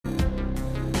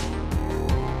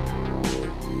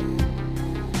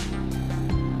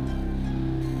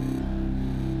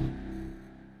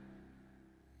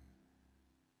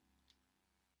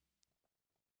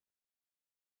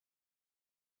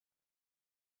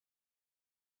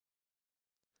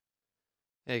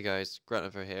Hey guys, Grant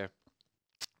over here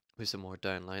with some more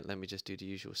Downlight. Let me just do the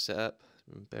usual setup.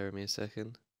 Bear with me a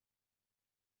second.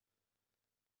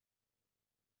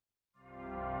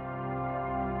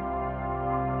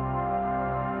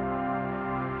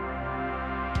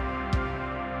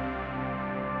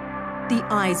 The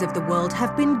eyes of the world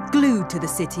have been glued to the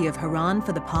city of Harran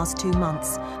for the past 2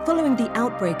 months, following the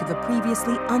outbreak of a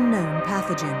previously unknown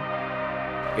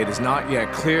pathogen. It is not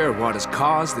yet clear what has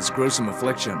caused this gruesome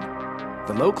affliction.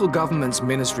 The local government's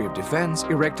Ministry of Defense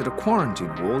erected a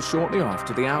quarantine wall shortly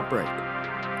after the outbreak.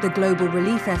 The global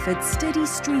relief effort's steady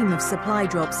stream of supply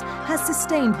drops has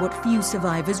sustained what few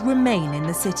survivors remain in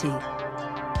the city.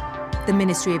 The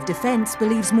Ministry of Defense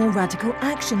believes more radical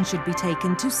action should be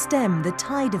taken to stem the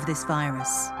tide of this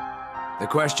virus. The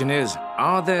question is,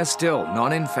 are there still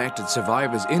non-infected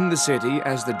survivors in the city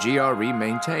as the GRE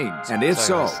maintains? And if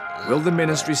so, will the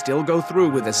ministry still go through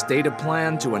with a stated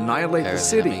plan to annihilate the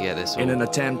city in an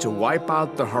attempt to wipe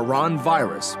out the Harran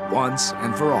virus once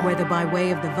and for all? Whether by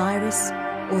way of the virus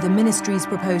or the ministry's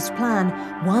proposed plan,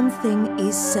 one thing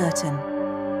is certain.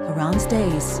 Harran's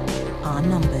days are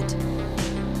numbered.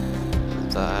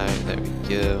 There we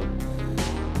go.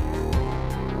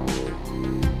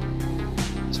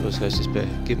 So this guy's just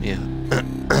give me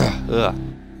a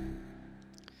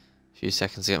few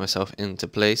seconds to get myself into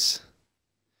place.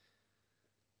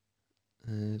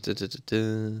 How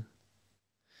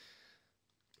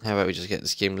about we just get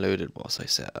this game loaded whilst I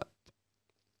set up?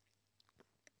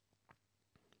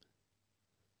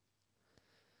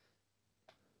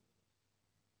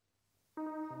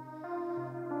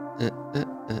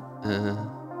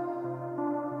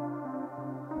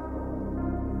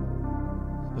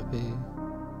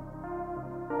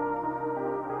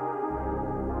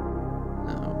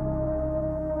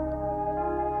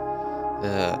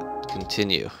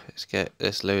 Continue. Let's get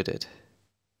this loaded.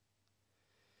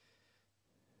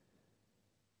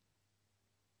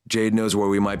 Jade knows where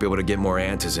we might be able to get more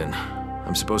antizin.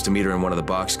 I'm supposed to meet her in one of the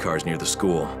boxcars near the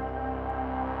school.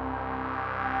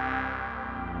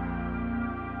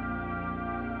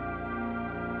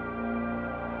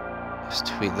 Just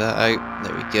tweet that out.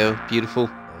 There we go. Beautiful.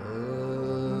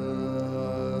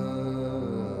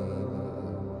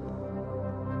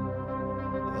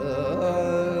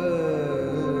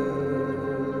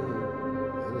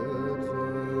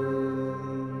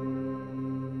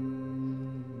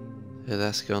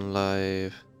 That's gone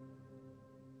live.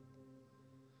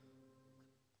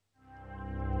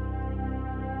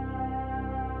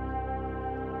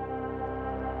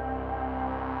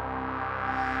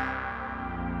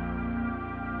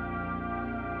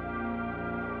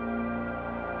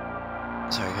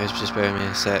 Sorry guys, just bear with me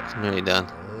a sec, I'm nearly done.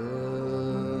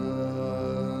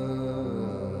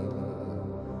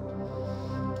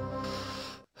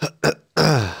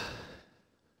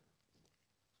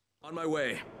 On my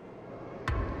way.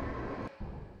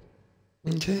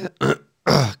 Okay.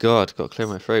 Oh god, gotta clear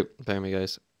my throat. Bear with me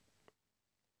guys.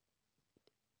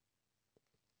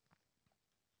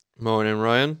 Morning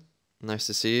Ryan. Nice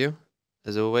to see you,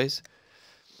 as always.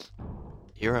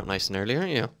 You're up nice and early,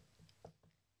 aren't you?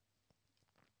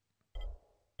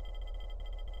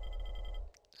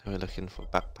 So we're looking for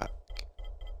backpack.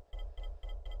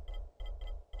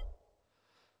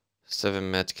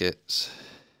 7 medkits.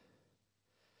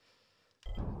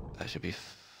 That should be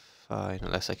fine,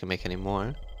 unless I can make any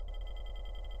more.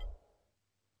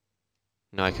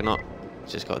 No, I cannot.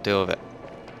 Just got to deal with it.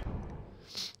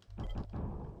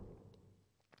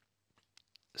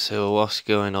 So what's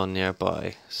going on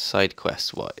nearby, side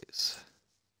quest wise?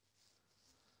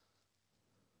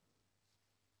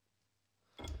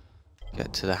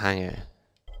 Get to the hangar.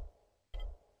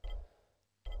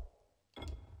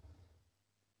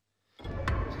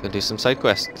 Just gonna do some side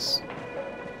quests.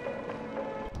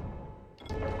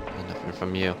 Nothing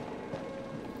from you.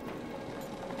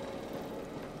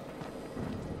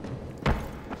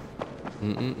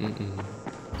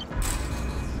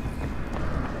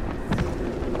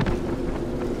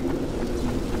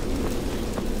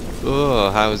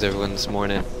 Oh, how is everyone this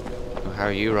morning? Oh, how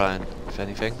are you, Ryan, if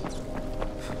anything?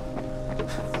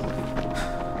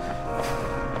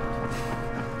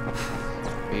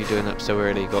 Are you doing up so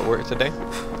early? You got work today?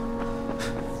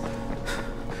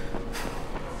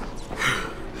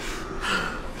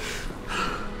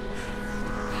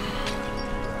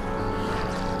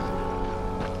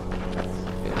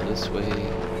 This way.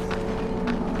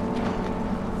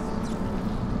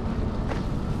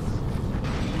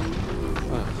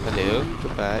 Oh, hello.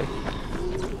 Goodbye.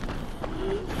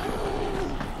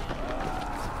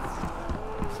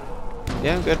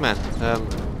 Yeah, I'm good, man.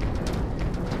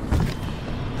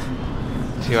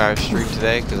 A few hours stream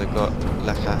today because I've got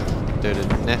like a Do the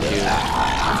nephew.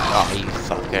 Oh, you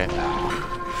fucker.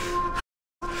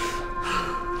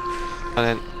 And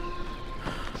then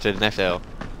do the nephew.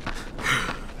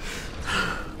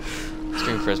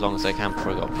 String for as long as I can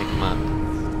before I gotta pick him up.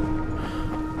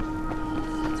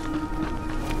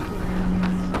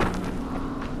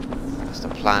 That's the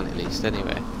plan, at least,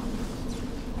 anyway.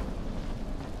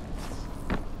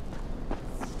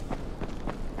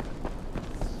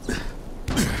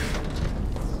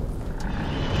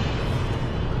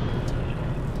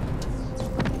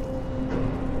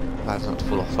 Glad not to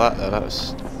fall off that though, that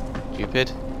was stupid.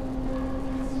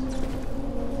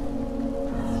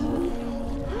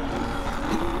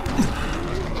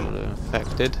 Sort of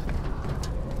infected.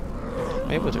 Am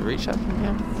I able to reach that from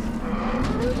here?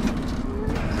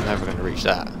 I'm never going to reach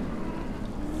that.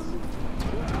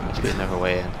 Must be another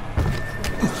way in.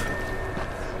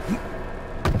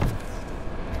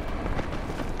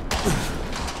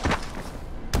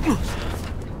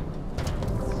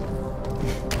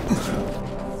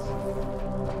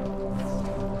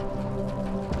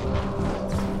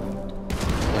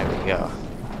 There we go.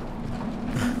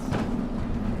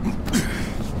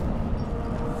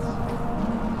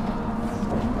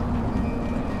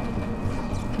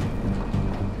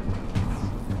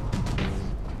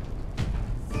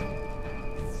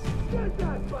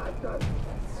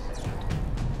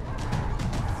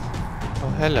 Oh,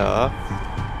 hello.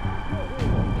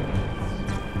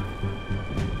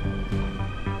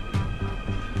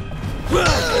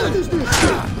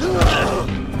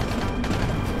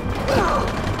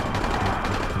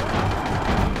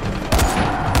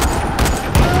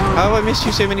 How have I missed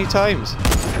you so many times?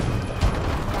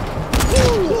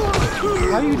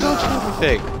 How are you dodging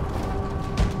everything?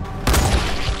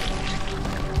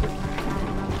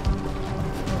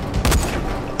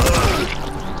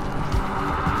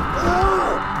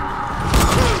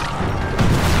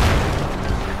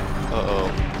 Uh-oh.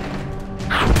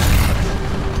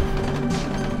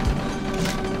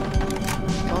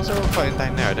 As long as they're all fighting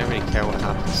down there, I don't really care what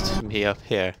happens to me up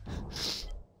here.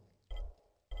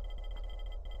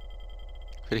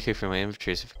 Really good for my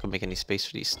inventory if I can make any space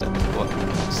for these stuff. What?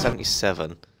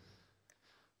 77.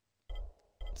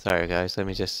 Sorry guys, let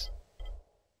me just...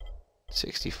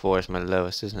 64 is my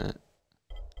lowest, isn't it?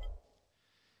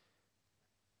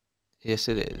 Yes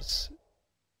it is.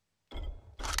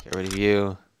 Get rid of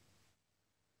you.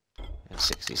 And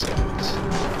 60 seconds.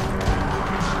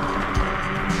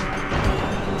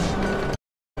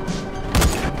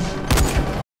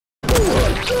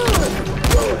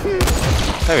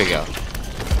 There we go.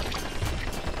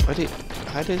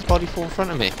 How did his body fall in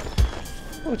front of me?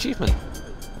 Oh, achievement.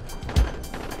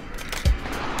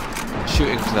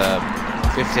 Shooting club.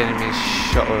 50 enemies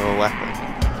shot with a weapon.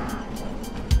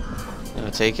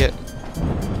 I'll take it.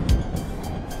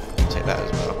 Take that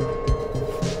as well.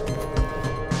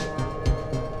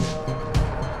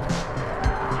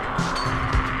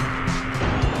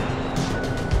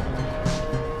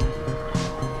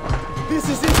 This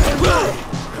is it.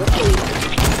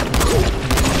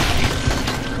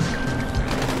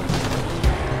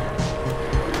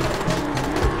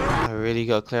 I really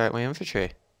gotta clear out my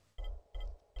infantry.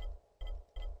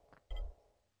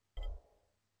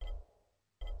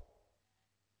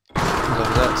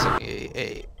 Love that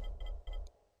 78.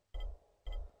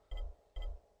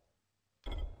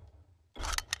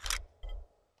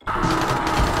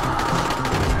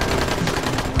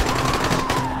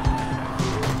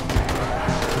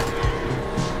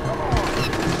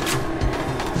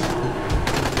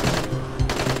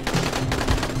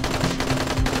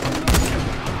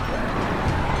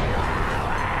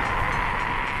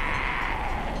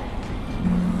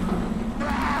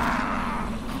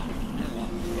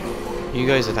 You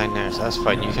guys are down there, so that's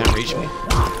fine. You can't reach me.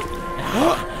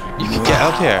 Oh, you can get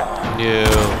up here. No.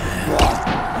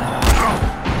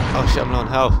 Oh shit, I'm low on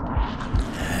health.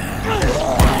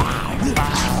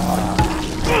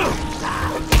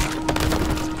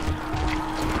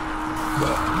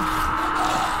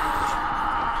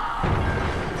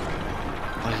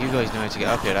 Oh, you guys know how to get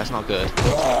up here. That's not good.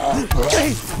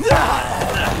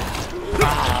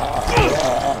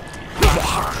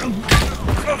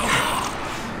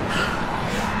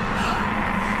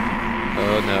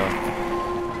 Oh no.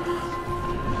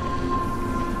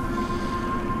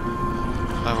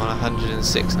 I'm on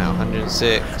 106 now,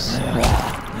 106.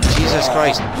 Jesus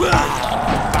Christ.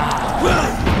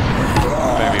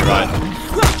 Better be right.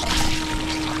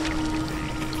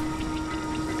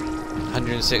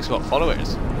 106 what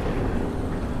followers?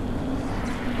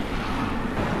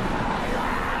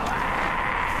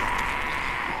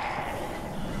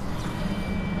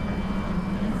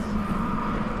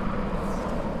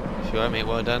 If you are, mate,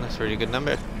 well done. That's a really good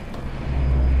number.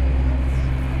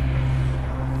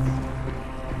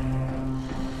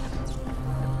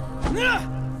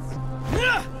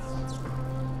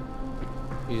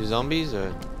 You zombies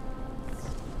or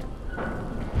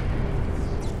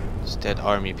just dead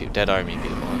army people? Dead army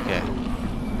people. Okay.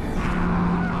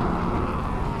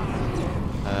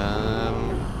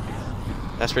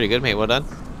 That's pretty good, mate. Well done.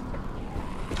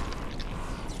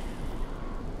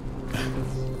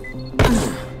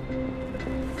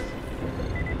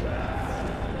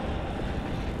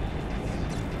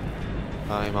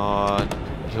 I'm on.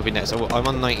 You'll be next. Oh, I'm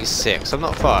on 96. I'm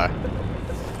not far.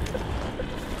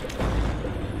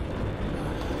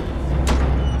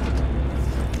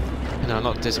 No, I'm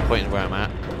not disappointed where I'm at.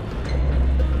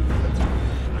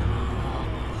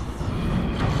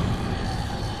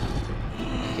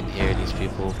 I can hear these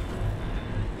people.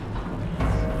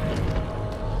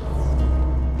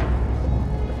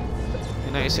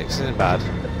 Yeah, 96 isn't bad.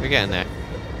 We're getting there.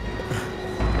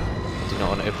 Do not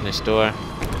want to open this door.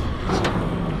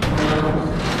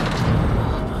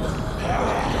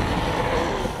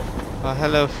 Oh,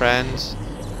 hello, friends.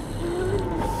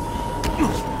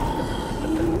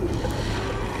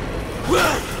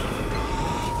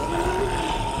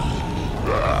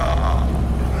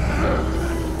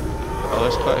 Oh,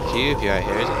 there's quite a few of you out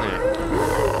here, isn't there?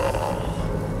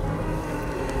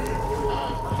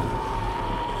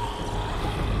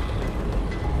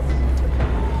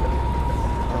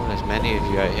 Oh, there's many of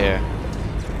you out here.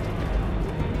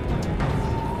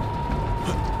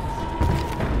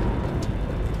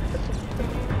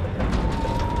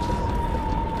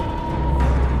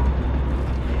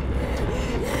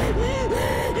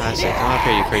 That's it, come up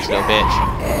here, you crazy little bitch.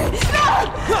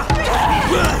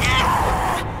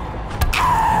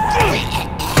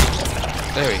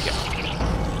 There we go.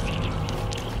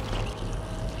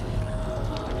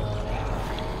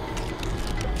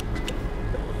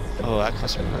 Oh, that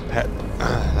cost me a repair.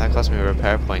 That cost me a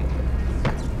repair point.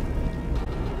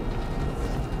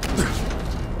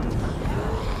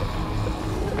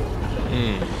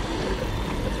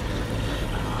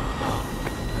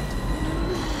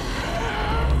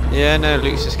 Yeah, no,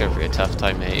 Luke's just going through a tough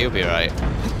time, mate. He'll be alright.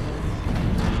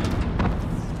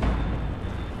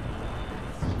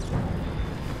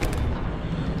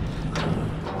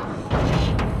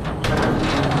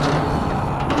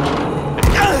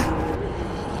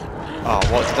 Oh,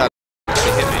 what did that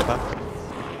hit me, pal?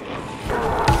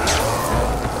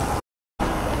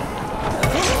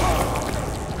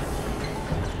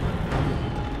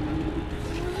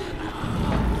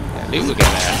 Yeah, Luke will get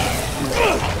there.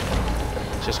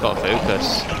 Just got to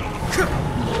focus.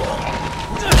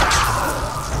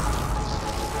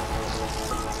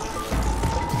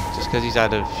 Just because he's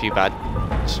had a few bad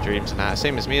streams and that.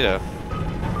 Same as me though.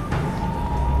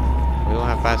 We all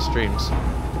have bad streams.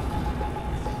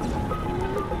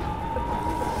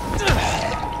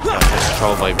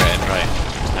 Control vibrating, right?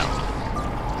 No.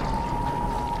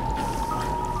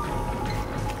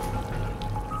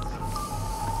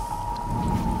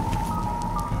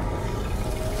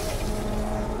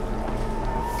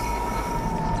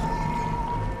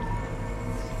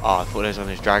 Oh, I thought it was on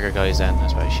his dragger guys then.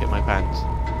 That's why I shit my pants.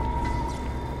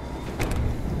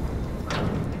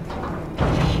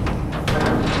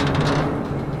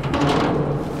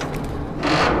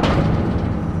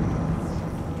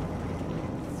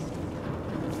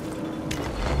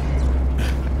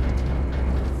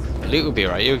 Luke will be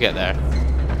alright, you'll get there.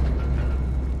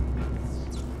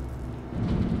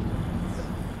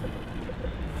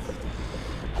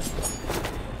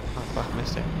 Oh fuck, I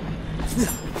missed it.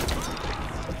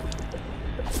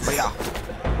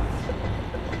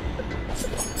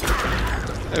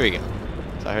 There we go.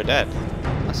 Is that her dead?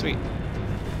 That's sweet.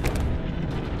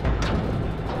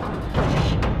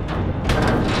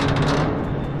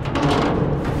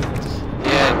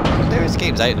 Yeah, there is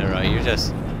games out there, right? You're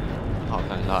just not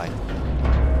gonna lie.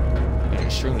 You're an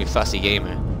extremely fussy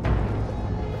gamer.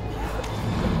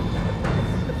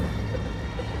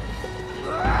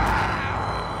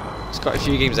 There's quite a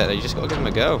few games out there, you just gotta give them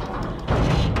a go.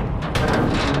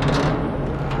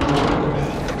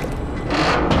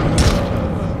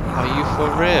 Are you for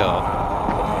real?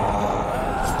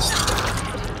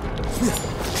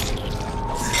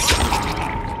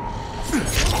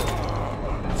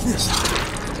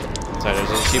 So there's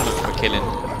an achievement for killing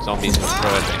zombies and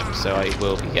throwing them, so I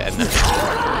will be getting them. I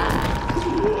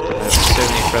have so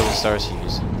many throwing stars to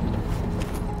use.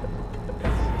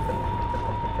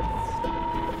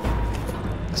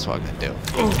 That's what I'm gonna do.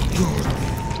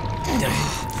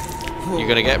 You're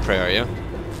gonna get prey, are you?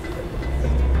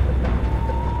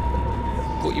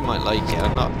 Thought you might like it.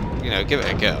 I'm not, you know, give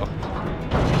it a go.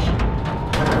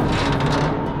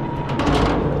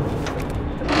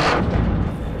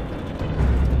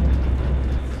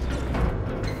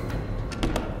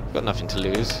 Got nothing to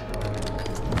lose.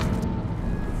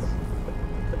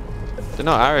 They're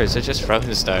not arrows, they're just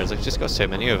throwing stars. I've just got so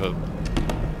many of them.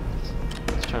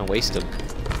 Just trying to waste them.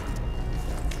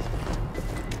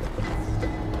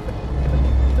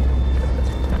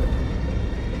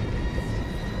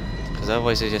 Because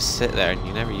otherwise they just sit there and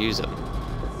you never use them.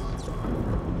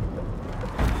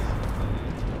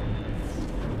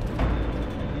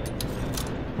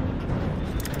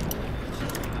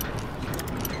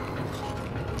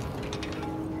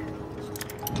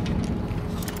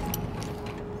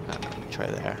 Try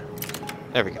there.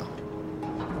 There we go.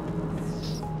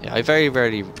 Yeah, I very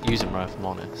rarely use them, if I'm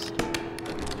honest.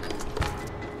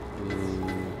 Ooh,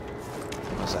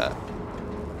 what's that?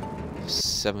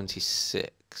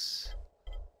 76.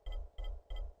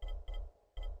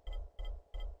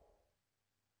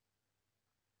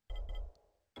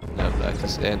 No, I can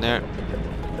stay in there.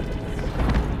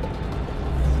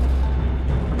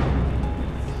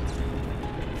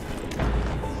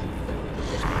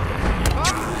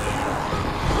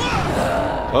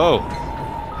 Oh!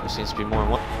 There seems to be more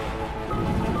than one.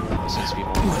 There seems to be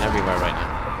more than one everywhere right now.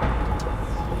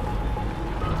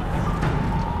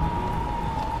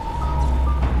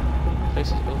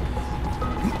 Place is cool.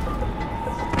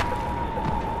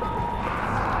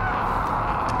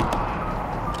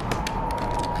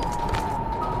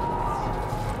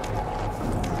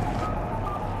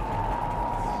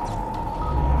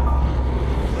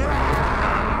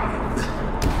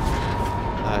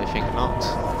 I think not.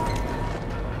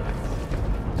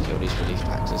 Kill these relief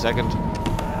packs in a second.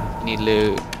 Need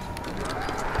loot.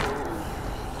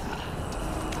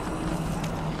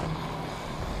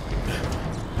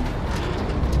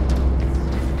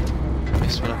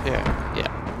 This one up here?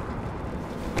 Yeah.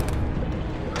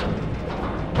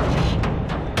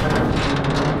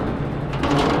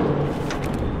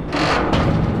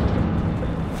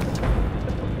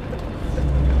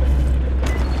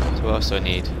 So what else do I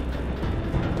need?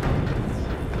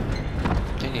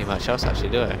 Don't need much else actually,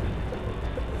 do I?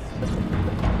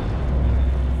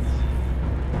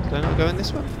 Did I not go in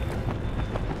this one?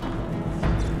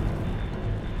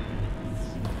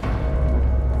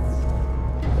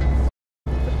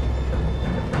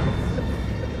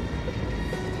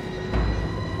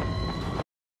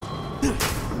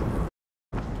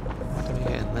 How do we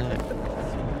get in there?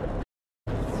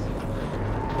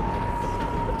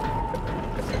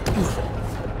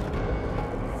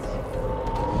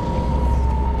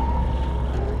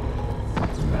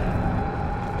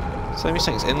 So maybe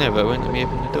something's in there, but I wouldn't let me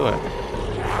open the door.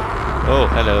 Oh,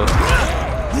 hello.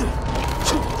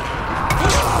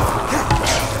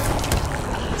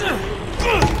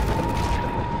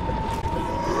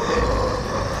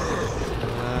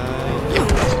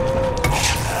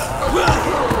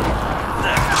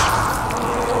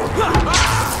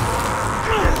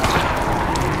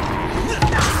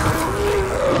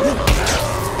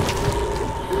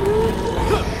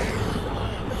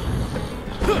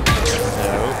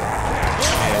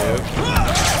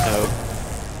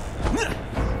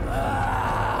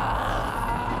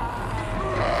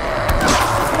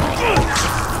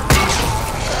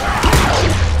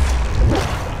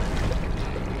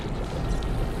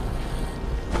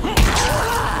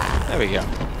 There we go.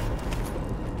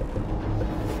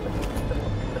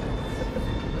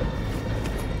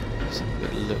 Just have a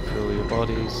good look through all your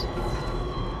bodies.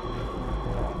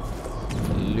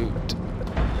 Loot.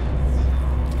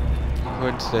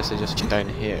 According to this, I just went down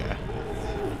here.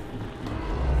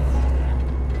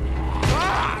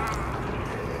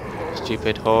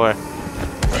 Stupid whore.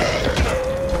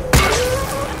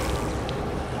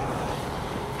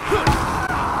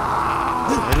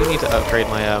 I really need to upgrade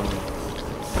my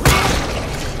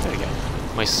there we go.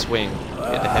 My swing.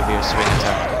 Get the heavier swing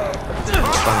attack.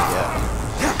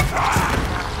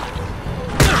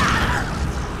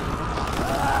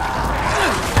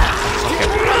 Okay.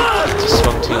 Just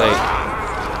swung too late.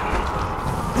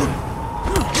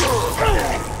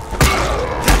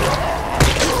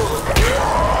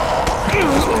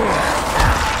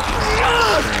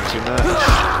 Too much.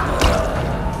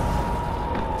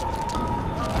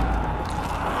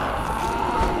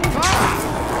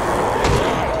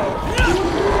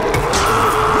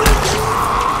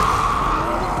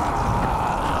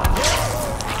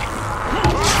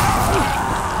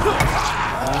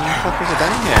 Fuckers are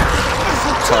down here.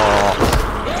 Top.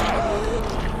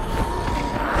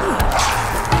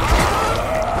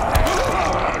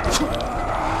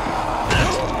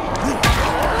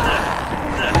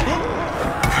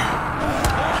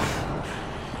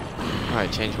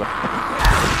 Alright, change what?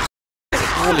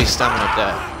 Holy stamina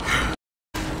there.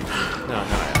 No,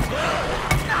 no.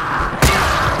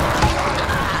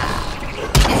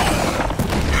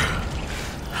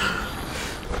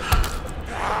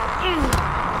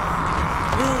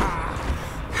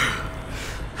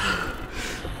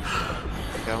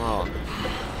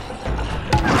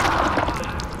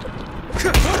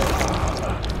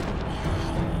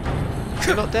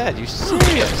 You're not dead, you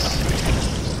serious?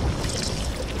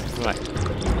 Right.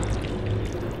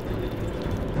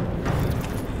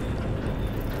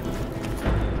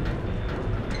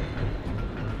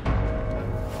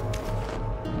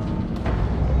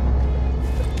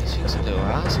 These things are little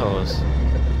assholes.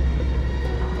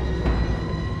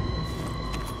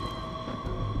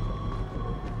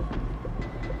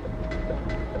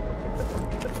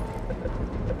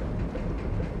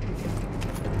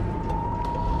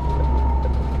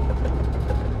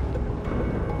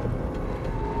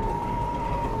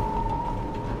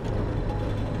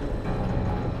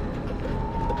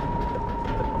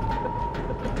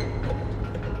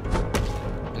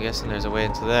 I'm guessing there's a way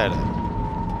into there then.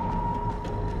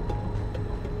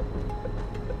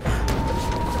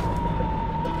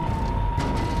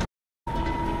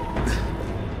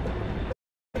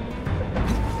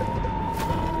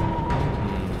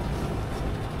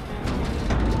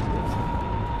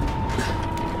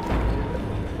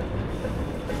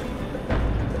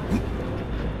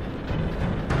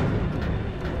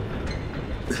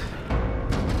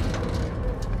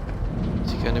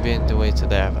 It's going to be in the way to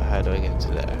there, but how do I get to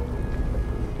there?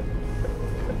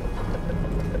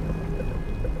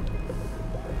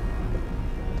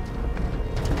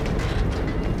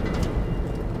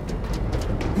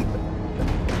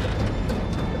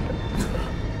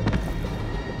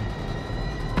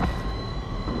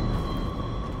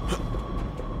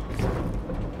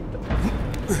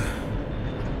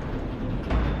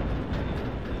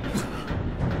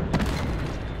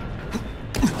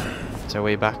 Is there a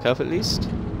way back up at least?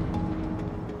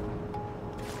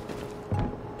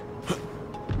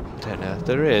 Don't know if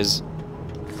there is.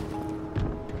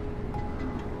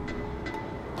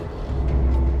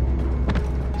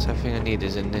 So everything I need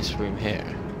is in this room here.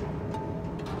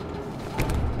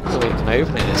 Oh wait, can I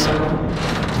open it this side?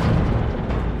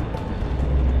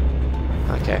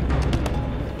 Okay.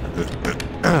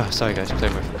 Sorry guys, play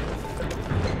with.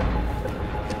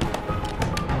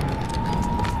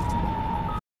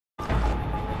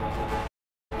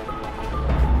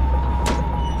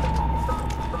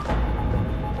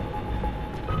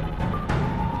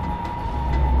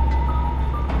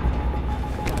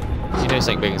 You know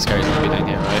something big and scary is going to be down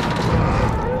here, right?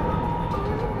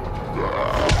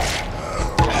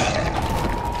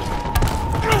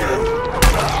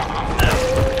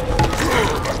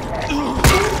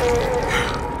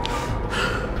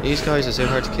 These guys are so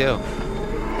hard to kill.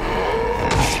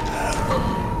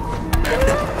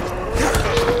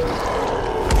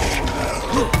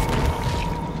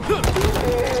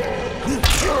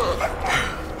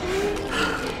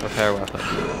 Repair weapon.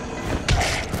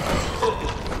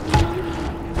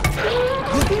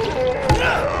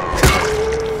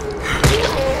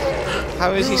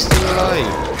 How is he still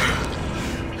alive?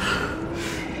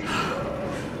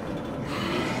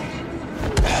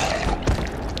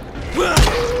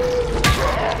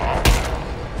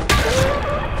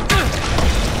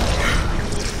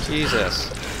 Jesus.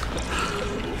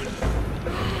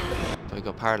 We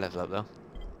got power level up though.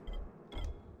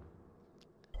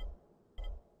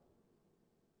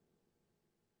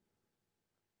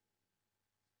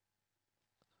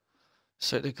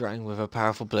 Start the grind with a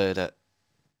powerful blow that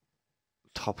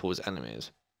topples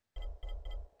enemies.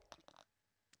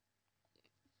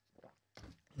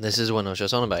 This is the one I was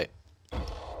just on about.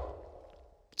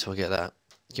 So we'll get that.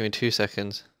 Give me 2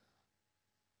 seconds.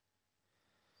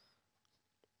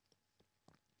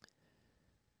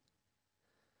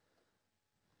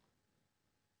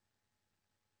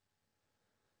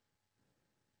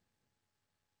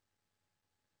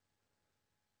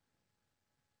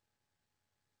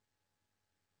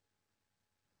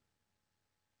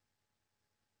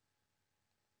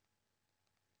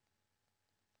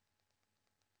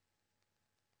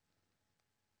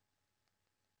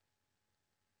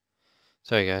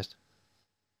 Sorry guys.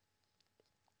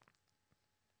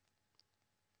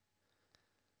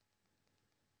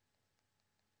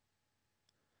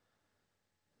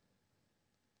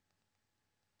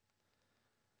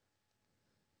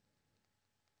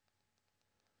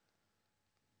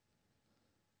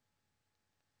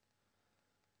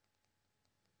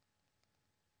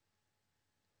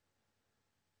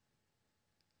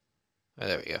 Oh,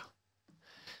 there we go.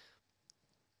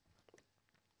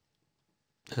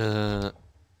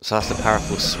 So that's the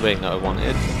powerful swing that I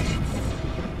wanted.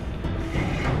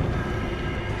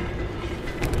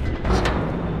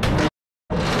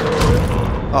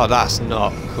 Oh, that's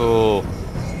not cool.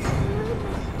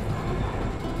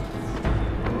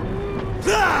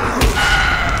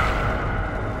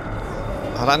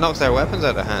 Oh, that knocks their weapons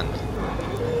out of hand.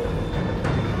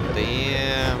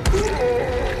 Damn.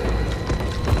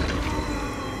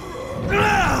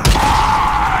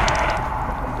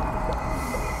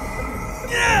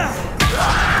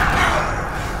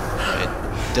 It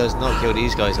does not kill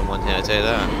these guys in one hit, I tell you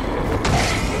that.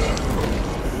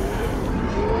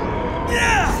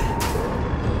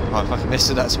 Oh, I fucking missed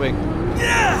it, that swing.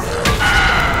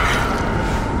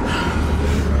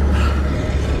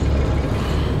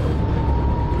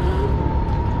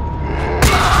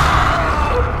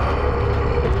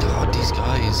 God, these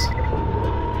guys.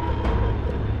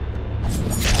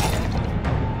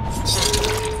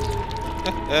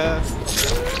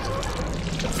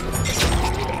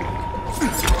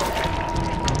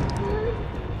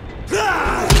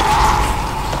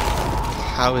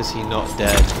 How is he not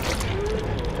dead?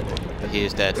 But he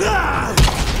is dead. I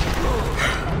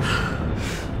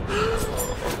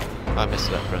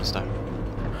missed that front stone.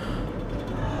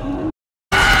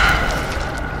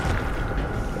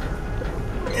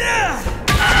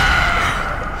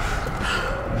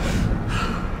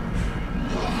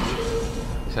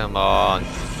 Come on.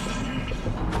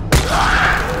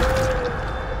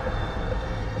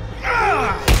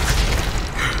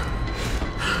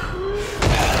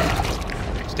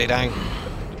 Stay down.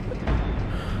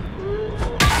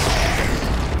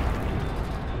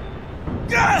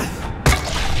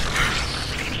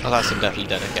 Oh, that's him definitely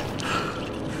dead again.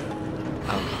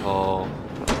 Alcohol.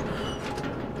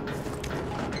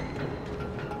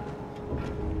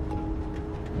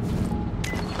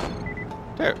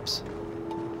 Derps.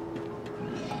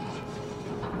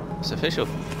 It's official.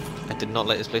 I did not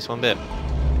like this place one bit.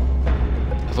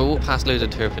 Have I walked past loads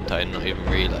of turpentine and not even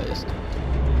realised?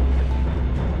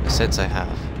 Since I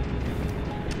have.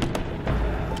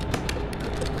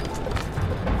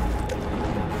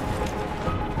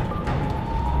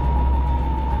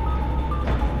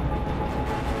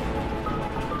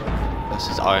 This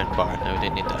is iron bar. No, we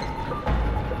didn't need that.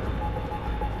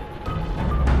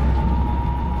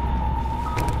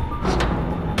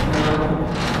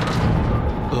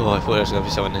 Oh, I thought there was going to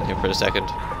be someone in here for a second.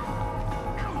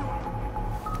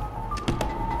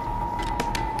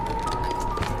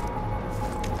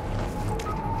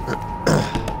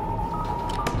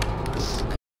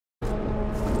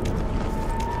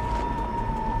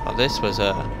 Well, this was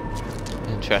a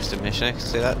interesting mission, I can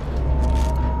see that.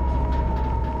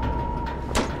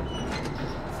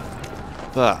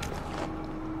 But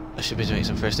I should be doing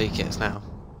some first aid kits now.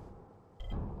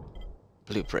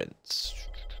 Blueprints.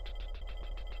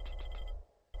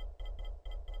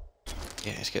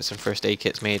 Yeah, let's get some first aid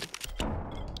kits made.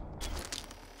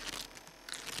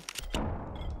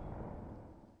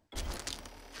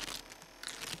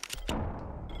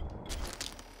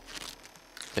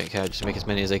 Don't care, just make as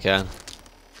many as I can.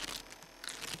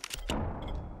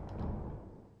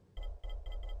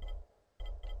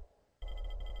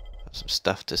 Have some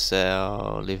stuff to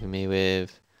sell, leaving me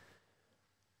with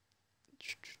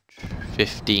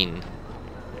 15.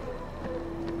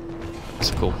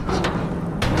 That's cool.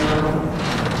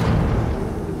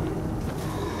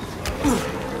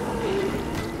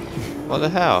 What the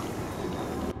hell?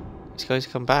 These guys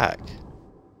come back.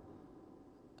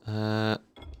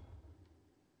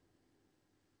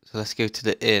 So let's go to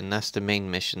the inn. That's the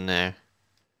main mission there.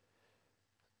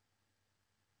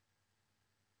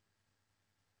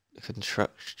 The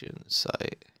construction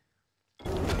site.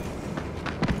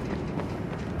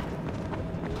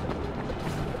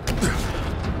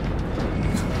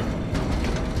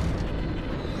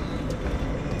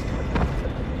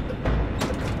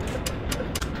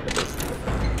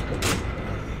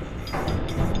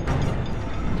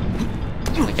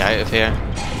 Get out of here.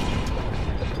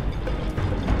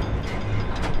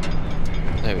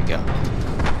 There we go.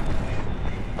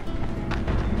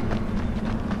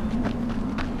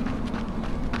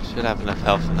 Should have enough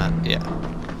health in that. Yeah.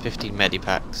 15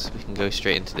 medipacks. We can go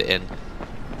straight into the inn.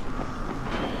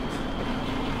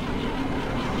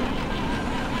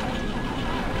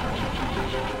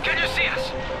 Can you see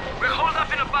us? We're holed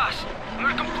up in a bus, and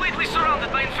we're completely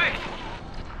surrounded by infected.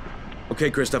 Okay,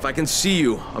 Kristoff, I can see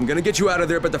you. I'm gonna get you out of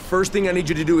there, but the first thing I need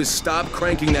you to do is stop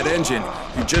cranking that engine.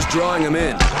 You're just drawing them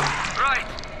in. Right.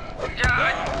 Yeah,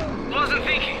 I wasn't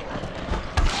thinking.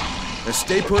 Now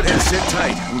stay put and sit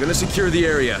tight. I'm gonna secure the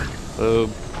area. Boom.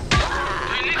 Do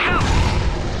you need help?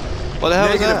 What the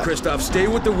hell was Negative, that? Kristoff. Stay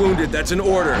with the wounded. That's an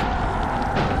order.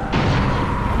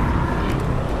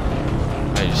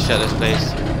 Alright, just shut this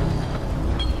place.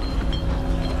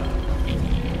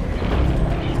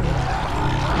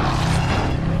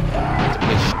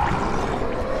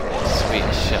 Sweet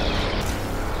shut.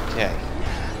 Okay.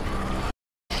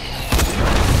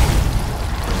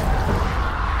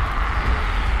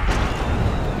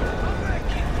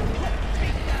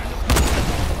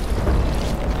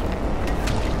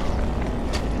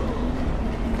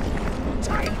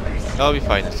 I'll be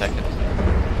fine in a second.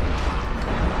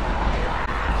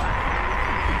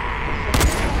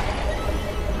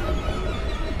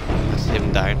 That's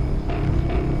him down.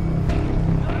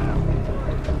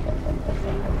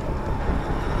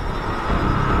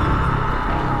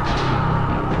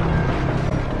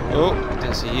 Oh,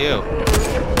 didn't see you.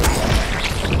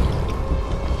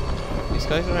 These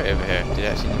guys are right over here. Did they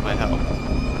actually need my help?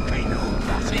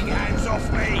 Hands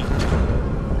off me!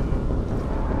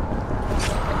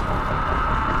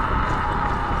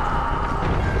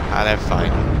 Ah, they're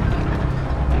fine.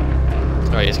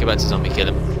 Alright, let's go back to zombie kill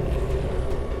him.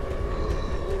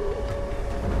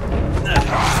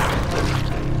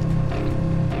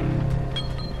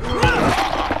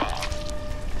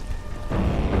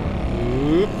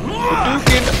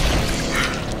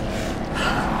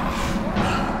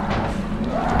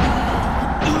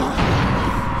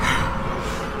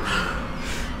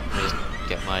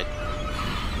 Get my...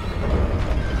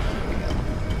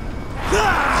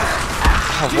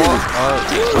 Oh, what? Oh,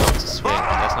 it's a swing.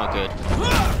 That's not good.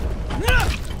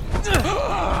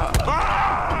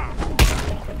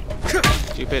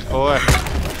 Stupid whore.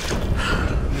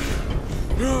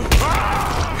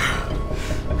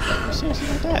 Are you seriously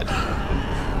not dead?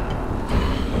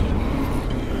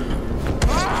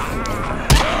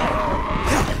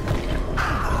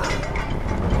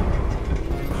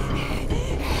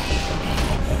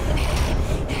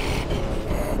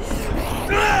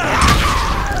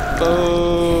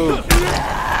 Oh!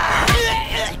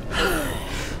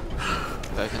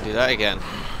 If I can do that again.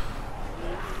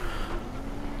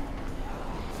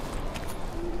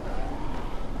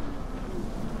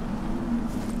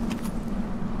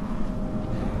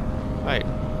 Right,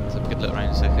 let's have a good look around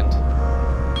a second.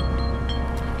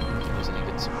 If there's any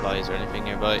good supplies or anything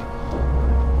nearby.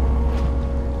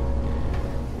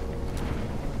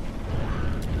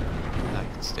 I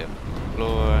can stay on the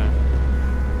floor.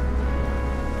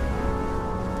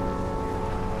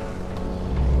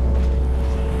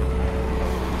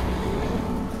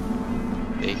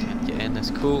 They can't get in, that's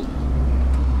cool.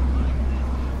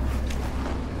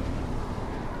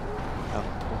 Oh,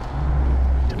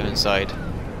 to go inside.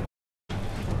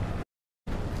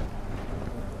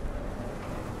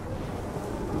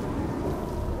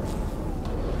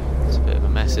 There's a bit of a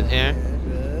mess in here.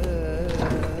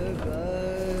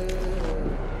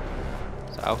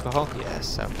 Is that alcohol?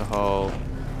 Yes, alcohol.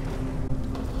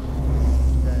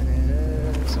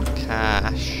 Some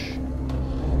cash.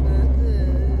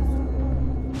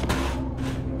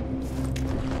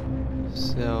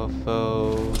 Cell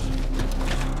phone.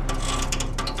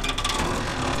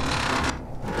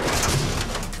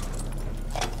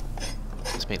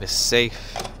 Let's make this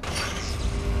safe.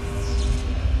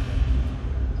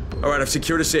 Alright, I've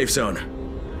secured a safe zone.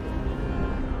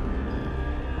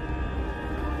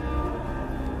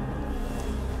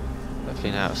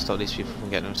 Hopefully now it'll stop these people from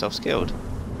getting themselves killed.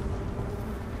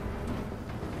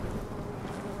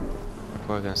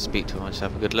 We're going to speak to them and just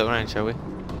have a good look around, shall we?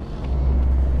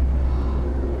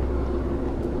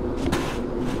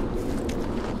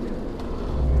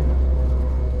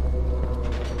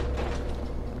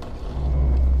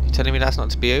 Telling me that's not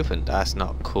to be opened? That's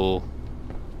not cool.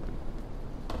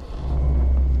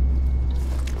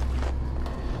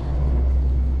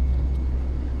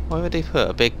 Why would they put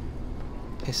a big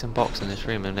pissing box in this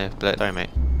room and they've let it down, mate?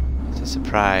 It's a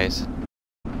surprise.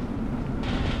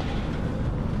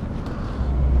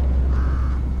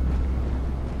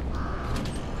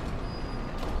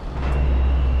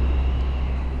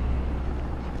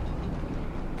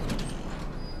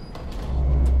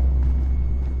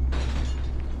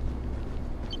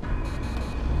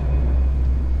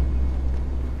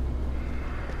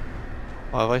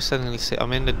 Why have I suddenly seen?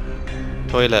 I'm in the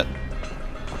toilet.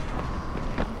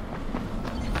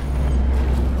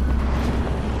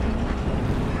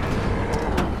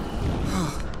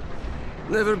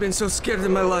 Never been so scared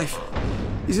in my life.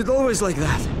 Is it always like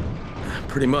that?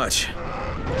 Pretty much.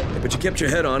 Yeah, but you kept your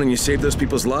head on and you saved those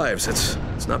people's lives.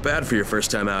 It's not bad for your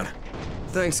first time out.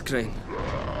 Thanks, Crane.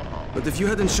 But if you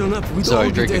hadn't shown up, we'd all Sorry,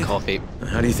 be drinking dead. coffee.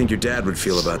 How do you think your dad would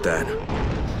feel about that?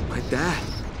 My dad?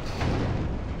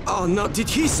 Oh no, did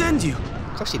he send you?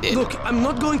 Of course he did. Look, I'm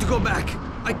not going to go back.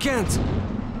 I can't.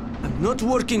 I'm not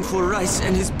working for Rice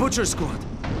and his butcher squad.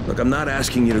 Look, I'm not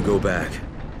asking you to go back.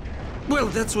 Well,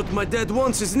 that's what my dad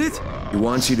wants, isn't it? He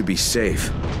wants you to be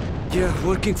safe. Yeah,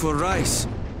 working for Rice.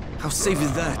 How safe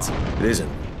is that? It isn't.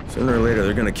 Sooner or later,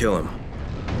 they're gonna kill him.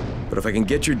 But if I can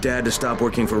get your dad to stop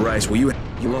working for Rice, will you...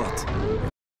 What?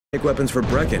 Make weapons for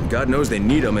Brecken. God knows they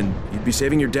need them, and you'd be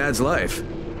saving your dad's life.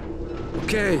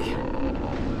 Okay.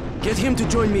 Get him to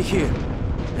join me here,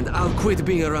 and I'll quit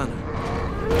being a runner.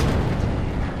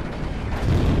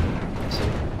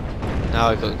 now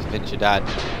I gotta convince your dad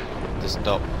to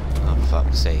stop. Oh,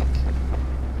 fuck's sake.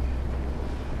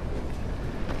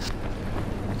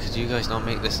 Could you guys not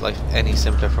make this life any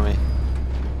simpler for me?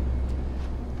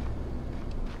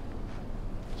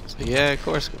 Yeah, of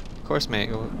course,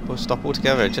 mate. We'll stop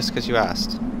altogether just because you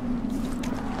asked.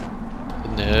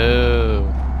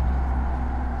 No.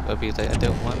 I'll be like, I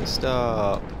don't want to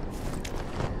stop.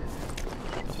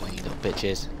 Come on, you little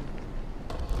bitches.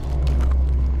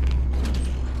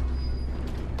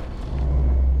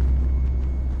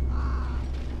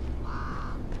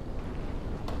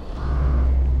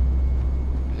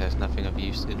 There's nothing of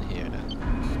use in here now.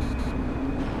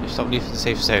 Just stop leaving the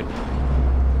safe zone.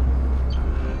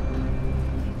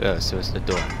 Oh, so it's the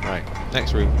door. Right,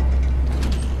 next room.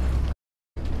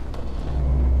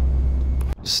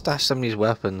 Just stash some of these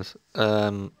weapons.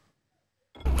 Bear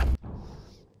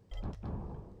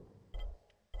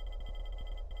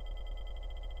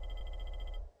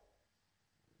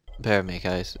with me,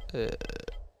 guys.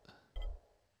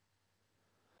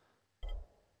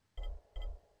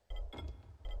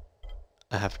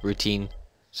 I have a routine.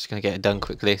 Just gonna get it done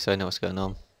quickly so I know what's going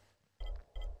on.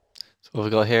 So what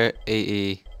we got here?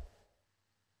 AE.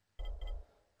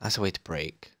 That's a way to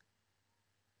break.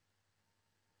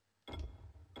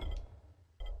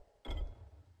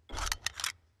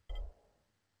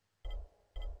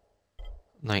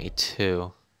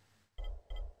 $92.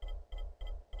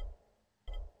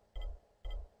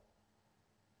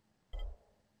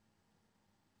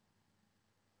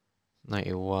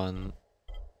 $91.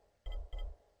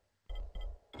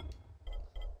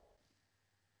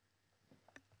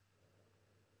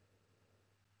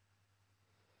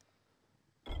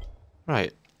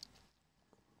 Right.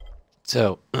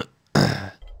 So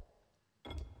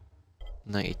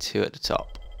 92 at the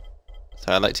top.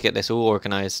 So I'd like to get this all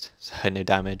organized so no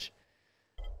damage.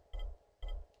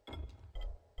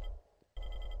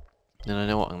 Then I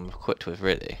know what I'm equipped with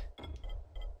really.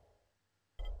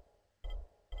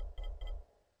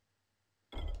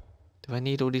 Do I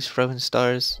need all these throwing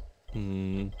stars?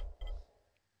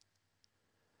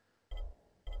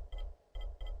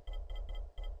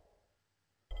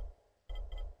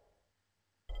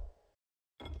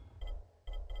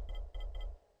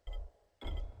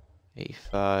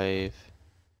 85,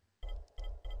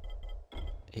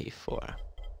 84.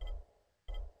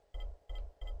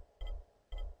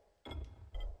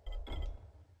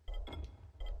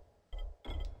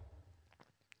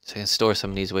 So I can store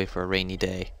some of these away for a rainy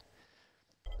day.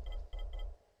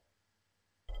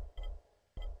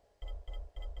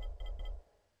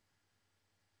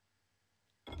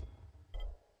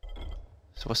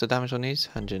 So what's the damage on these?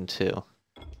 102.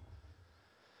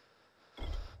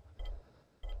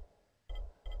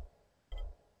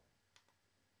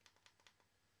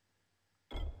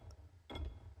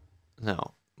 No,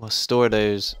 we'll store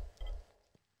those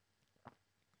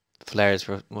flares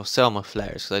for. We'll sell my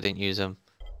flares because I didn't use them.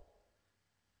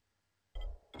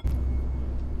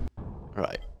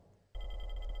 Right.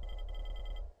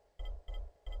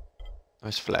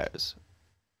 Where's flares?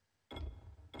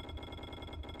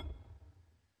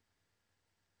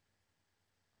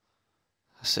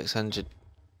 $600.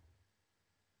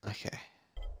 Okay.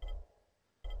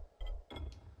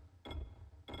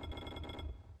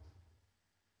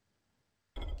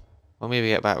 When we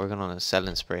get back, we're going on a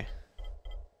selling spree.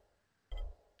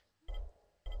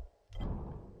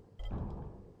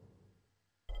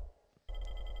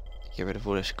 Get rid of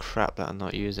all this crap that I'm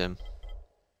not using.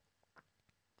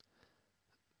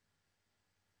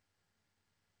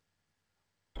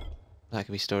 That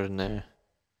can be stored in there.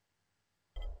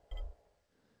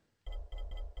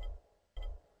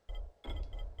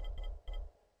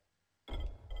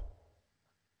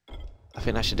 I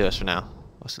think that should do us for now.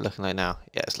 What's it looking like now?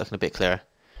 Yeah, it's looking a bit clearer.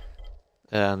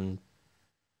 I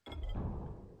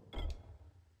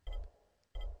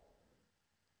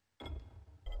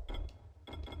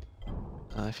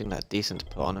think that's decent to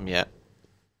put on them yet.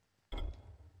 Okay,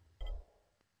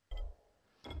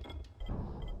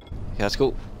 that's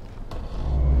cool.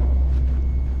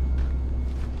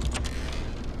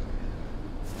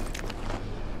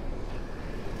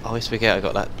 I always forget I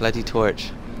got that bloody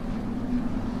torch.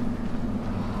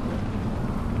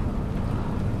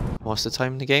 What's the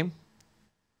time in the game?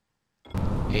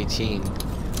 18.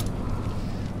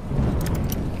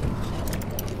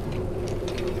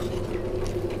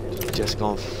 Just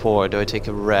gone 4. Do I take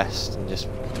a rest and just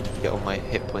get all my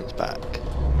hit points back?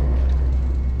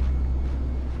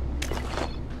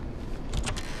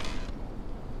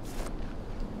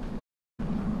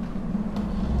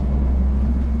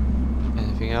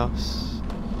 Anything else?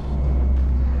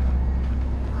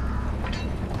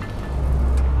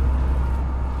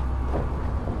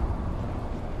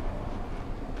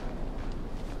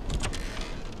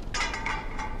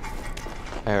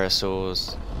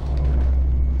 Aerosols.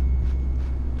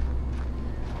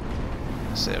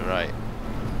 That's it, right.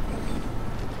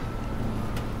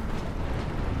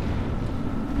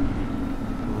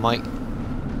 Might.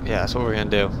 Yeah, that's what we're gonna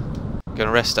do.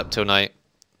 Gonna rest up till night.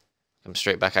 Come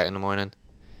straight back out in the morning.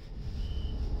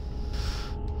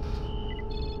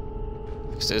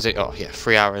 Is it? Oh yeah,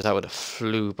 3 hours. That would have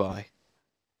flew by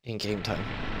in game time.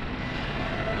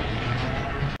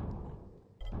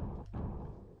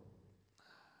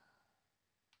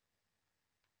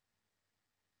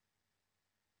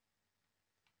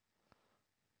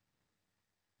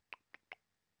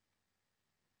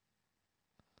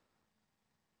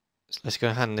 So let's go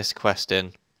hand this quest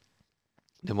in.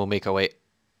 Then we'll make our way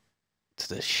to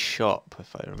the shop,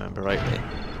 if I remember rightly.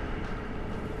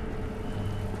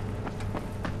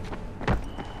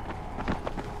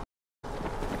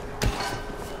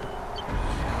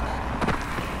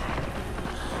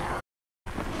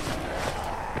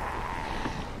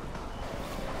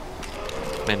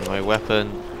 In my weapon,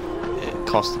 it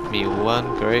costed me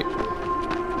 1, great.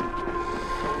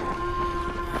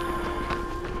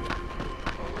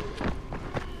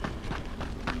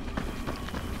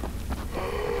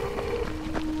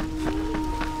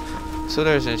 So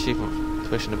there's an achievement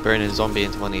pushing a burning zombie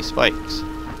into one of these spikes.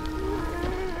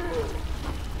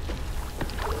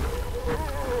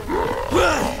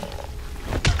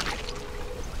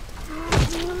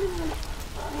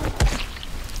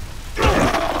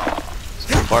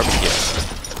 Barbecue.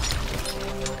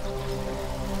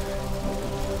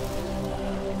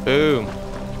 Boom.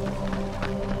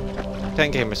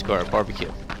 10 gamer score,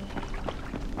 barbecue.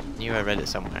 Knew I read it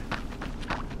somewhere.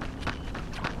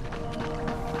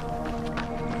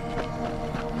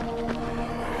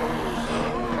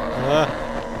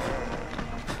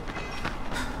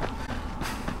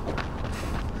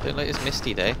 Don't like this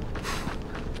misty day.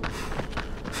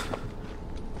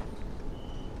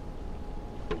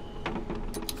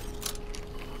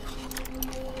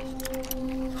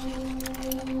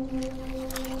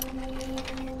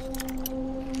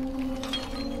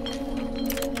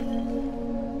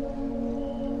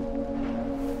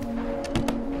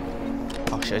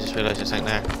 I just realised there's something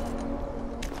there.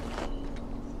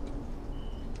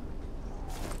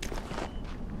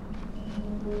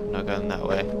 Not going that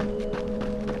way. I'm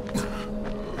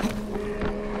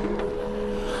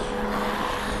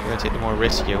going to take the more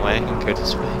risky way and go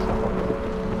this way.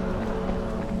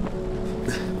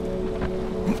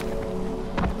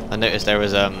 I noticed there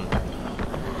was a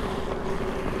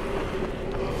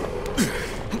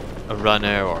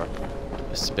runner or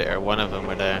a spitter. One of them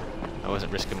were there. I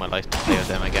wasn't risking my life to play with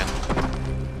them again.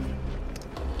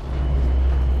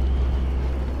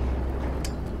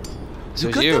 So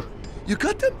it's you. You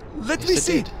got them? Let me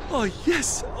see. Oh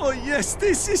yes,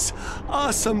 this is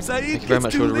awesome, Zaid. Thank you very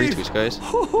much for the retweets, guys.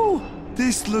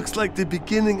 This looks like the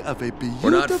beginning of a beautiful... We're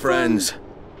not friends.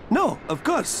 No, of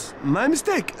course. My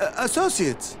mistake.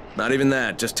 Associates. Not even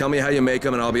that. Just tell me how you make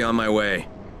them and I'll be on my way.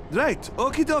 Right.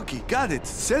 Okie dokie. Got it.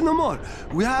 Say no more.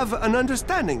 We have an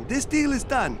understanding. This deal is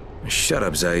done. Shut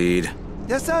up, Zaid.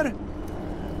 Yes, sir.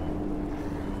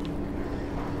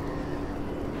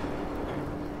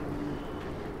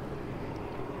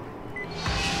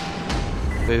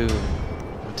 Boom.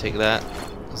 I'll take that.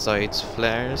 Zaid's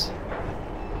flares.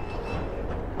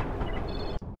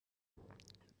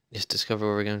 Just discover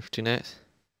where we're going to next.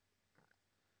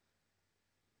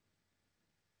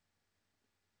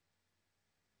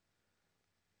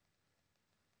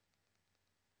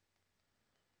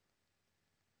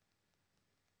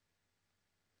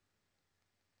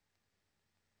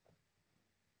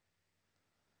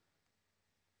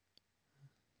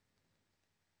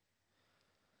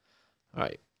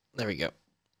 Right, there we go.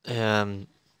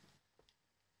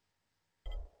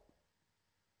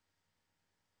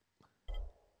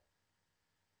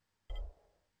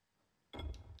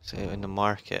 So in the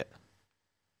market.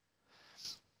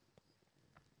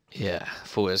 Yeah, I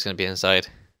thought it was going to be inside.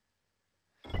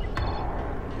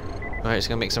 Alright, just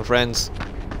going to make some friends.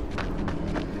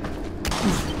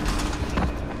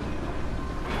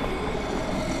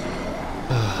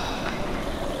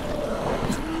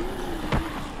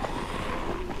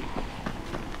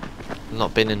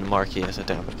 Not been in the market yet, so I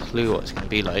don't have a clue what it's going to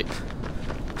be like.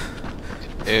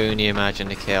 I can only imagine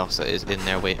the chaos that is in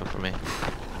there waiting for me.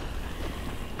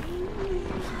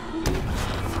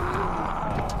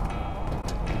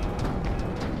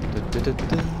 Don't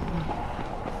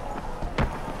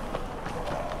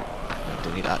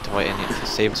need to activate any of the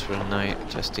saves for the night,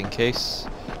 just in case.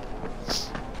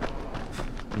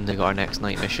 And they got our next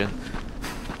night mission.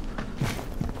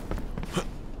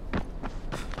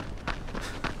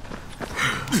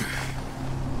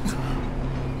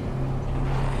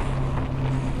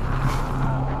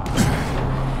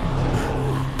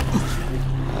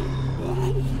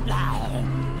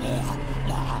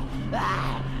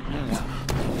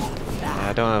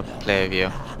 I don't want to play with you.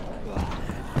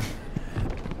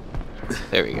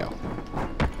 There we go.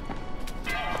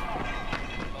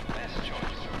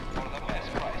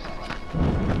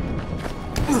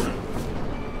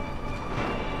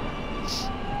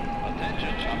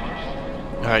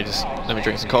 Alright, just let me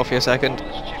drink some coffee a second.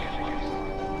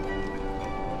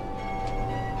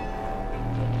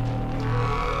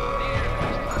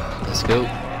 Let's go.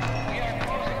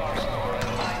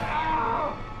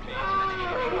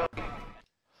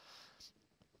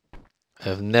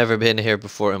 I've never been here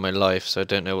before in my life, so I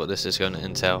don't know what this is going to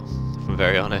entail, if I'm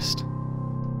very honest.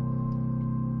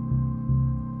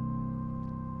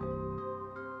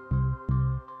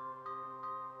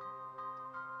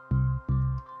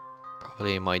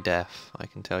 Probably my death, I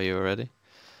can tell you already.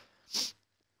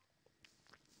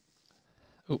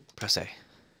 Oh, press A.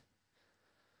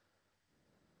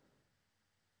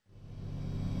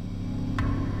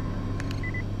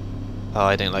 Oh,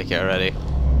 I didn't like it already.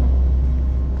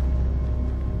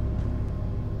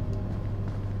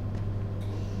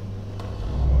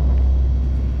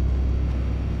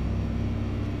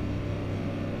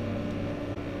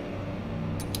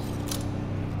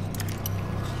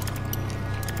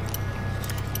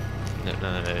 No,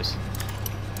 none of those.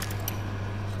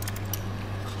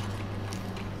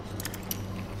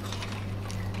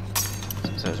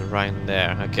 So it's around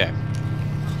there, okay.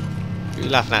 You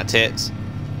laughing at, tits?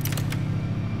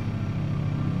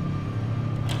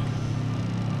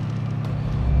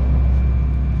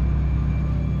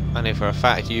 I know for a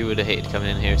fact you would have hated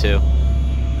coming in here too.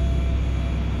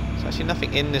 There's actually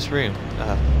nothing in this room.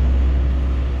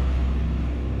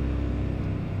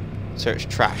 Search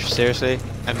trash. Seriously?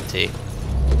 Empty.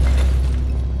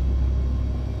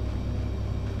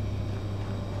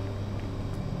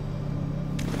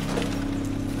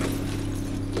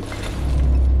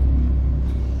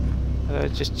 I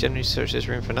just generally search this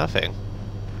room for nothing.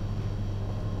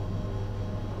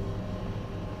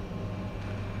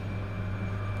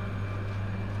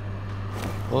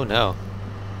 Oh no.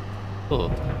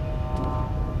 Oh.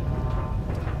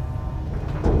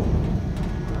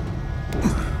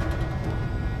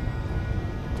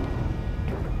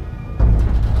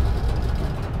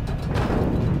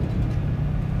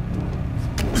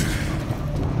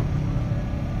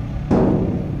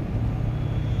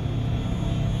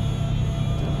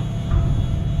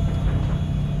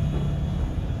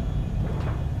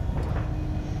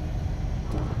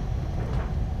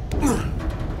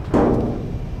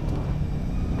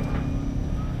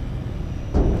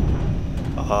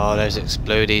 Oh, there's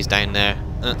explodies down there.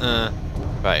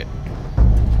 Right.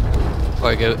 Before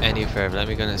I go any further, let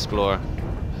me go and explore.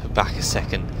 Back a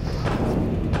second.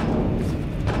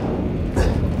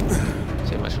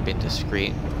 So much for being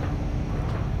discreet.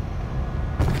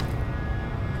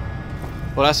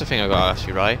 Well, that's the thing I gotta ask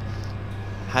you, right?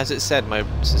 Has it said my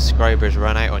subscribers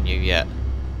run out on you yet?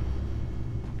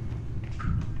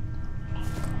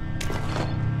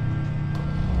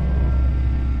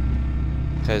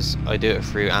 Because I do it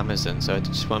through Amazon, so I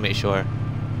just want to make sure.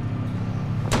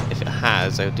 If it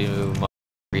has, I'll do my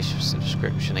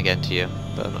resubscription again to you,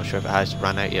 but I'm not sure if it has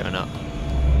run out yet or not.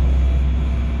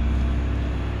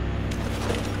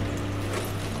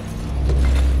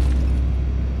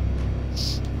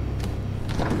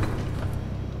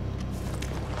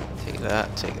 Take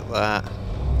that, take that.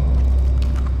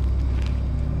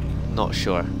 Not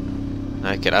sure.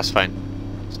 Okay, that's fine.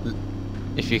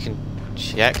 If you can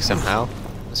check somehow.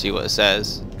 See what it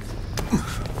says.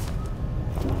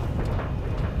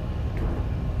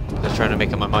 Just trying to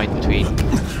make up my mind between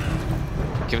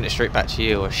giving it straight back to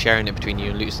you or sharing it between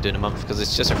you and Lucid in a month, because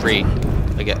it's just a free.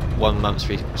 I get 1 month's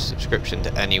free subscription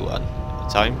to anyone at a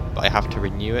time, but I have to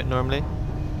renew it normally.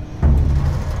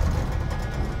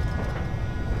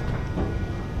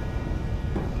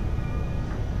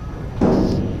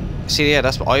 See, yeah,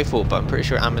 that's what I thought, but I'm pretty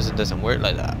sure Amazon doesn't work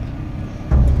like that.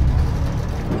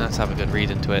 Let's have a good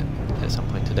read into it at some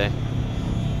point today.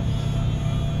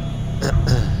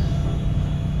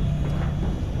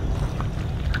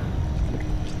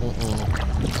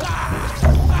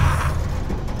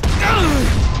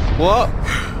 What?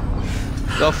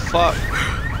 The fuck?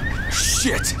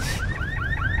 Shit!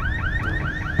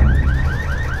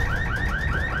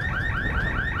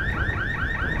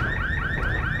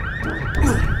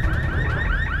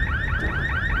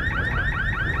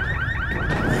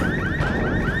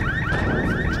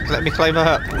 Let me climb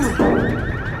up.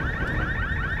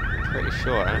 Pretty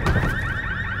sure.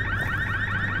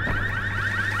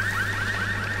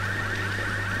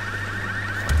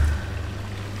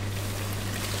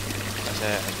 That's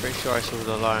it. I'm pretty sure I saw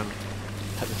the alarm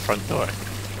at the front door.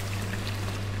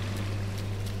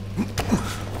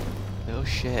 Oh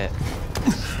shit.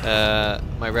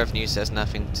 My revenue says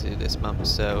nothing to this month,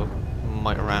 so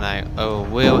might run out. Oh,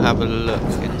 we'll have a look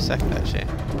in a second actually.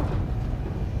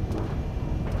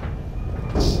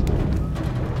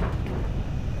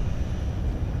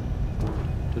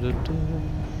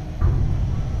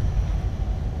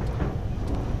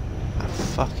 That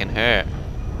fucking hurt.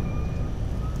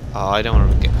 Oh, I don't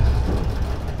want to get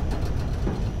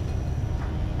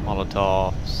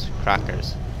Molotovs,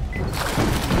 crackers.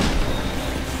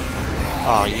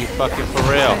 Oh, you fucking for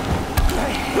real?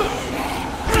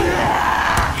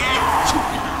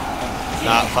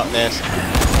 Nah, fuck this.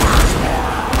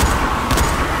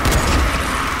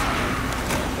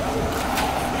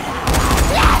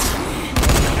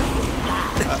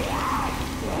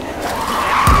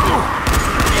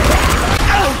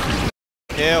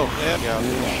 Kill, there we go.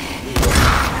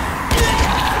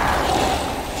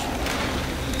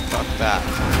 Fuck that.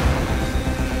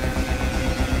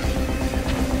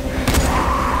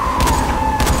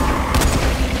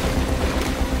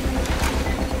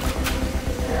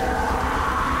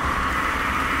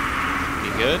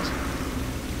 Good.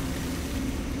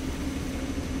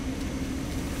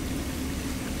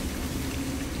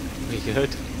 We good?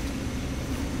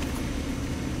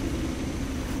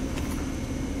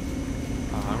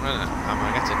 Oh, I'm running out of ammo, I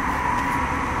get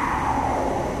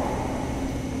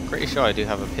it. Pretty sure I do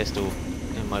have a pistol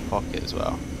in my pocket as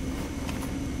well.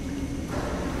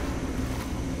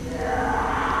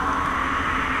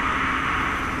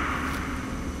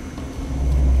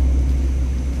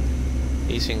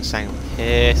 These things sound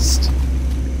pissed.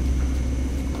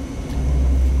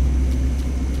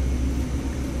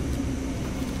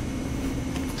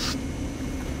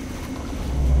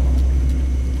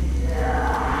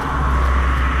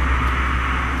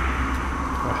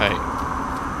 Right.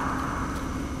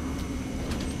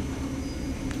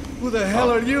 Who the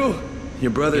hell are you?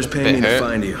 Your brother's paying me to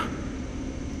find you.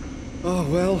 Oh,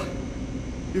 well,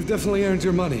 you've definitely earned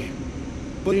your money.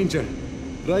 But Danger,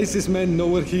 Rice's men know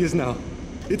where he is now.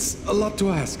 It's a lot to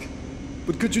ask,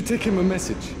 but could you take him a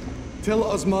message? Tell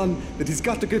Osman that he's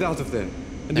got to get out of there,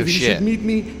 and that he should meet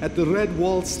me at the Red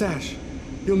Wall stash.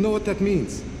 He'll know what that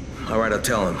means. All right, I'll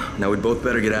tell him. Now we'd both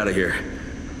better get out of here.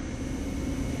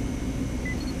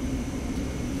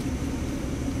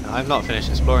 I've not finished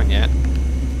exploring yet.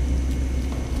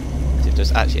 See if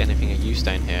there's actually anything of use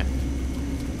down here.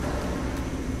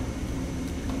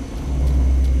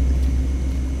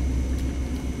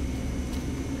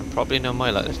 Probably no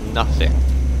more, like there's nothing.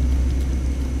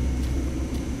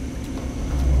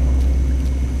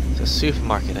 It's a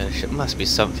supermarket and there must be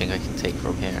something I can take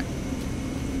from here.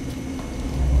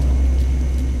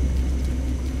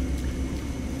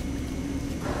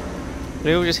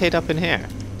 They all just hid up in here.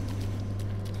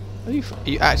 Are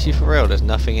you actually for real? There's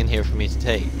nothing in here for me to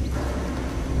take.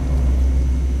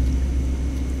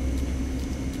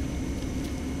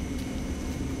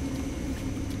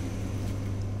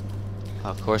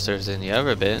 Of course there's in the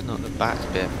other bit, not the back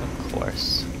bit, of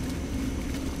course.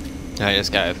 Alright, let's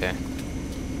get out of here.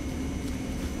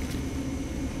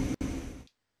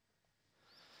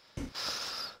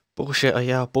 Bullshit, oh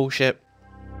yeah, bullshit.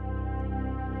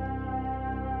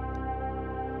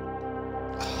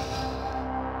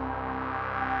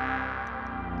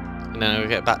 And then we'll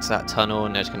get back to that tunnel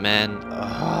and there's command.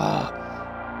 Oh,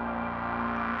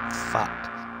 fuck.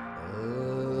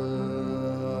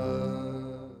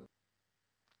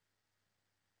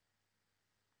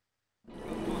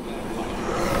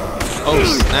 Oh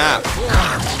snap!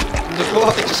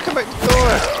 What? They just come out the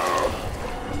door!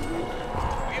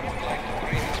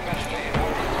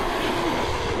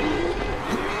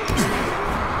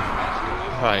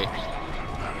 Right.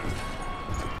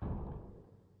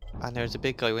 And there's a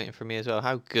big guy waiting for me as well.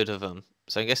 How good of him.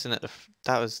 So I'm guessing that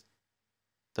that was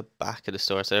the back of the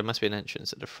store, so there must be an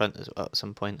entrance at the front as well at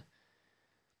some point.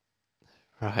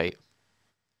 Right.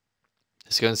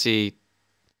 Let's go and see...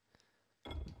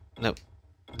 Nope.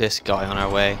 This guy on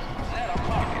our way.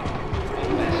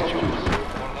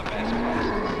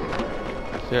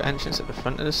 Is there an entrance at the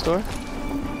front of the store?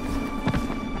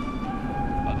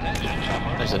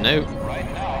 There's a note.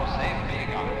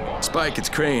 Spike, it's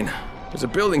Crane. There's a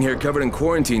building here covered in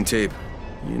quarantine tape.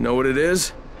 You know what it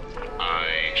is?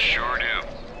 I sure do.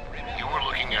 You were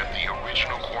looking at the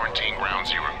original quarantine ground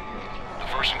zero. The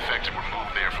first infected were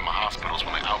moved there from the hospitals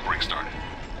when the outbreak started.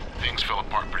 Things fell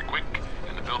apart pretty quick,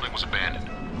 and the building was abandoned.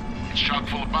 It's chock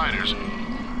full of biters,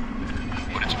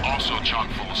 but it's also chock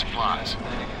full of supplies.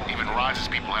 Even Rise's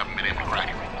people haven't been able to crack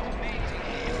it.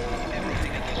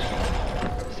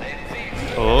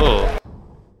 Oh.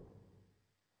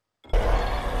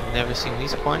 Never seen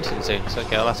these quarantine zones.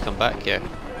 Okay, I'll have to come back here.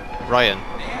 Ryan,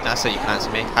 that's it, you can answer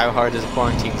me. How hard is a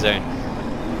quarantine zone?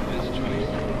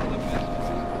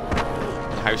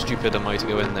 How stupid am I to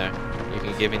go in there? You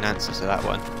can give me an answer to that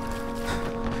one.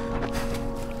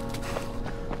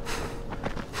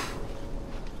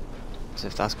 So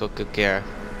if that's got good gear,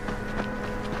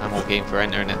 I'm all game for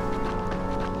entering it.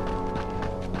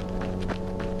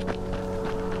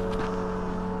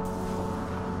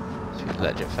 So we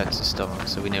legit fence and stuff,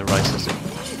 so we know Rice doesn't.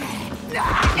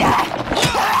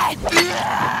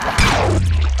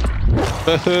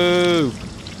 Boo-hoo!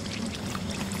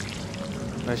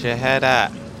 Where's your head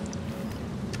at?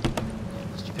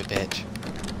 Stupid bitch.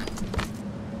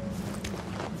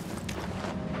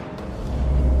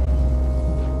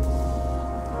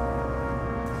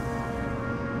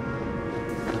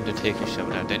 Undertaker show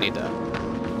now, don't need that.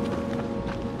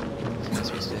 This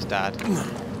is his dad. So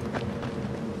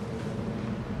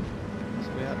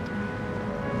we up.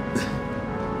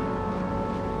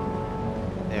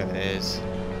 There it is.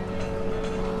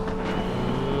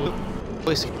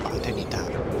 Voice. Oh, I don't need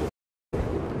that.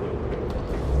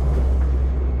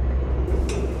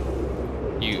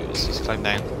 Use. Just climb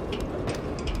down.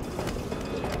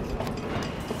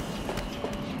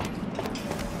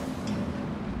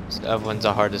 So the other ones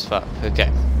are hard as fuck.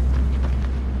 Okay.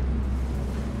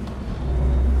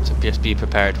 So just be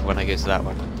prepared for when I get to that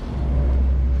one.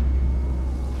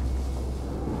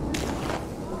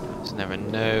 Just never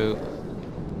know.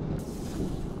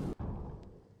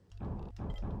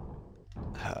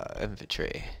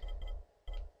 Inventory.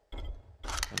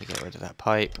 Let me get rid of that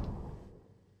pipe.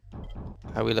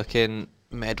 How are we looking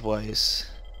med-wise?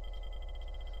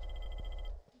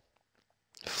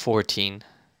 14.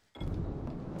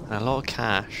 And a lot of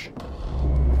cash.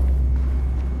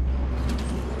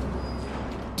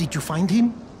 Did you find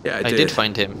him? Yeah, I did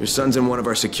find him. Your son's in one of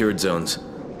our secured zones.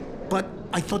 But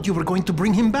I thought you were going to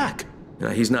bring him back. No,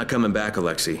 he's not coming back,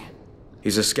 Alexei.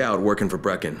 He's a scout working for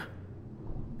Brecken.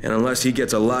 And unless he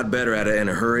gets a lot better at it in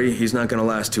a hurry, he's not gonna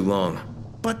last too long.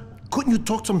 But couldn't you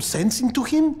talk some sense into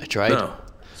him? I tried. No.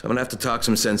 So I'm gonna have to talk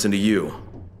some sense into you.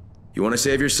 You wanna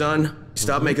save your son?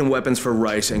 Stop making weapons for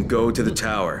Rice and go to the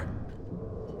tower.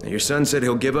 Now, your son said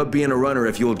he'll give up being a runner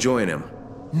if you'll join him.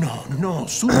 No.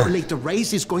 Sooner or later,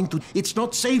 Rice is going to... It's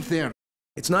not safe there.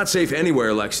 It's not safe anywhere,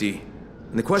 Alexei.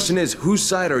 And the question is, whose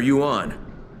side are you on?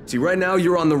 See, right now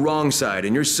you're on the wrong side,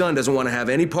 and your son doesn't want to have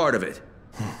any part of it.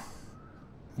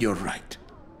 You're right.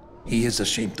 He is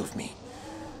ashamed of me.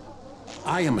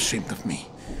 I am ashamed of me.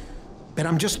 But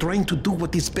I'm just trying to do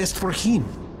what is best for him.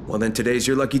 Well, then today's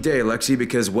your lucky day, Alexei,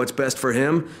 because what's best for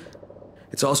him,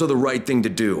 it's also the right thing to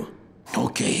do.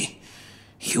 Okay.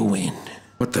 You win.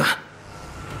 What the?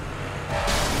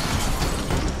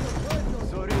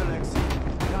 Sorry, Alexei.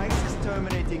 Rice is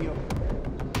terminating you.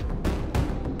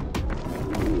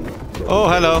 Oh,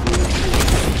 hello.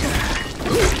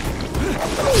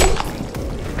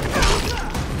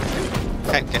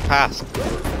 Can't get past.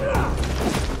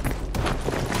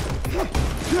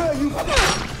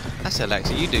 That's it,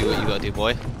 Alexei. You do what you gotta do,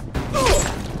 boy.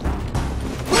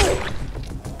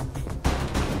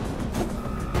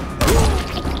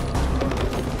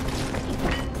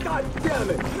 God damn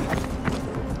it!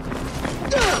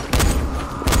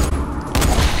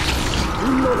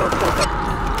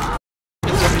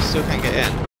 Zombies still can't get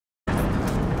in.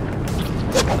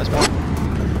 That's one.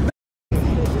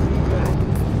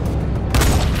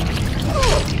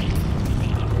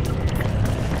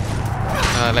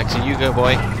 Alexei, you go,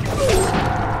 boy. You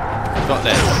got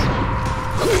this.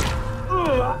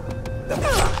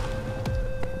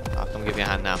 I'll come give you a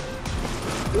hand now.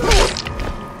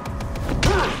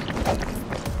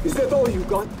 Is that all you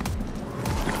got?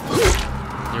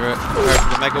 You're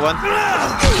the mega one.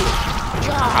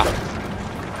 Ah.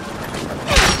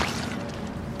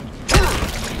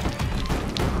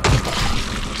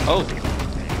 Oh.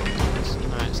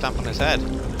 Alright, stamp on his head.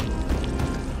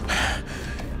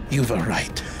 You were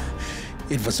right.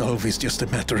 It was always just a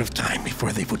matter of time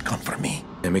before they would come for me.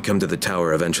 Let me come to the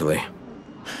tower eventually.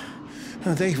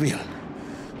 They will.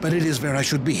 But it is where I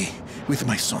should be, with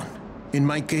my son. In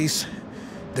my case,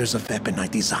 there's a weapon I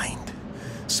designed.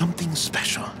 Something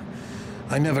special.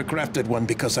 I never crafted one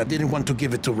because I didn't want to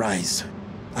give it to Rise.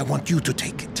 I want you to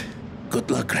take it.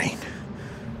 Good luck, Rain.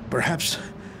 Perhaps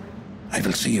I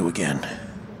will see you again.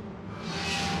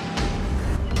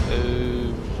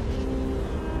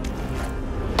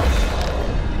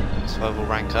 Survival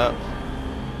rank up.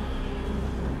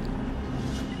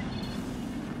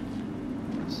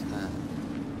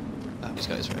 Oh, he's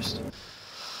got his wrist.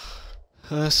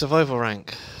 Survival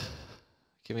rank.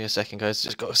 Give me a second, guys.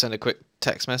 Just got to send a quick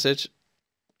text message.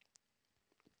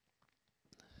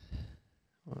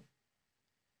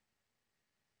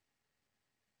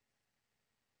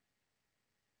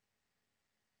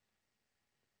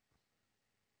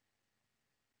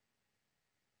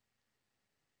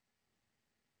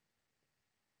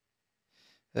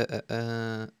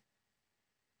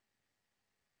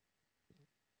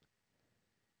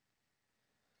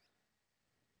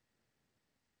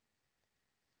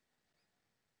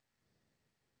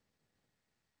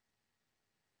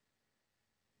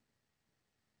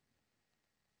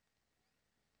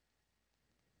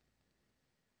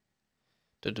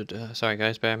 Sorry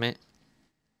guys, bear with me.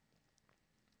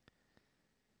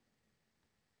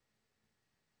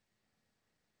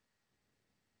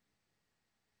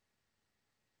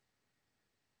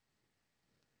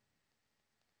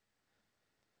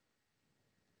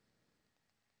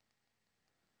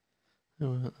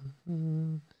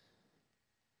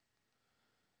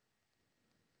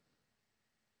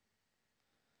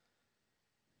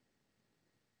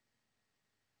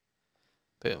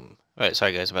 Boom. Right,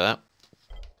 sorry guys about that.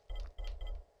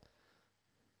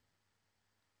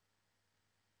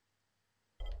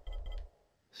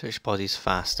 Search bodies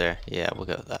faster. Yeah, we'll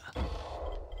go with that.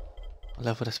 What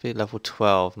level this be? Level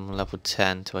 12. I'm level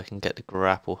 10 so I can get the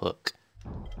grapple hook.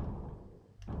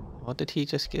 What did he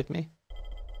just give me?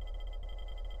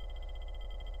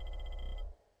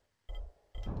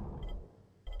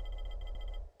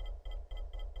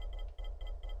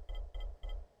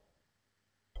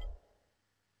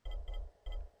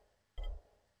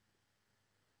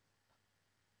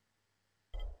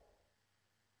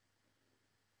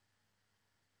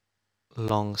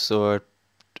 Long sword.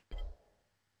 It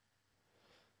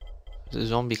was a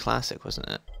zombie classic, wasn't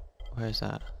it? Where is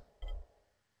that?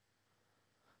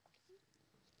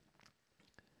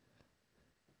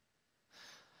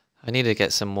 I need to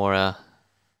get some more,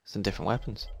 some different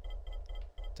weapons.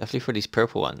 Definitely for these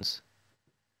purple ones.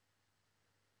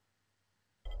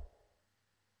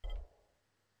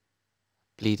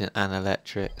 Bleeding and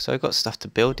electric. So I've got stuff to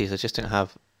build these, I just don't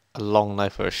have a long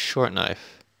knife or a short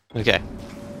knife. Okay.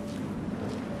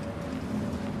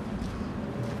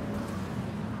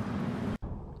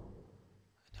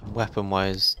 Weapon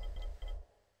wise,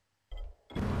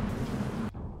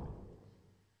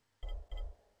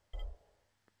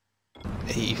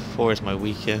 .84 is my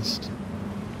weakest.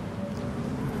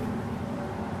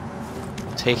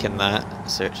 Taking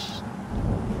that. Search.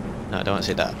 No, I don't want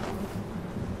to say that.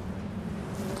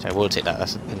 I will take that.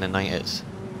 That's in the 90s.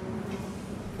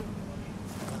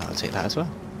 I'll take that as well.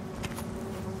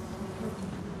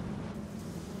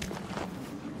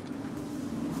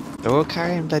 They're all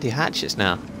carrying bloody hatchets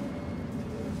now.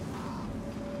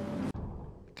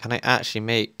 Can I actually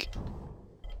make...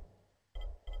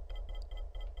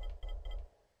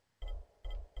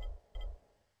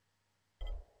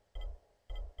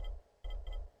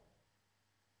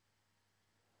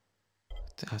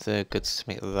 I have the goods to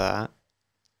make that.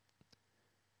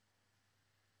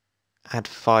 Add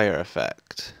fire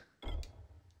effect.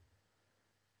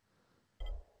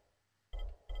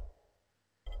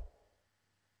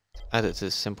 Add it to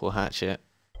the simple hatchet.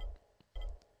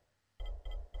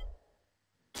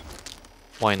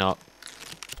 Why not?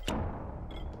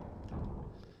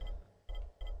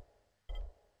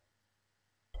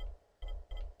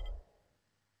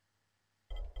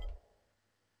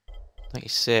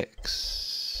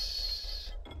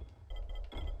 $96.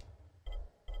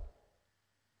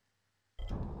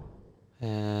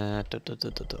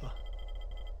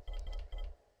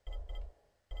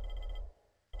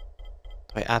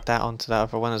 Do I add that onto that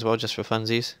other one as well, just for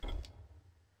funsies?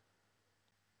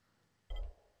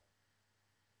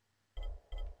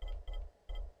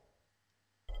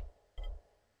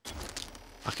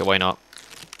 Okay, why not?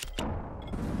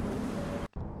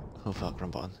 Oh fuck,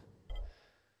 wrong button.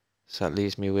 So that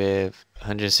leaves me with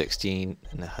 116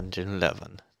 and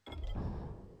 111.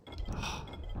 Oh,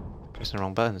 pressing the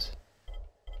wrong buttons.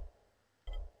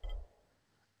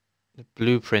 The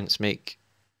blueprints make...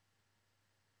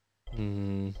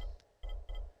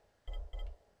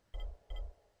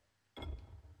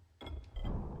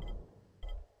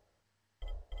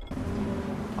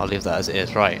 I'll leave that as it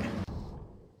is, right.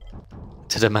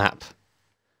 To the map.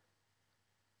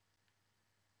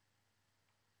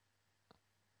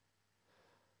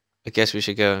 I guess we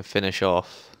should go and finish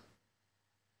off.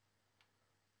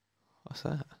 What's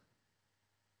that?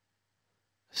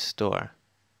 A store.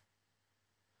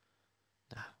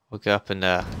 Nah, we'll go up and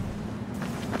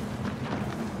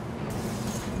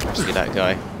see that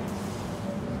guy.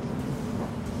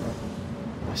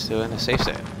 We're still in a safe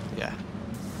zone. Yeah.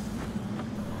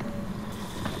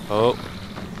 Oh,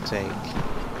 take.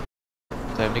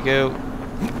 Time to go.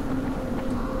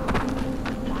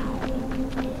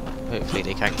 Hopefully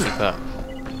they can't keep up.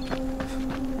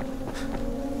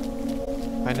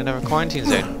 Find another quarantine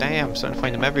zone. Damn, I'm starting to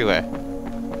find them everywhere.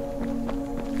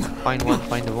 Find one,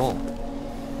 find them all.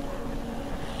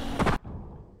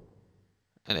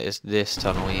 And it is this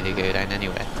tunnel we need to go down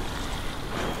anyway.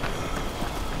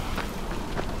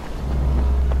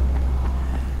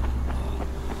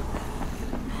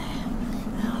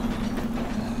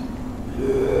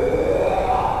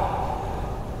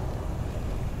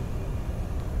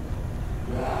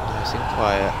 Nice and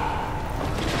quiet.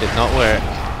 Did not work.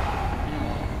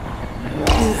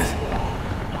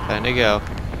 Time to go.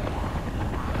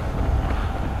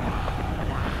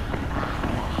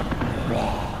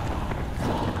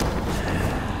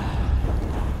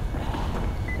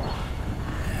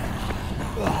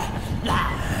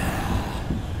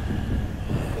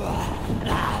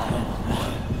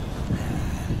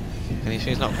 Can you see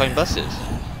he's not playing buses?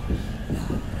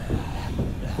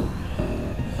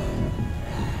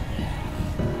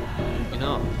 You're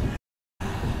not.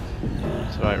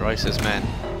 That's right, Rice's men.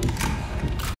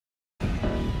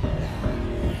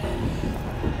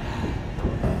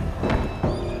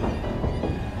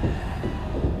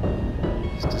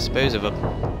 Let's dispose of them.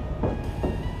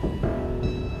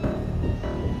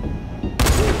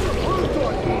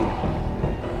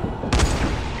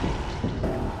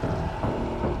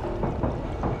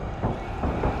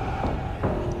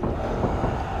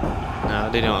 No,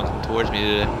 they don't want to come towards me,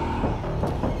 do they?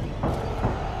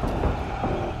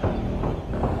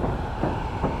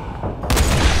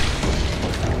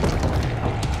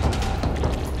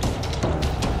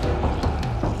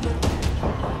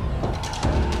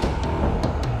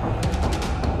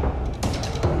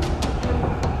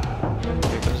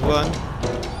 Here comes one.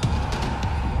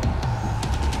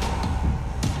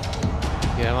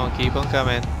 Come on, keep on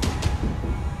coming.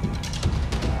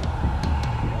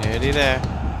 Nearly there.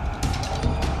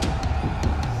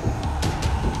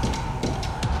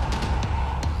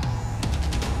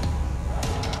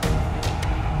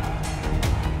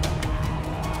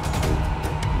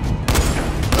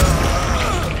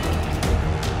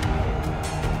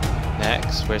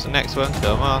 Next, where's the next one?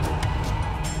 Come on.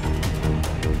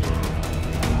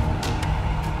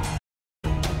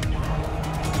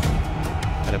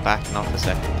 Better backing off a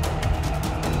second.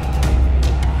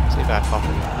 Stay back off.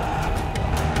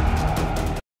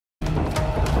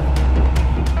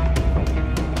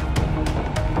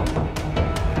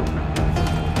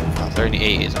 Oh,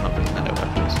 38 is not picking that up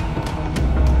weapons.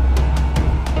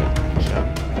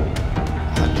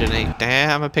 108.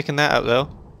 Damn, I'm picking that up though.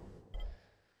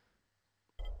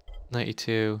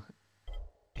 92,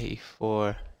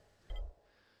 84.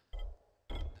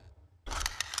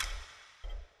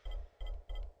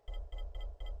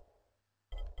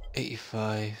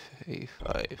 $85.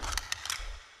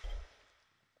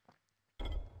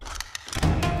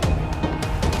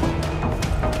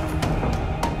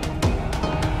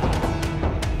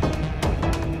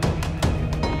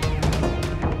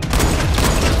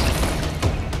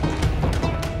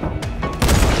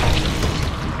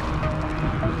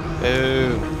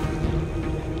 Oh,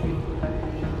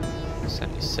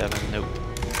 77. Nope.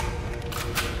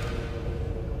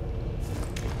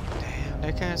 Damn,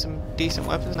 they're carrying some decent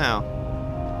weapons now.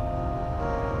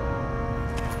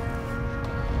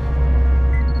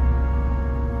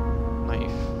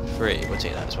 $93. We'll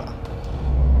take that as well.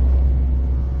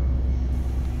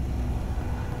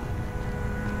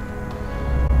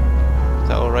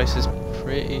 That all Rice is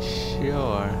pretty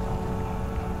sure.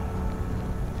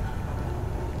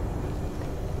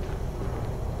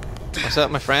 What's up,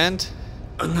 my friend?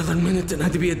 Another minute and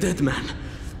I'd be a dead man.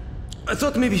 I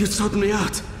thought maybe you'd sort me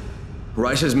out.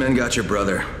 Rice's men got your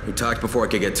brother. He talked before I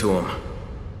could get to him.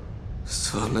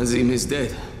 So Nazim is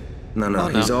dead? No,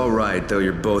 he's alright, though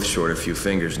you're both short a few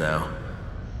fingers now.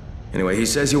 Anyway, he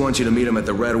says he wants you to meet him at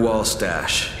the Red Wall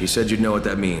stash. He said you'd know what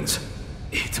that means.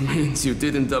 It means you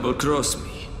didn't double-cross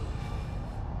me.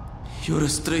 You're a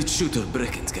straight shooter,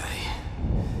 Brecken's guy.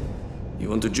 You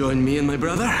want to join me and my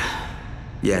brother?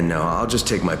 Yeah, no, I'll just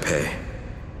take my pay.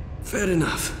 Fair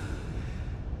enough.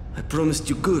 I promised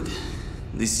you good.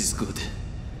 This is good.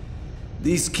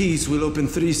 These keys will open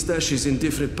 3 stashes in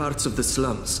different parts of the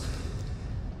slums.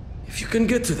 If you can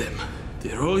get to them,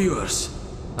 they're all yours.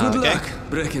 Good luck,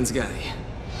 Brecken's guy.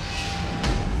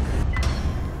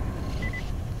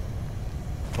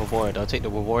 Reward, I'll take the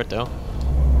reward though.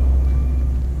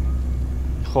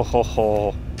 Ho ho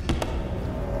ho.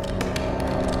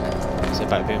 It's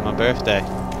about being my birthday.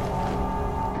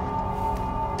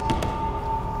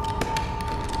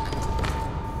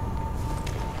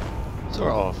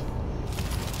 Sort of.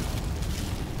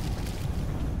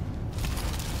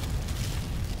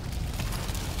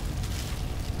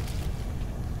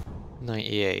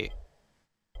 $98.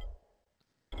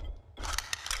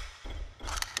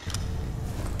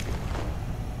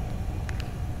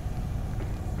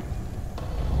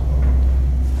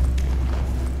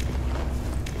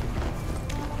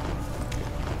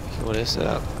 What is it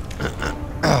up?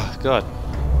 Oh, God.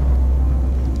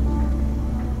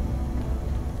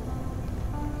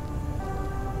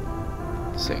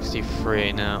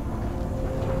 $63 now.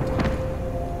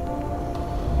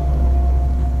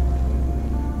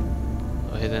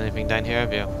 Oh, hit anything down here,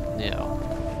 have you? No.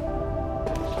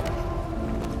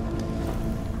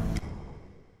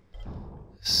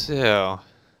 So.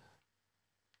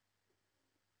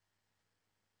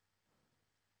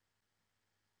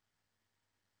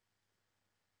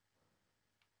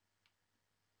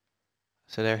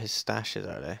 So they're his stashes,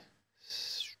 are they?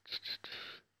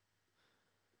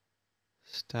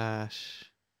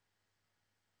 Stash.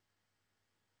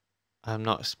 I'm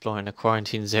not exploring the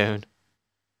quarantine zone.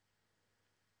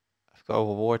 I've got a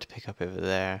reward to pick up over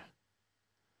there.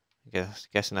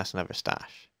 Guessing that's another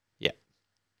stash. Yeah.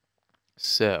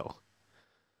 So.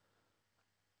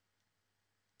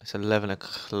 It's 11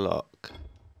 o'clock.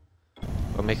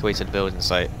 We'll make our way to the building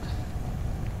site.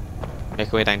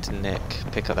 Make our way down to Nick.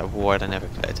 Pick up that reward I never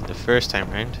collected the first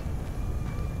time round.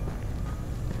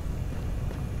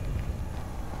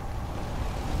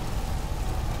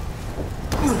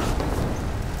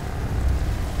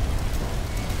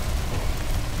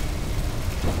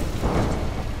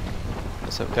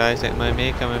 What's up, guys? Ain't mind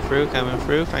me coming through,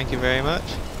 thank you very much.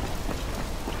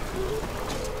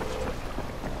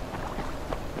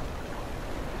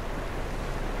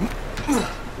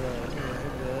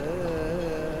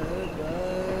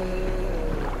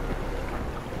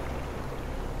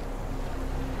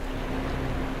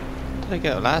 What did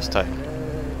I get last time?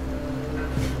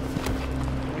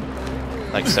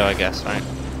 Like so, I guess, right?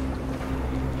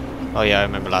 Oh yeah, I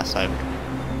remember last time.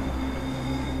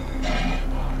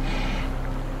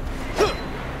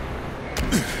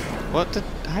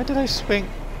 How did I swing?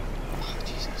 Oh,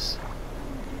 Jesus.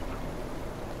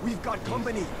 We've got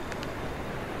company.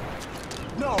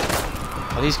 No.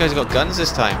 Oh, these guys have got guns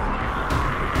this time.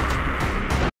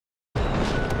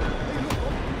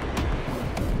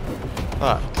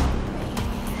 Fuck.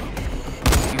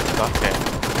 You fucker.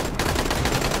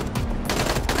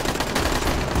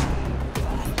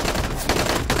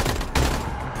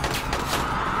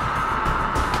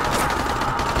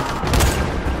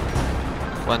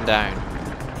 One down.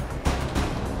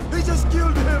 They just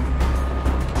killed him.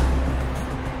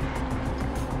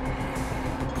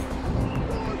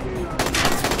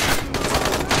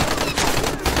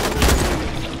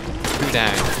 Two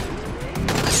down.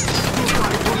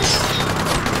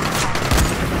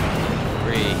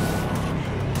 Three.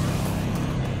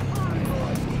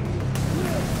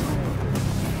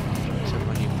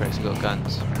 Someone you press got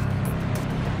guns.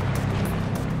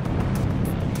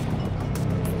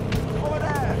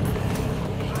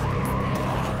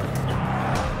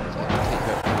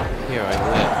 Here I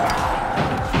will.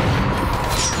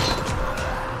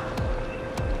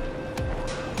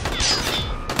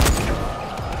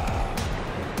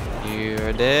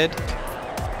 You're dead.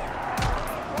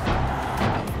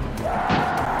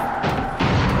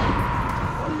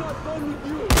 I'm not done with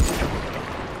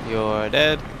you. You're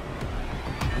dead.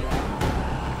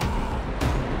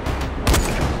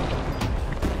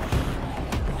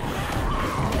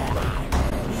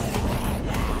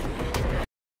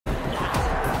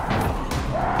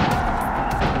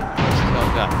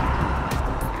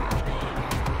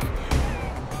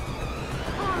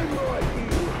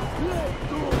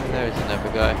 There's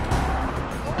another guy.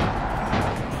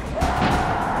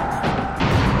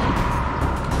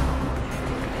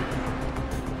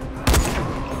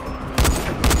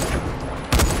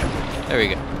 There we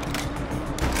go.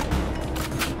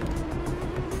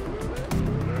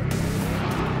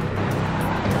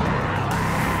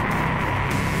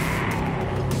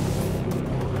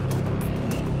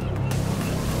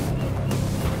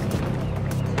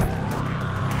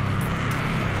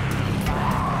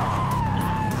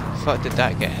 What the fuck did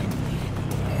that get him?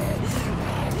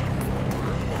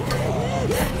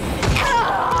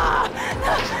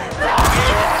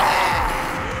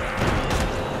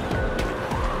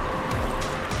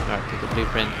 Alright, pick up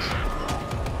blueprints.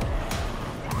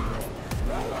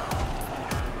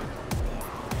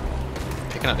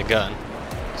 Picking up the gun.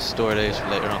 Store those for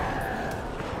later on.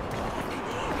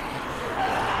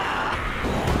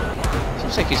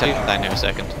 Seems like he's hiding down there a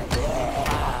second.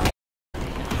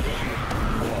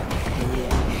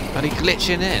 Are they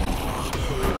glitching in?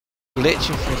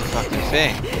 Glitching through the fucking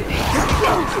thing.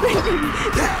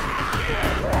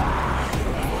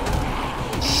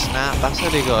 Snap, that's how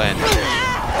they got in.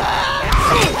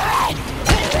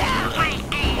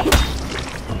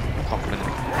 Pop them in.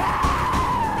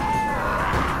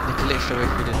 They glitched their way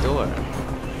through the door.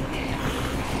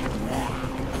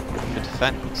 For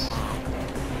defense.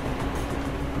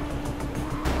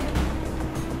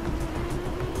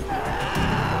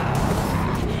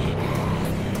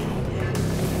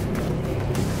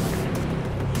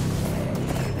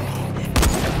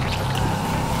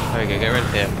 There we go, get rid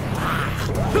of him.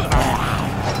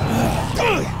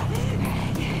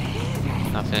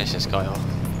 Now finish this guy off.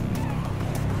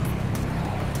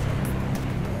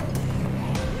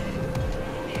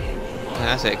 And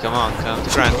that's it, come on, come to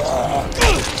Grant.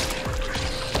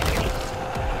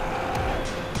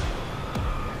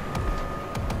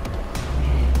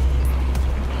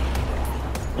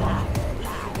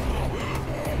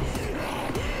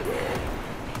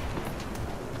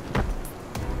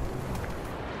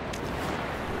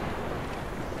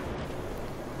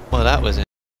 Well, that was it.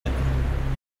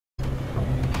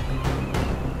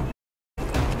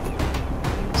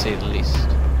 To say the least.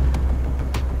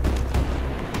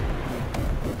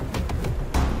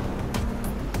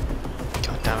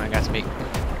 God damn it, I got to make.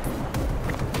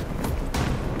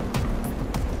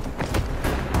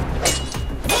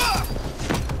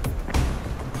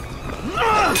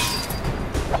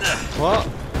 What?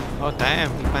 Oh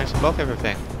damn, he managed to block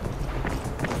everything.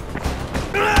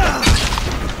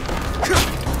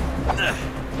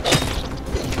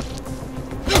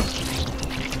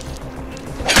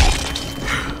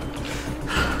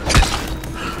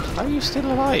 How are you still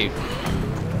alive?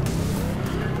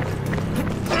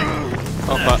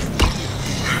 Oh fuck.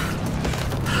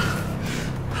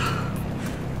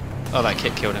 Oh, that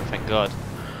kick killed him, thank god.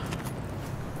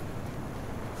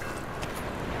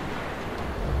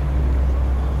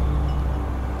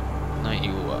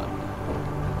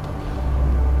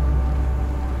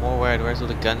 Where's all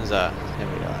the guns at? There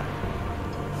we are.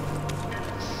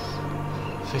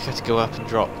 I think I have to go up and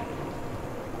drop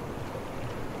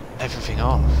everything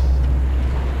off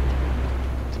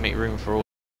to make room for all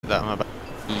that I'm about.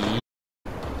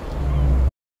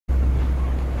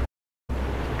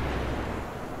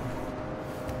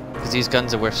 Because these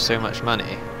guns are worth so much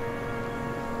money.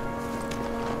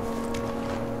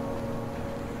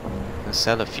 I'll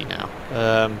sell a few now.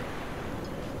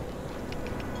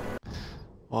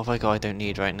 What have I got I don't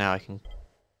need right now? I can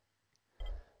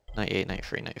 98,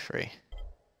 93, 93.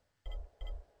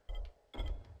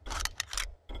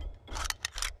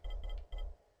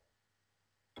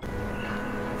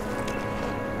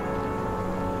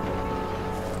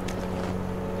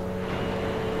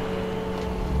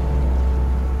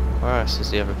 Where else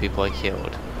is the other people I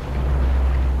killed?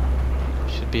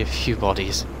 Should be a few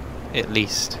bodies, at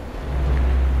least.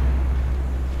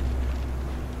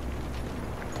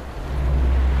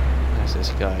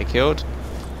 This guy I killed.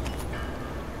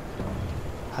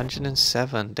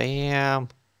 107, damn.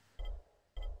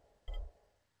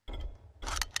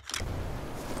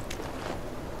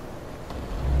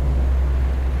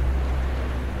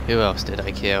 Who else did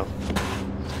I kill?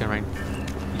 Just going around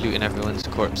looting everyone's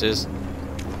corpses.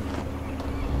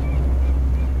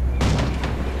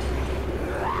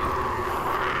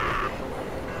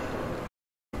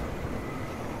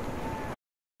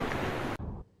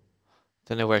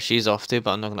 Don't know where she's off to,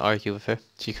 but I'm not going to argue with her.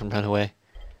 She can run away.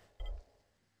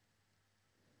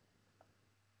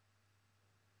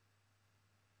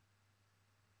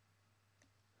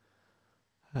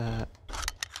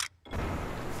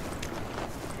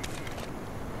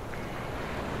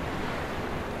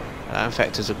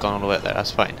 Infectors have gone all the way up there,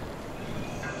 that's fine.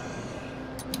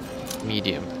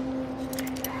 Medium.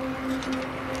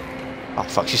 Oh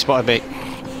fuck, she spotted me.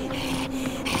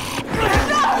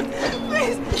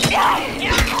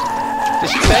 Did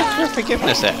she beg for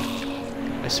forgiveness there?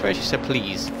 I swear she said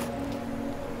please.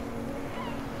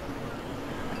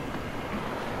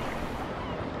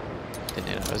 Didn't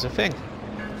know that was a thing.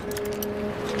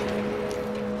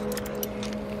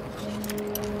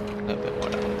 A little bit more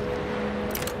down.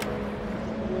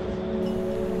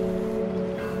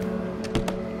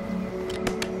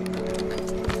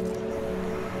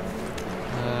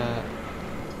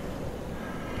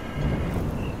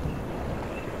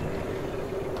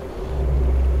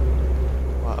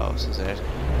 Is there?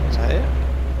 Is that it?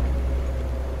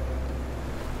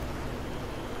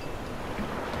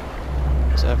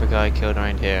 There's the other guy killed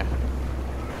around here.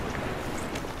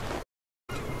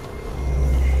 I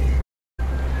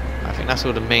think that's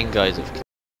all the main guys have killed.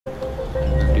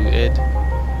 Looted.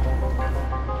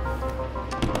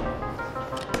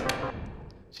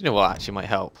 Do you know what actually might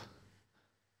help?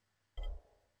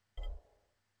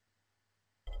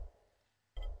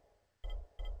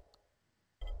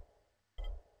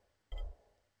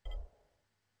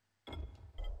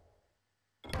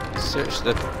 Search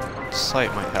the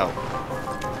site might help.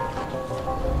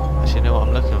 Actually know what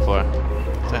I'm looking for. I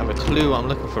don't have a clue what I'm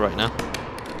looking for right now.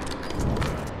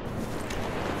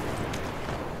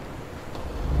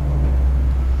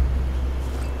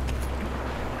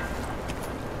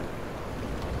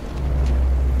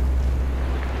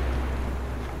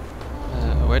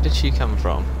 Where did she come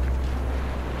from?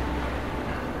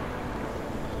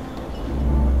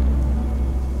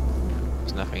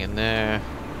 Nothing in there.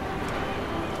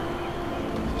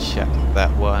 Check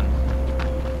that one.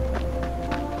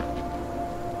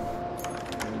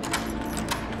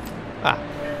 Ah.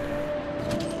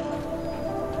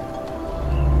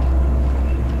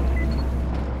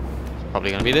 It's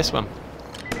probably gonna be this one.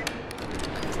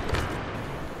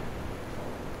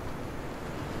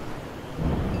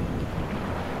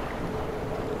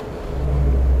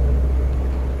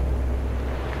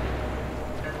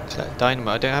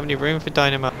 Dynamite. I don't have any room for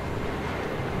dynamite.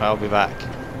 I'll be back.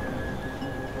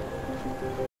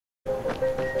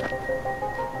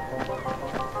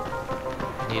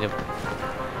 Need to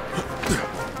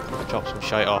drop some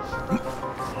shite off.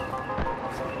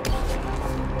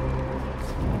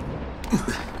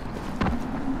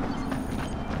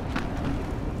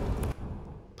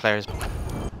 Players.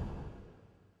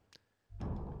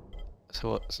 So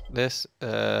what's this?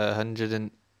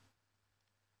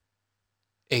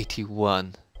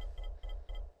 181.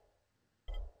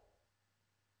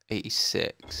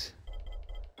 86.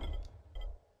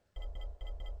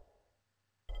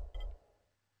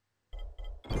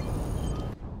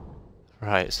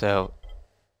 Right, so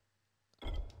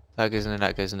that goes in there,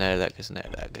 that goes in there, that goes in there,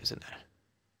 that goes in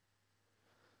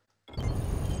there.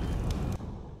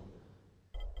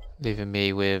 Leaving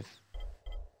me with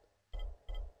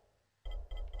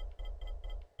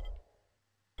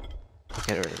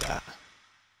get rid of that.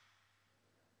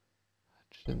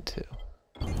 102.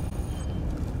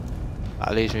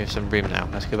 That leaves me with some room now.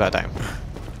 Let's go back down.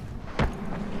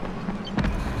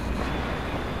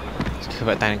 Let's go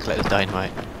back down and collect the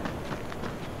dynamite.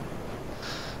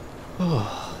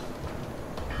 Oh.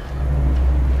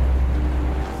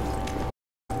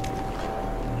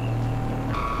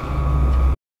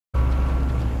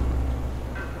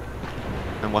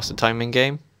 And what's the time in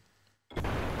game?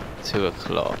 2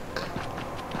 o'clock.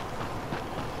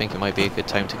 I think it might be a good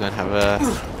time to go and have a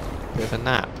bit of a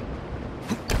nap.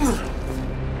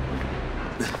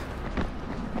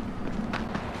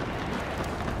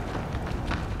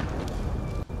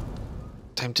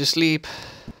 Time to sleep.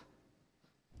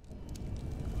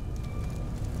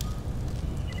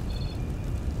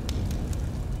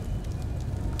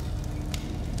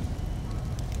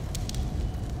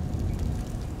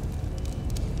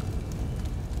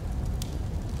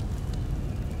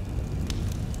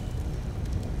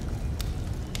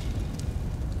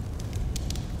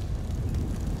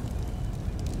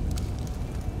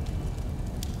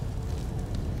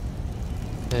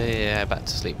 Yeah, back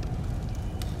to sleep.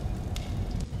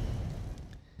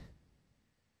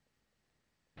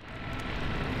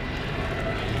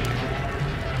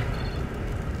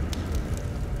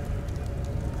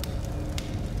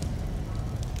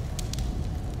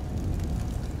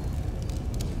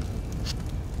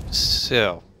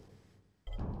 So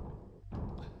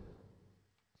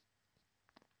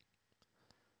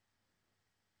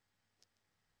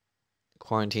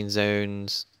quarantine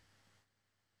zones.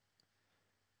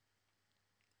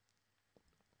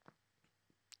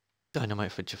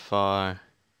 Dynamite for Jafar.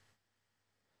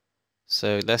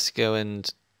 So let's go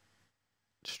and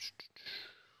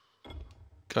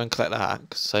collect that,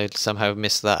 because I somehow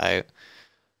missed that out.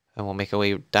 And we'll make our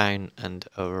way down and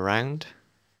around.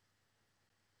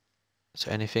 Is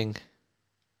there anything?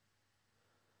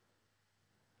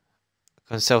 I'm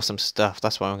going to sell some stuff,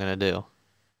 that's what I'm going to do.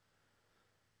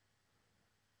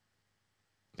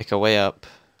 Make our way up,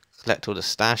 collect all the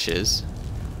stashes.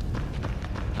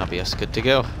 That'll be us good to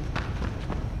go.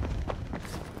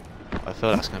 I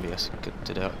feel that's going to be us good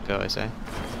to go, I say.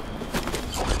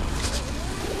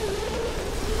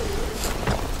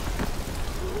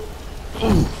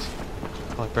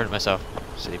 Oh, I burnt myself.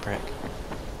 Silly prick.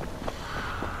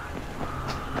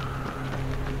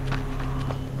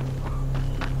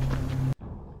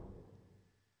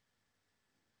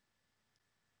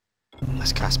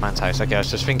 That's Castman's house. Okay, I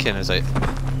was just thinking, I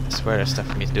swear there's stuff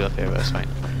for me to do up here, but it's fine.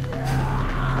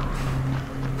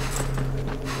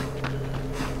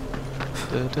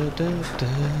 Da, da, da, da.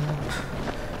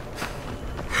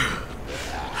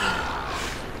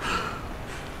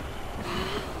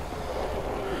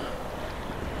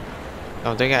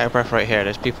 Oh, don't get out of breath right here.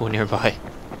 There's people nearby.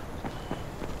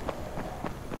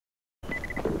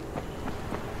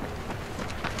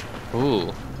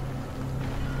 Ooh.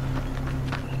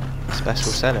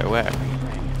 Special seller, where?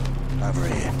 Over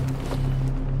here.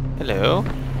 Hello.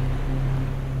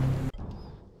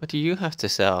 What do you have to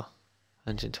sell?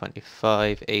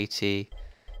 125, 80.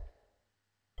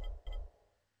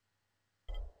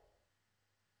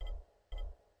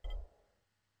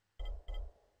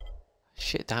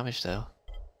 Shit damage though.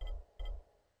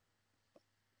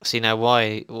 See now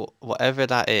why, whatever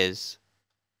that is,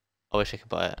 I wish I could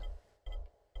buy it.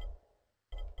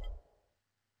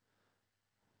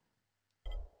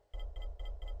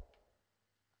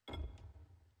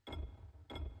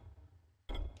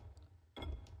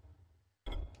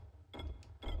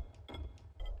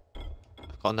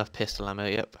 Got enough pistol ammo,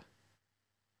 yep.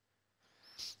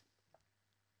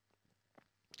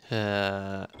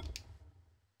 Let's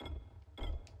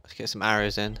get some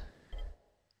arrows in.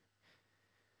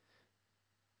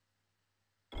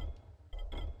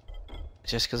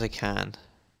 Just because I can.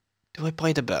 Do I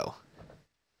buy the bow?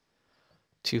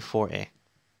 240.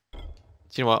 Do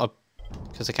you know what?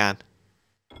 Because I can.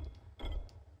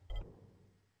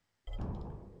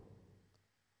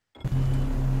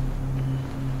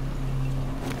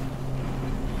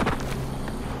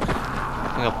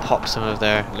 I think I'll pop some of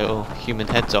their little human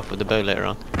heads off with the bow later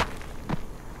on.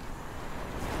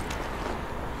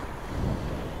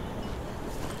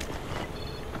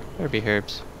 There be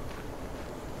herbs.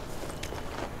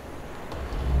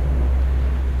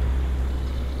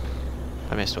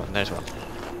 I missed one, there's one.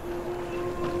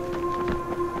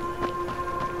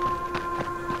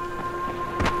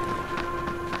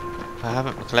 I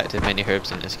haven't collected many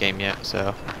herbs in this game yet,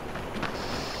 so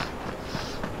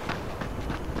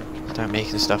start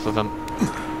making stuff with them.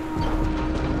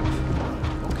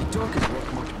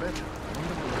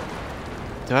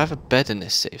 Do I have a bed in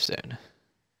this safe zone?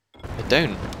 I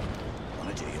don't.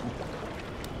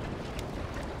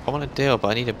 I want a deal, but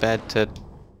I need a bed to...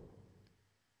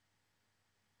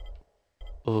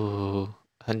 Ooh,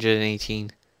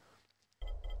 118.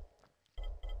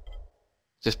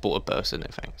 Just bought a bow, so no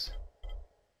thanks.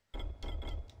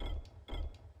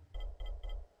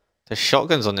 There's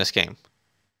shotguns on this game.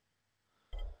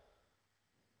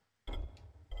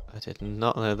 I did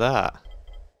not know that.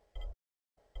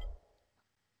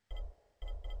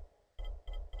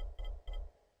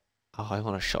 Oh, I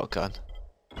want a shotgun.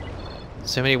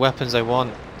 So many weapons I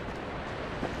want.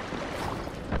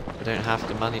 I don't have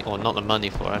the money, or not the money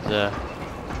for it. I have the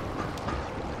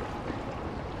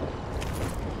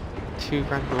 $2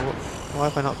 grand reward. Why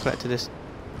have I not collected this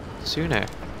sooner?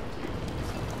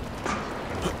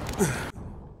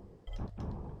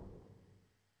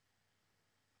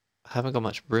 I haven't got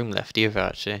much room left either,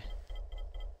 actually.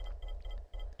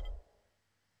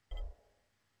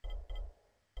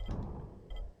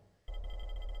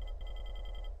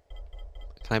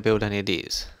 Can I build any of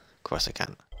these? Of course I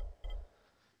can.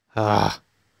 Ah.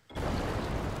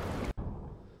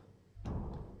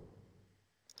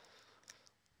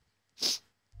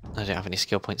 I don't have any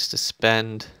skill points to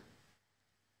spend.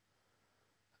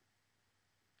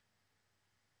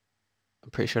 I'm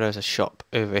pretty sure there's a shop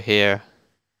over here.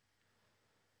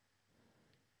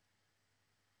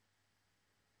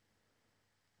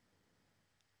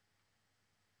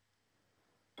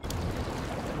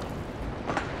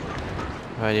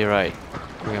 Right, you're right.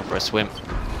 We're going for a swim.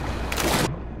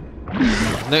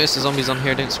 Notice the zombies on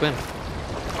here don't swim.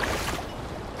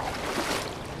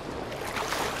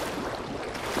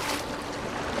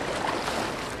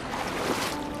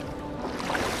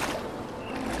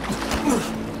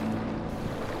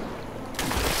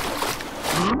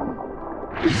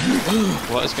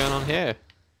 What is going on here?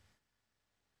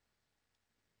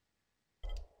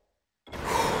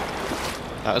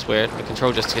 That was weird. My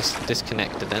control just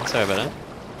disconnected then. Sorry about that.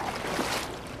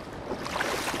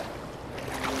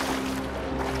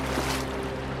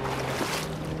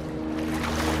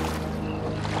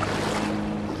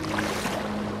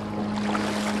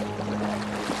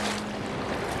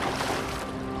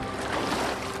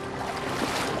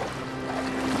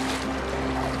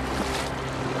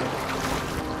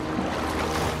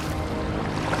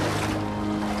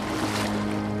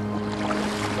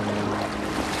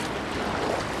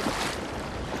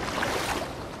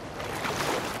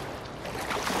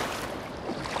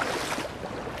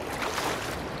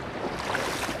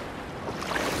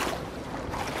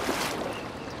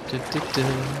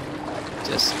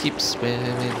 Just keep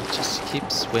swimming, just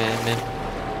keep swimming.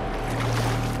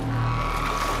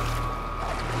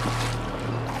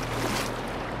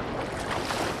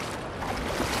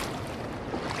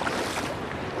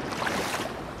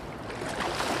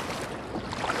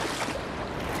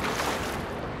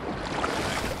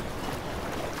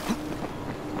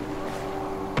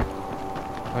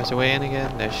 Where's the way in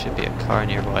again? There should be a car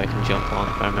nearby I can jump on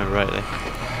if I remember rightly.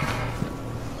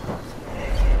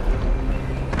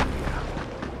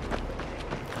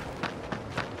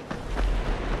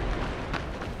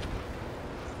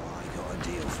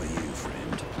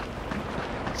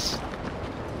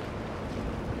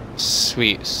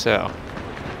 Sweet, so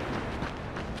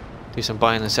do some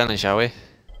buying and selling, shall we? How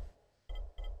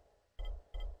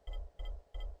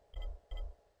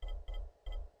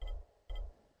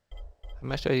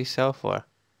much do these sell for?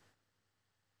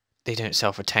 They don't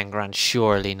sell for 10 grand,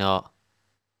 surely not.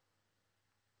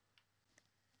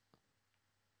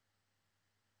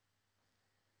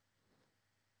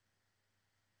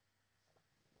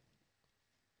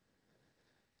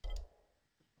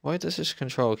 Why does this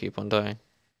control keep on dying?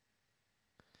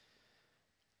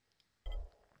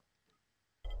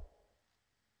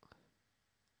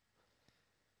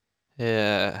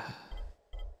 Yeah.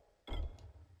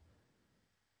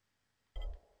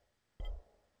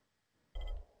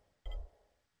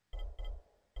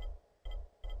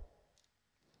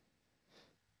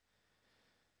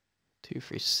 Two,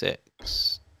 3,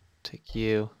 6. Take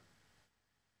you.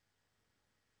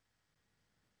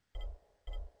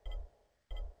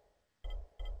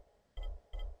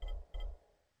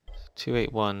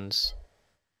 281s.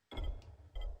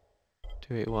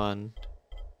 281.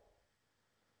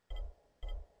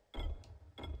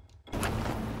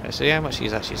 Right, so how much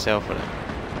these actually sell for them?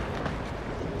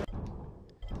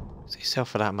 If they sell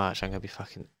for that much, I'm gonna be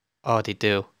fucking. Oh, they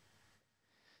do.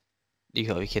 You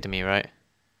gotta be kidding me, right?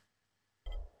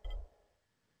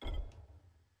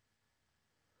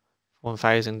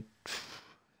 1,000.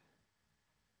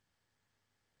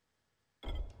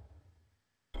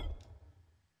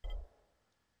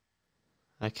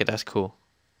 Okay, that's cool.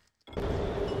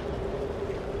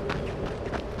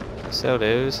 Sell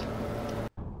those.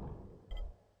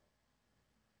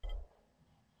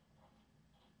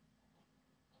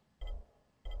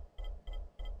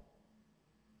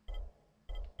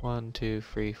 One, 2,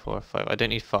 3, 4, 5. I don't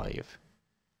need 5.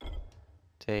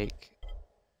 Take.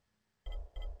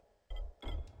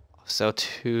 I'll sell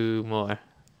 2 more.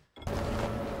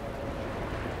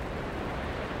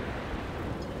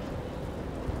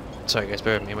 Sorry guys,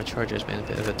 bear with me, my charger's been a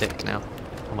bit of a dick now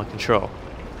on my control.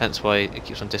 Hence why it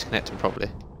keeps on disconnecting properly.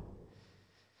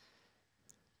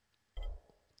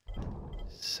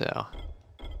 So.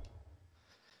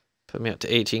 Put me up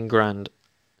to 18 grand.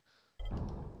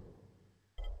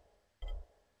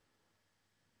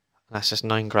 That's just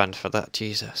 9 grand for that,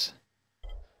 Jesus.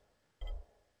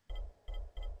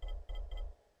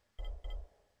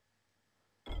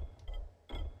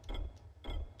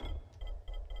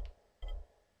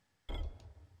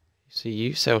 So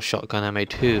you sell shotgun ammo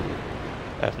too,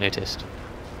 I've noticed.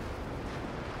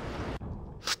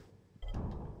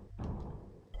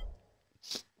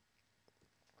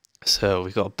 So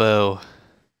we got a bow.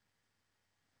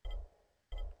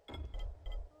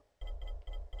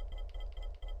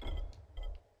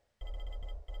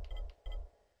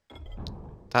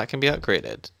 That can be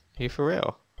upgraded. Are you for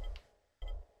real?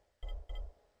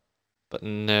 But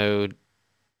no,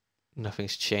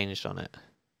 nothing's changed on it.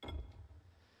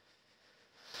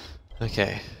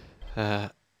 Okay.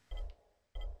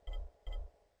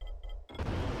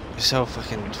 Sell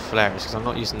fucking flares, because I'm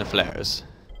not using the flares.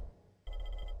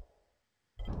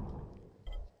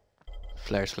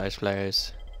 Flares, flares,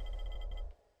 flares.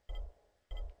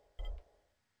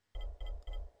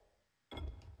 I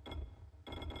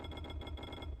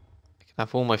can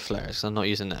have all my flares, because I'm not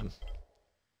using them.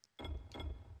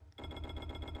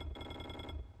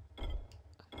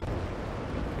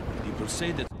 People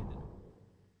say that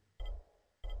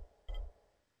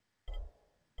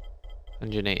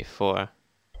 184.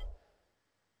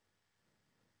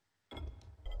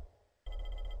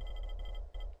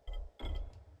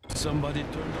 somebody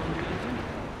turned on the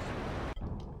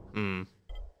engine.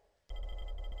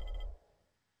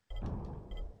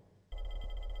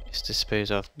 Let's dispose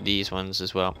of these ones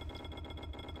as well.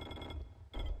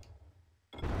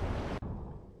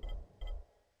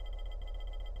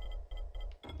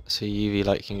 So UV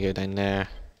light can go down there.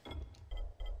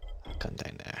 Gun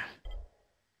down there.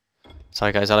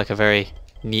 Sorry guys, I like a very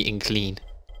neat and clean.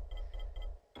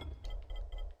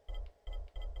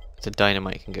 The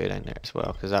dynamite can go down there as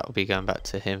well, because that will be going back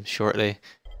to him shortly.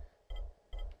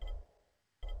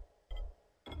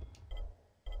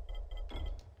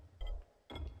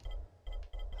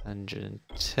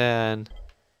 $110.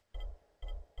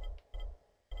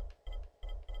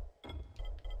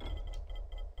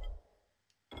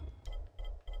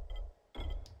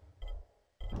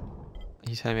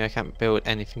 You tell me I can't build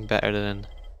anything better than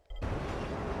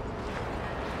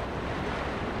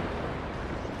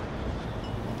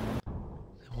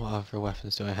what other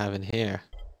weapons do I have in here?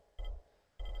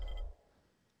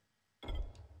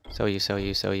 Sell you, sell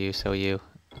you, sell you, sell you,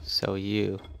 sell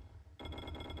you.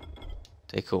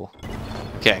 Okay, cool.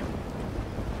 Okay.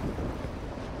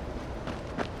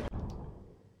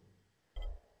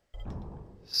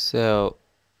 So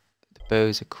the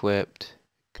bow's equipped.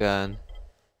 Gun.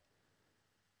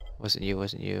 Wasn't you,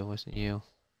 wasn't you, wasn't you.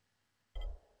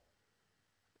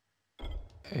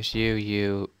 There's you,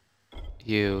 you,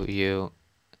 you.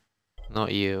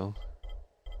 Not you.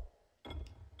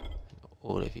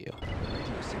 All of you.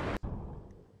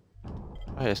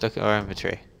 Alright, let's look at our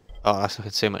inventory. Oh, that's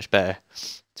looking so much better.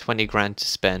 20 grand to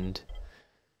spend.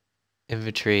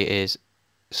 Inventory is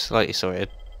slightly sorted.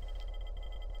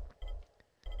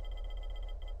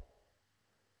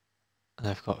 And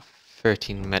I've got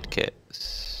 13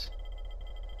 medkits.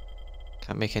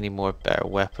 Can't make any more better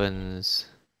weapons.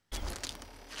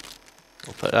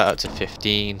 We'll put that up to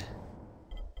 15.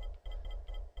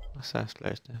 What's that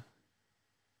flares now?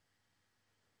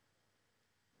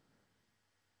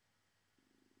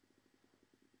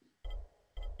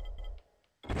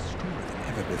 Stronger than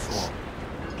ever before.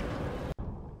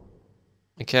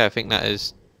 Okay, I think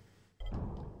that's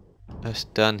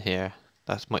done here.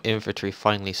 That's my infantry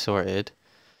finally sorted.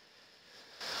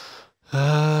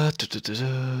 We'll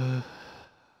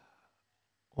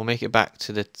make it back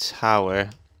to the tower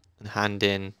and hand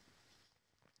in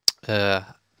the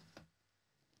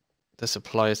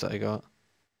supplies that I got.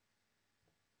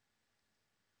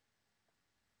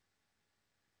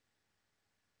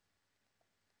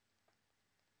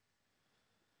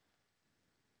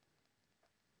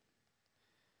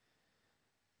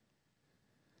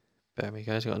 There we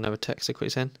go, got another text to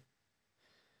quick send.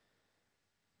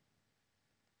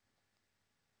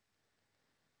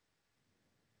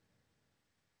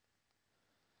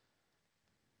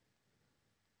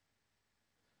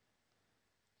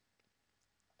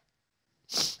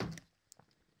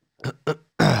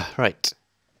 Right.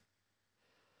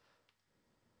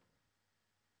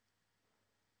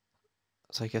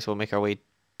 So I guess we'll make our way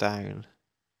down.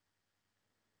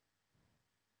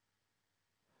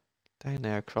 Down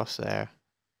there, across there,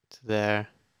 to there,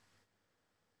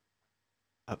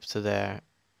 up to there.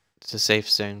 It's a safe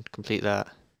zone, complete that.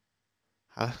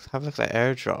 Have a look at that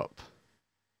airdrop.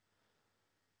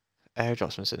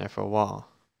 Airdrop's been sitting there for a while.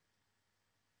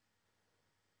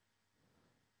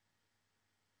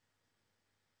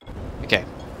 Okay.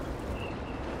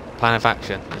 Plan of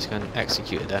action. Let's go and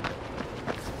execute it then.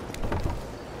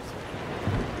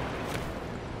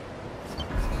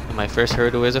 And my first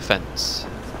hurdle is a fence.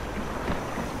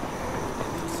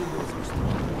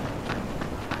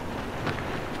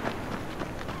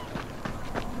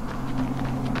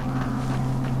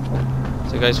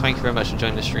 So guys, thank you very much for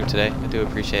joining the stream today. I do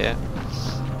appreciate it.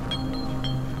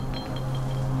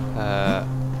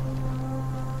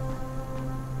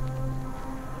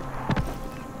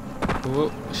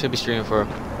 Should be streaming for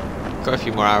quite a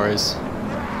few more hours.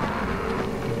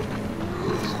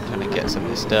 Just trying to get some of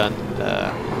this done.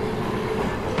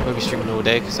 Won't be streaming all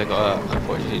day because I got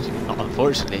not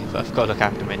unfortunately, but I've got to look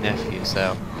after my nephew.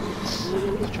 So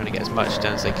I'm trying to get as much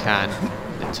done as I can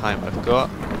in the time I've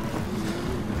got.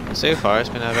 And so far, it's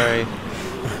been a very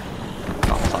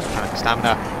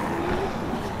stamina.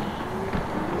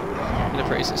 Been a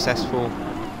pretty successful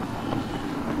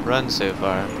run so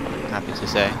far. I'm happy to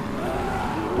say.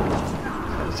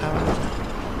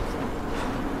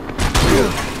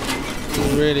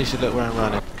 Really should look where I'm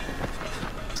running.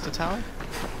 Is the tower?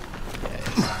 Yeah, it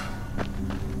is.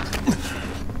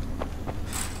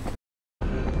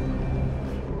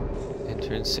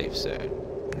 Enter in safe zone.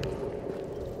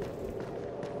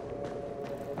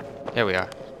 There we are.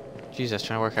 Jesus,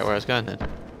 trying to work out where I was going then.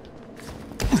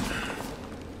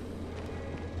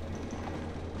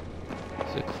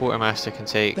 So the quartermaster can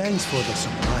take. Thanks for the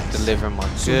supplies. Deliver my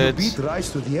goods. So you beat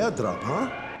Rice to the airdrop, huh?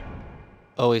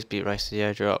 Always beat Rice to the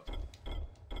airdrop.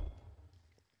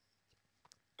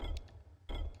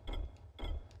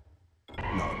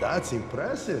 Now that's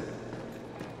impressive.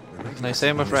 What can I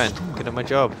say, my friend? Good at my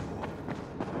job.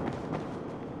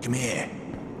 Come here.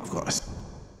 I've got a...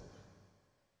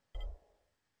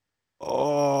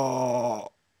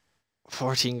 Oh,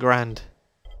 14 grand.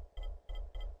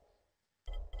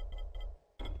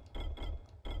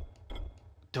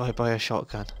 Do I buy a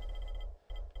shotgun?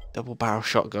 Double barrel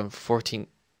shotgun for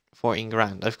 14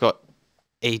 grand. I've got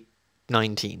a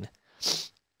 19.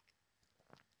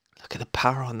 Look at the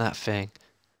power on that thing.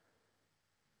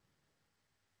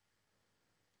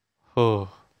 Oh.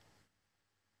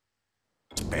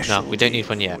 No, we don't need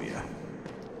one yet.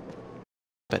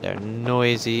 But they're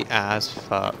noisy as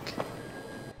fuck.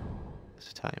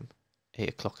 What's the time? 8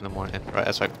 o'clock in the morning. Right,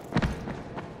 that's right.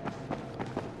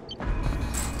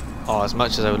 Oh, as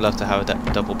much as I would love to have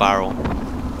that double barrel,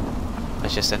 I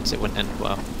just sense it wouldn't end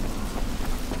well.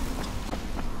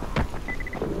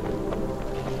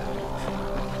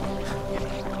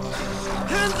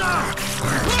 Hands up!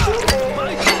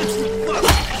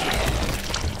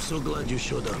 I'm so glad you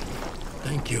showed up.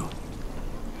 Thank you.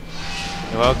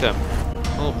 You're welcome.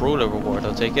 Oh, brawler reward,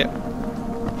 I'll take it.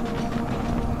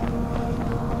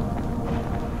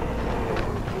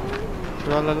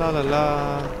 La la la la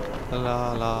la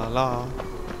la la la.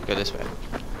 Go this way.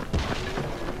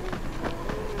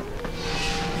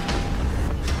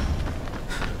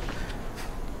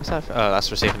 What's that for? Oh, that's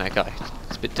for saving that guy.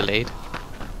 It's bit delayed.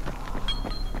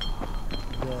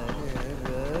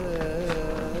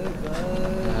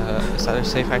 Is that a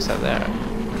safe house out there?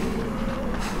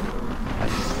 I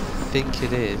think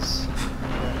it is.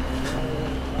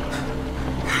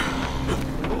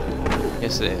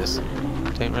 Yes it is.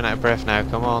 Don't run out of breath now,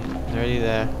 come on. Nearly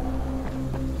there.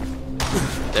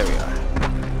 There we are.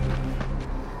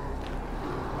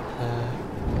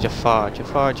 Jafar.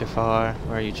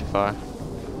 Where are you, Jafar?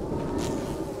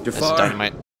 Jafar?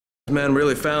 Dynamite. This man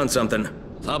really found something.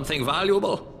 Something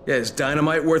valuable? Yeah, is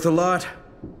dynamite worth a lot?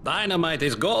 Dynamite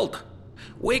is gold.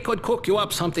 We could cook you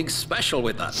up something special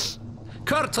with that.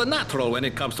 Kurt's a natural when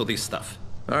it comes to this stuff.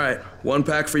 Alright, 1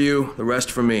 pack for you, the rest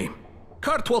for me.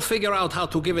 Kurt will figure out how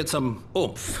to give it some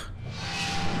oomph.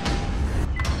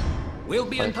 We'll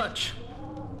be in touch.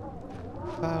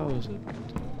 1,000.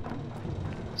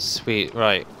 Sweet,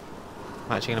 right.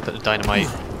 I'm actually gonna put the dynamite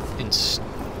in.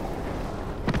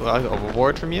 Well, I got a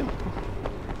reward from you?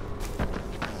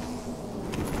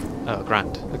 Oh,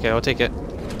 grand. Okay, I'll take it.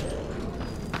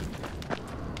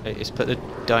 Right, let's put the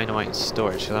dynamite in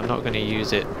storage, because I'm not going to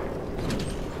use it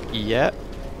yet.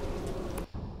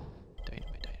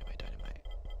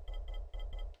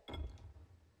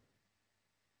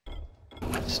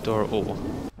 Dynamite. Store all.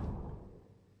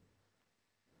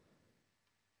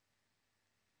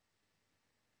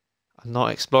 I'm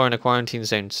not exploring a quarantine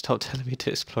zone. Stop telling me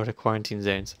to explore the quarantine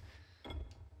zones.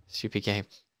 Stupid game.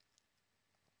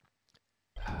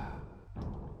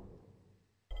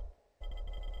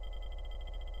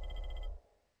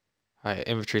 Alright,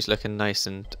 inventory's looking nice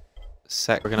and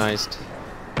set, organized.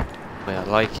 The way I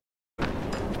like it.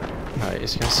 Alright,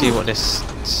 just gonna see what this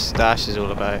stash is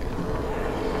all about.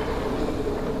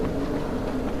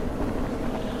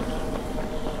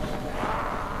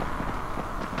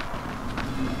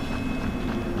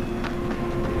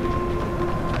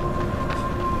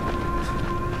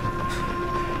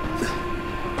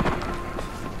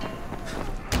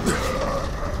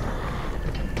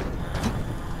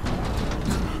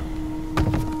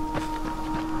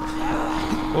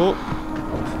 Oh,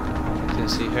 didn't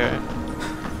see her.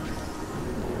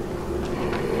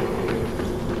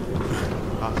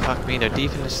 Oh fuck me, they're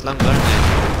deep in the slums, aren't they?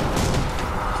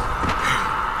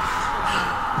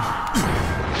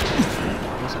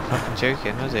 He wasn't fucking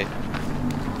joking, was he?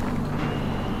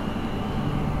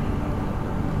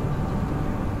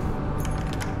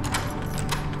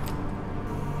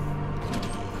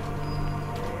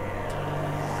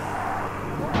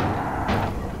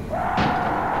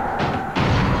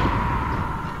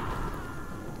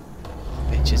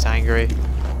 Is angry.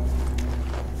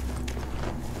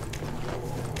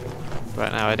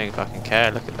 Right now I don't fucking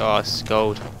care. Look at, oh, it's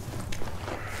gold.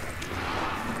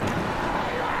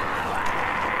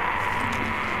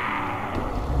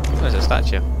 Where's a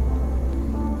statue?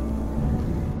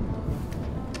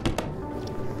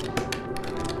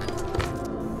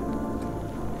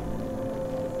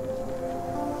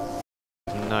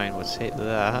 Nine would take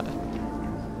that.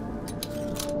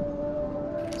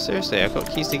 Seriously, I've got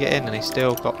keys to get in and I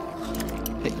still got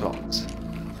picklocks.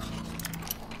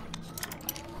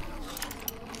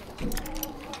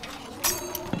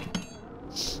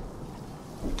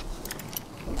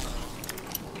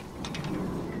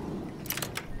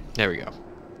 There we go.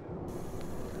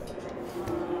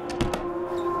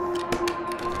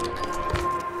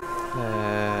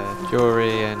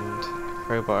 Jewelry and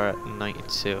crowbar at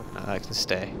 92. No, that can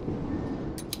stay.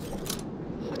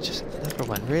 Oh, just another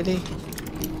one, really?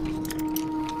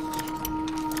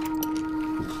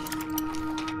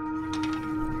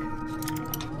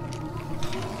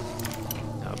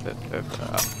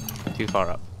 Up. Too far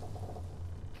up.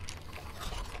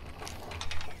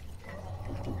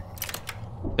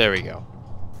 There we go.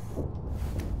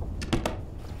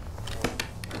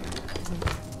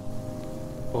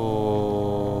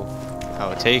 Oh,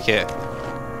 I'll take it. I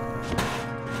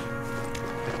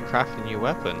can craft a new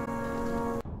weapon.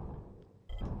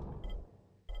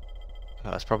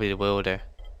 Oh, that's probably the wielder.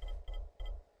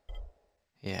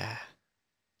 Yeah.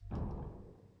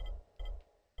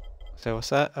 So what's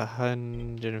that?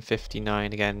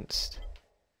 159 against.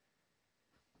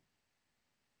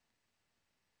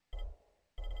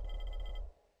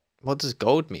 What does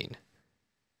gold mean?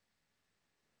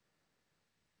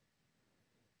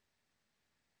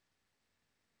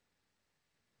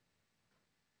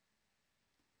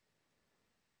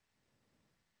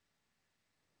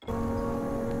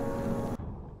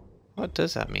 What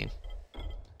does that mean?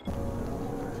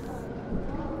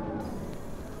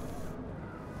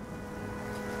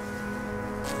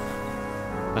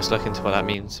 Let's look into what that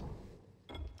means.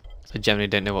 I generally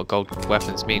don't know what gold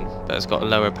weapons mean, but it's got a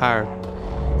lower power.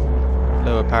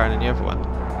 lower power than the other one.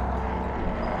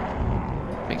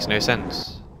 Makes no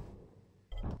sense.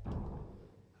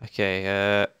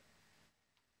 Okay,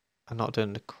 I'm not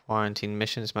doing the quarantine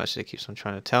mission as much as it keeps on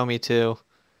trying to tell me to.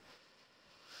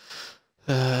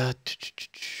 There's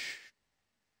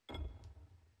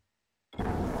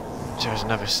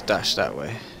another stash that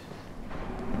way.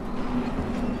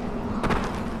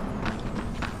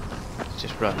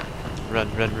 Just run.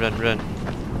 Run.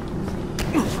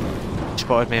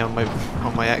 Spotted me on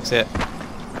my exit.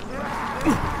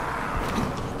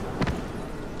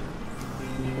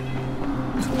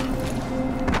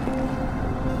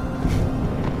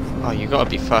 Oh, you gotta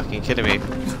be fucking kidding me. You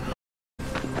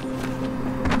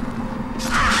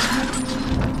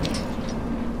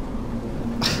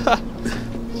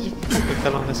fucking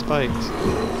fell on the spikes.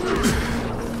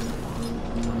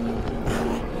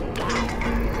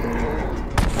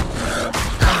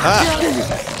 Ah!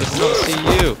 Did not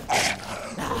see you.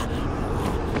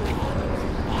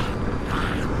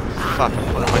 Fuck, I'm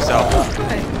pulling myself.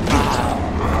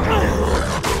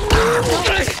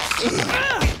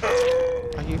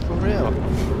 Are you for real?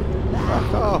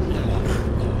 Fuck off.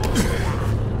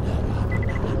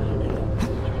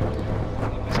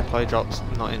 Supply drops,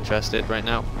 not interested right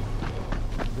now.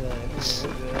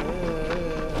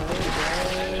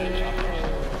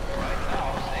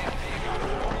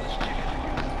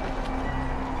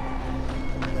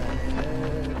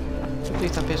 At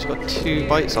least I've just got 2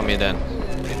 bites on me then.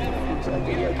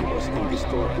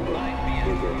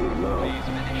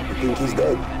 You think he's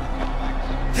dead?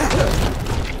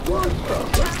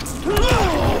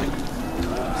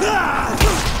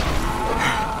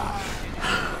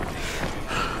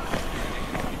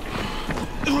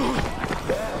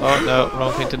 Oh no,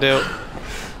 wrong thing to do.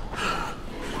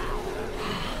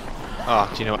 Oh,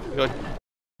 do you know what? Good.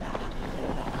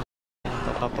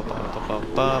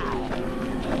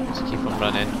 Just keep on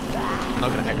running. I'm not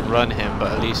gonna outrun him,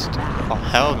 but at least. Oh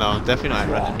hell no, I'm definitely not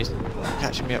outrunning him. He's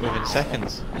catching me up within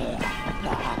seconds.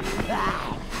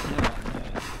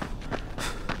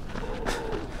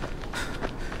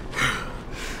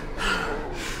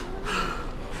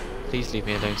 Please leave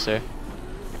me alone, sir.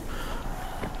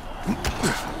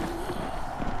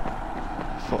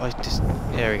 I just.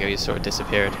 There we go, you sort of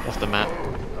disappeared off the map.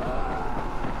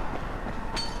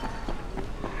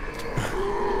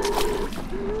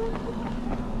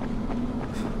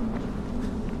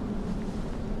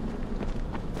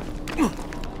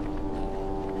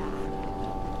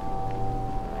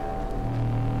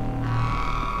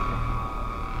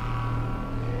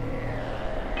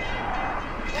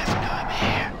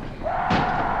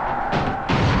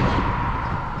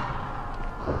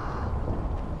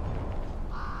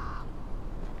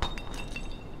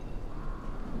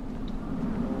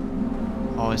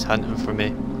 Always hunting for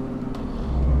me.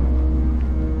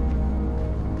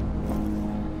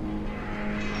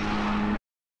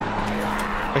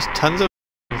 There's tons of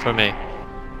for me.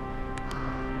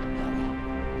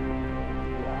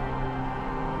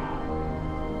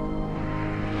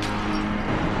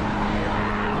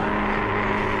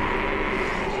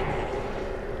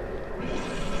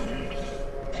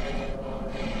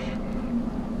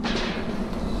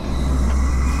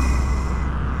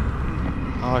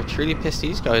 Oh, I truly pissed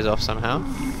these guys off somehow.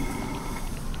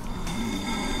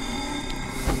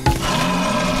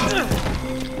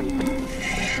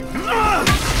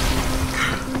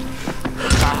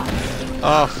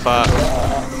 Oh fuck.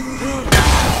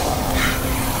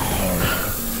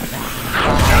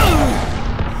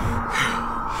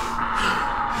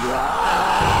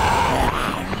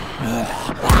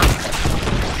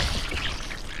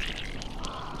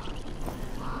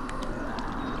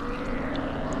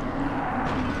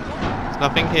 There's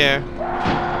nothing here.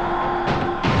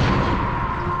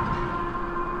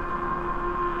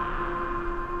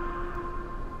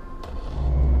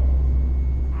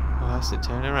 Oh, that's it,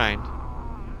 turn around.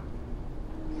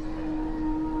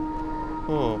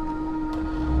 Oh.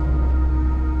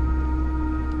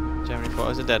 Germany thought I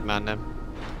was a dead man then.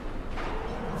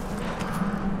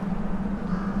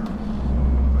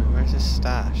 Where's his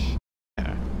stash?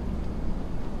 There.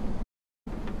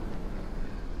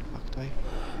 Fucked I?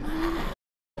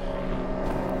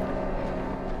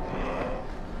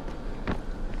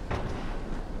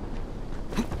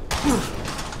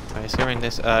 Right, so we're in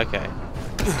this. Okay.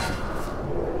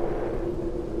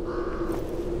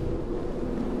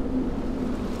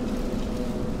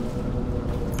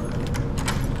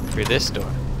 Through this door.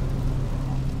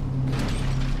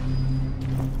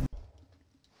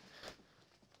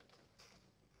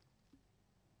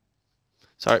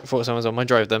 Sorry, thought someone was on my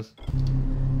drive then.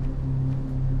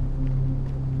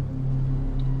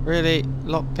 Really?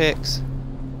 Lockpicks?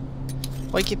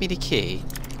 Why give me the key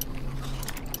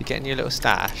to get in your little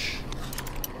stash?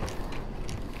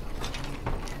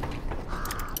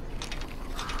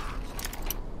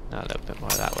 No, a little bit more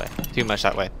that way. Too much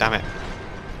that way. Damn it.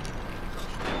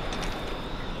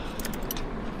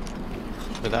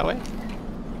 Go that way?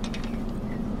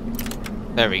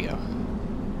 There we go.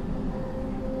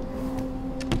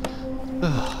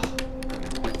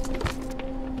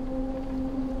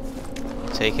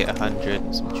 Take it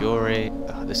 100. Some jewelry.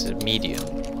 Oh, this is medium.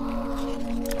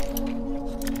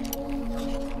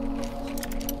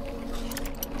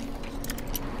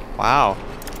 Wow.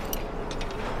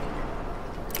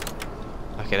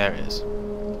 Okay, there it is.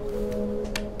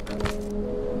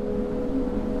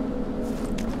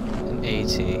 An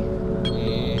 80.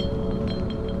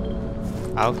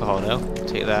 Alcohol though.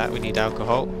 Take that. We need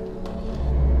alcohol.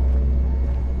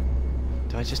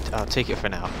 Do I just... I'll take it for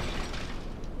now.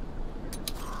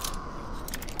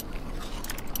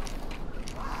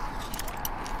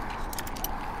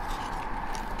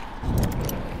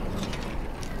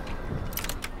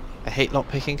 I hate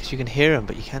lockpicking because you can hear them,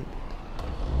 but you can't...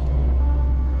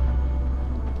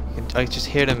 I just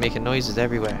hear them making noises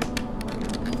everywhere.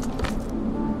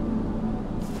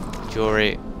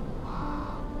 Jewelry.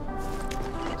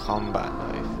 Combat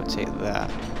knife. I'll take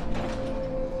that.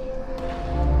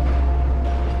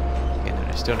 Okay, no,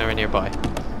 they're still nowhere nearby.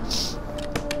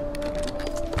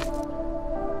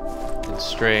 And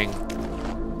string.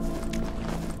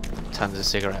 Tons of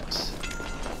cigarettes.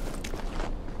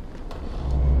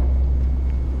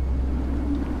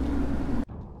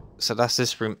 So that's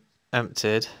this room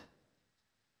emptied.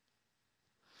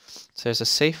 So there's a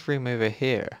safe room over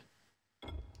here.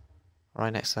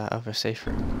 Right next to that other safe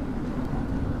room.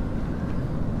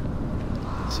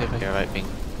 Let's see if I hear right being.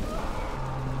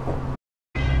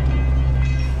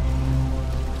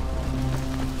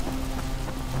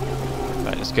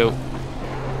 Right, let's go.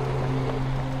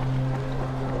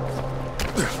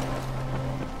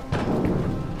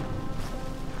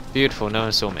 Beautiful, no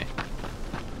one saw me.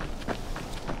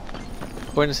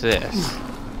 According to this.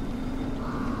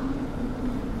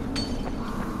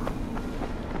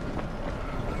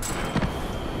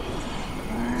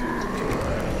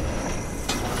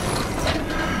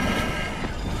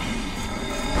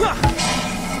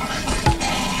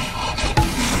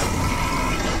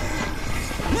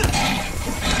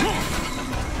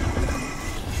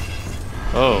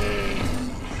 Oh.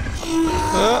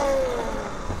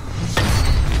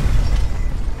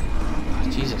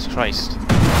 Jesus Christ.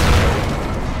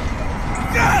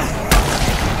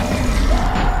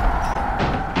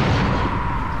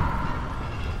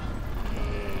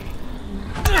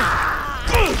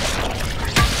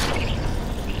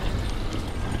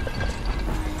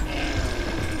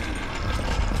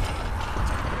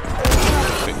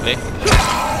 Quickly.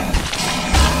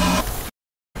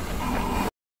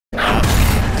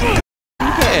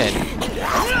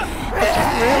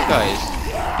 Real guys.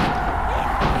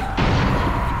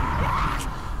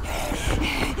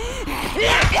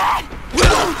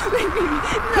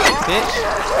 Bitch.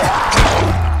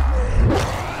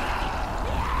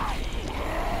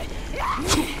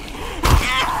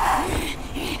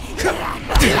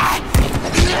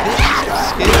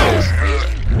 Skills.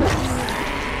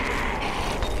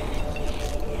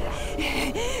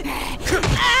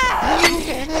 How are you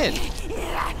getting in?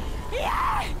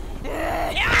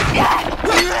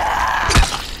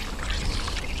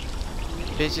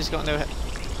 Bitch has got no head.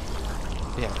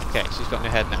 Yeah, okay, she's got no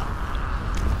head now.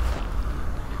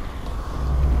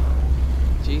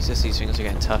 Jesus, these things are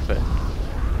getting tougher.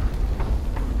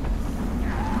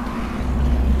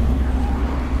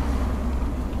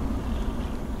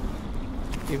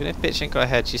 Even if bitch ain't got a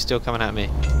head, she's still coming at me.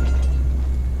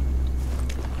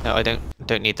 No, I don't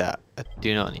need that. I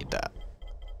do not need that.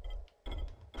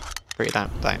 Break that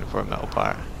down for a metal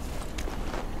bar.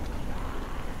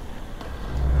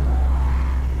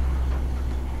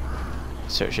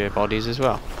 Search your bodies as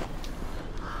well.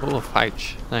 Oh,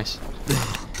 pouch. Nice.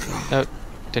 No,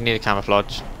 don't need a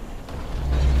camouflage.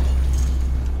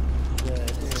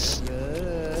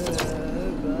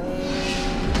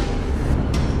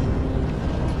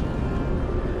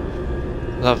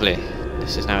 Lovely.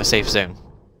 This is now a safe zone.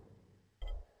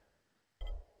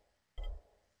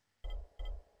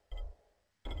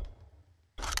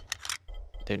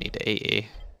 Don't need the 80.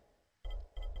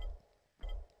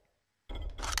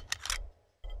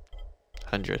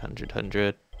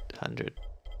 100.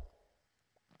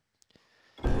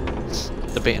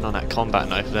 Debating on that combat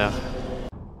knife there.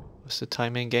 What's the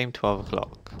time in game? 12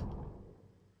 o'clock.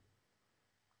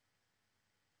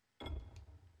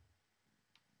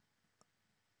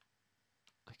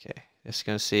 Okay, let's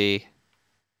go see.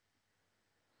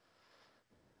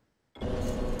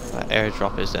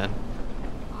 airdrop is then.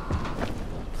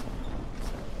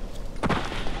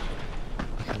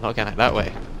 Okay, I'm not getting it that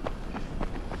way.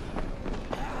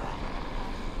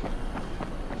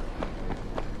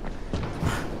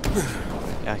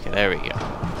 Okay, there we go.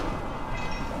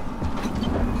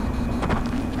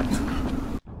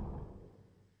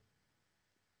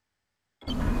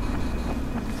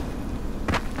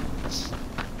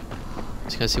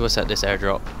 Just gonna see what's at this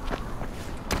airdrop.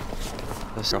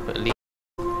 Let's drop it at least.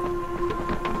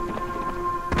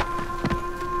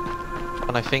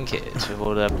 And I think it is with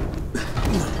all them.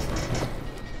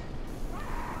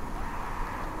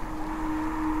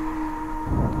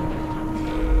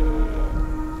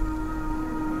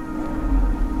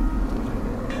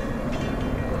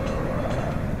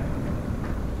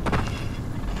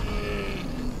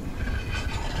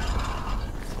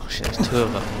 Oh shit, there's two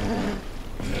of them.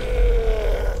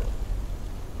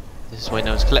 This is why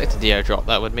no one's collected the airdrop,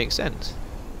 that would make sense.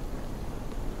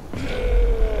 Can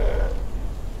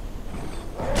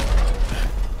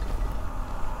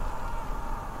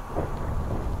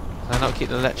I not keep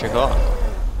the electric on?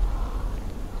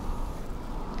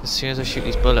 As soon as I shoot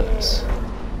these bullets. I'm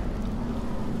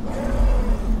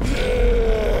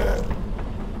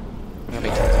gonna be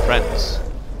talking to friends.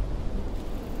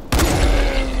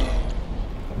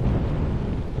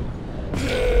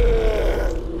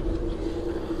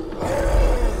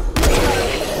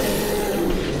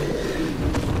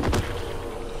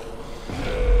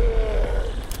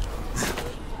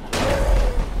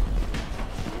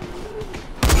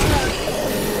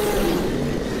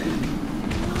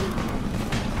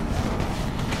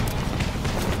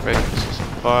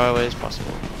 As far away as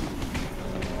possible.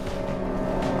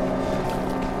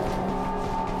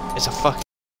 It's a fucking.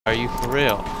 Are you for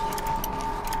real?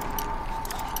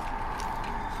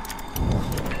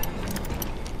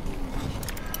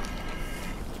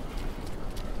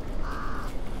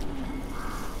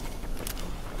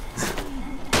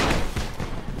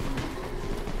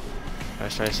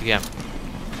 Let's try this again.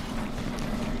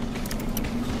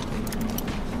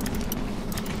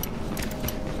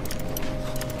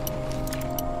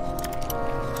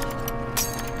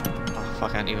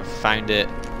 Fuck, I haven't even found it.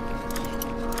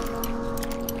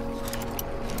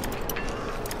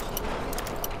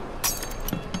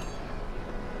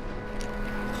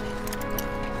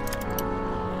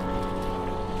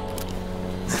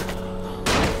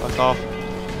 Fuck off.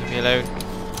 Leave me alone.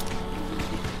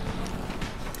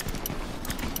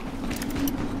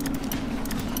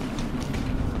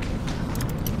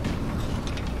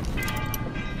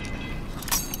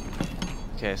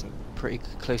 Okay, it's pretty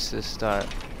close to the start.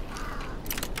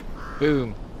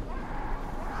 Boom.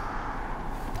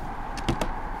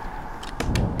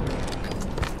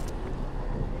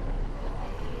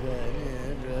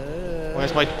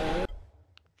 Where's my...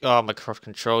 Oh, my cross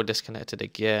control disconnected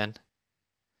again.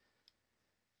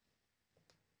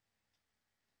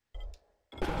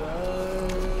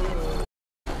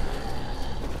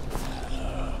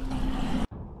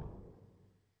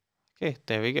 Okay,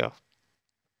 there we go.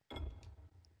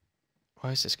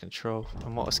 Why is this control?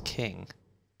 And what was king?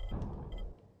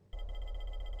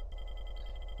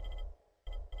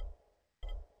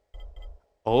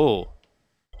 Oh.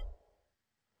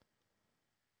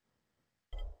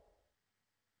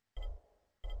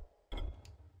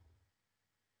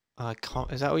 I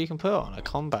can't. Is that what you can put on a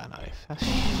combat knife? That's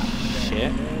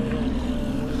shit.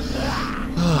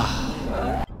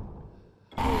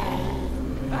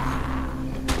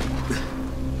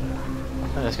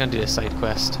 Let's go and do this side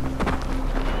quest.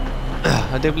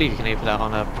 I do believe you can even put that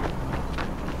on a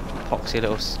epoxy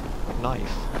little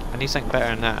knife. I need something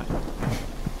better than that.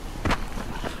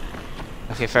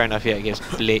 Okay, fair enough, yeah, it gives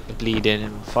bleeding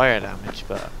and fire damage,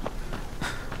 but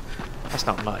that's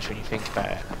not much when you think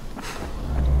about it.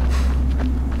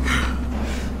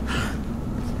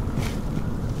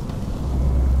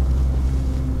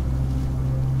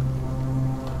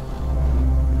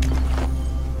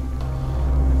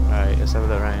 Alright, let's have a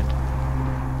look around.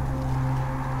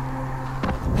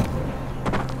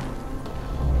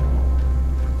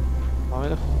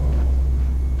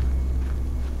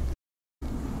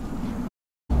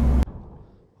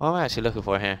 What am I actually looking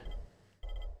for here?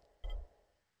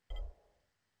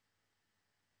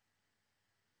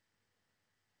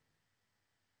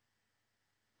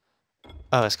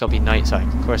 Oh, it's gotta be nighttime.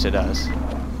 Of course it does.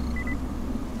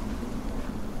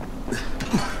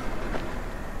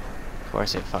 Of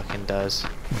course it fucking does.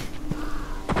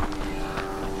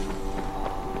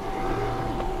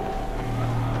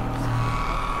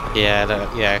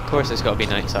 Yeah, yeah, of course it's gotta be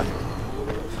nighttime.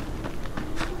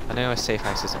 I know a safe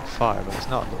house isn't far, but it's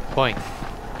not the point.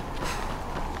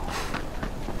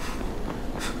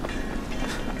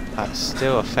 That's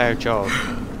still a fair job.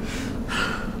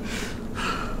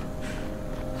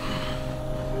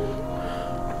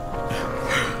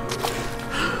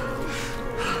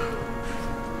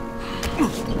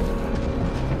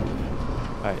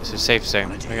 Alright, so safe zone.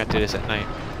 We gotta do this at night.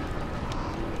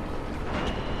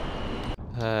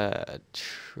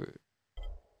 True.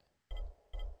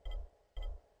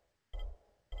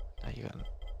 Now you got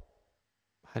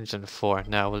 104.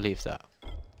 Now we'll leave that.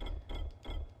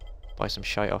 Buy some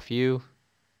shite off you.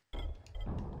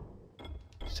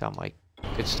 Sell my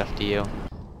good stuff to you.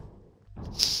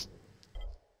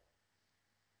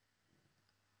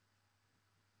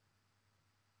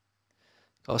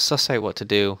 Gotta suss out what to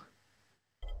do.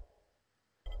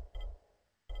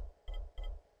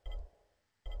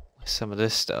 With some of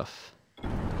this stuff.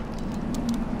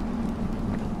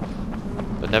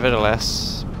 But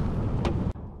nevertheless,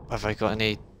 have I got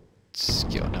any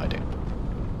skill? No, I don't.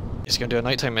 Just gonna do a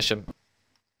nighttime mission.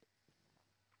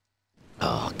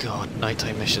 Oh god,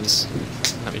 nighttime missions.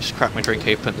 Let me just crack my drink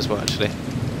open as well, actually.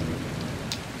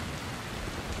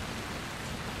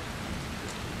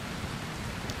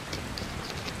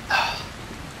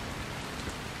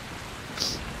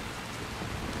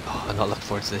 Oh, I'm not looking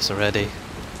forward to this already.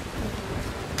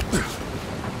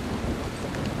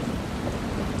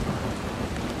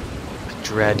 I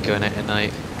dread going out at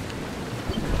night.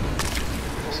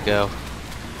 Let's go.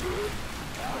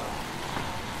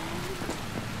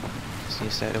 Just need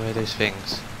to set away those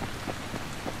things.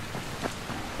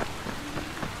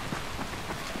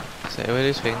 Set away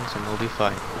those things and we'll be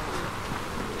fine.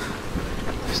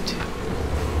 There's two.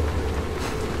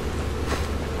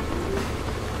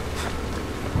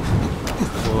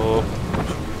 Whoa.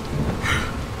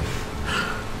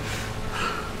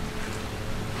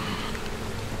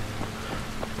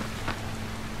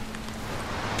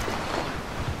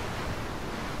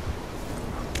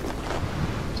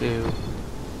 Two.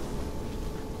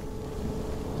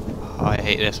 Oh, I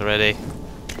hate this already.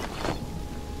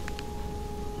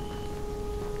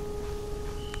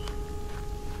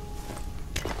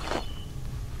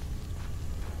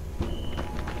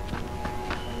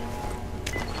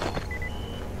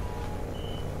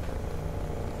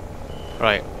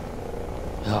 Right.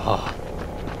 Oh.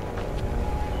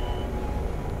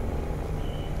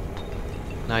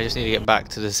 Now I just need to get back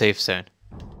to the safe zone.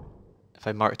 If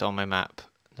I marked it on my map.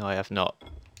 No, I have not.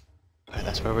 Right,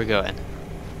 that's where we're going.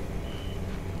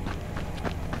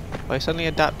 Why suddenly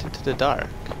adapted to the dark?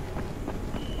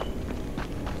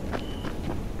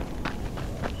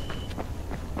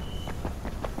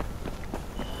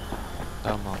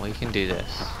 Come on, we can do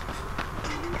this.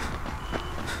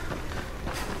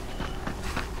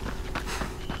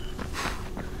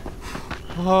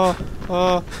 Oh,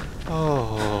 oh,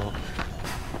 oh.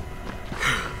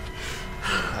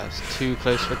 That's too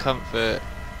close for comfort.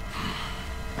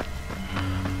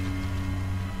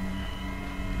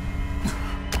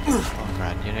 Oh,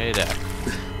 Brad, you're nearly there.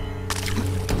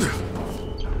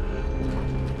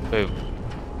 Boom.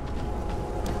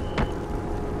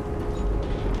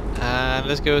 And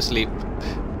let's go to sleep.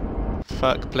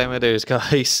 Fuck playing with those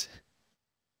guys.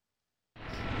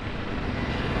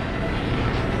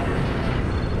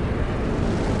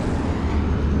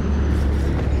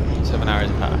 7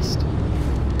 hours passed.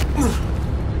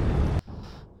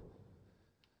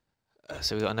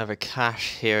 So we got another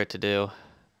cache here to do.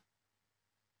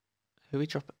 Who we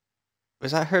drop?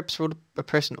 Was that Herbs for a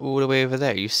person all the way over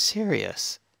there? Are you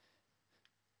serious?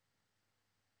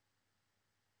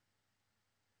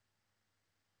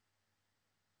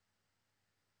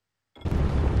 Fucking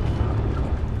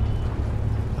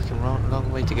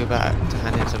long way to go back to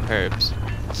hand in some herbs.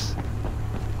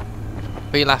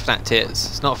 What are you laughing at, tits?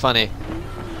 It's not funny.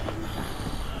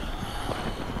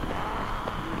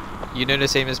 You know the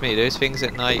same as me. Those things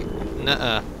at night,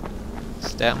 nuh-uh.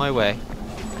 Stay out my way.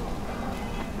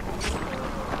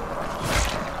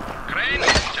 Crane,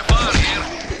 Jafar here.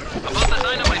 About the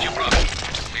dynamite you brought.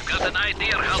 We've got an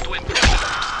idea how to improve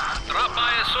it. Drop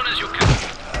by as soon as you can.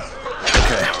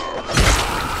 Okay.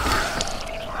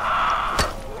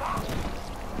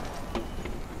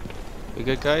 We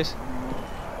good, guys?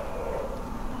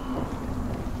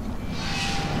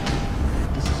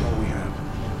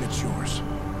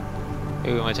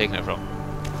 Who am I taking it from?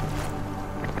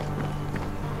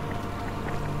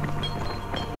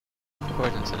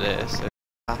 According to this, there's a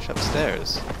cache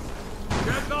upstairs.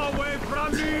 Get away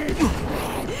from me!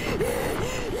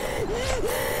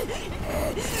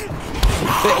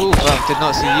 Oh, well, did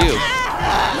not see you.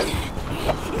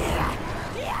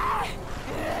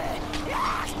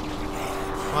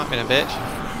 Come on, a bitch.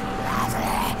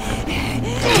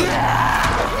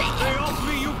 Stay off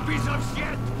me, you piece of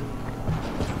shit!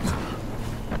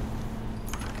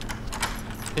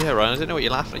 Yeah, Ryan, I don't know what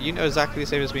you're laughing at. You know exactly the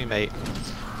same as me, mate.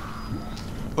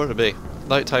 Or to be.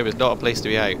 Nighttime is not a place to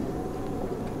be out.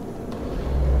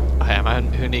 I am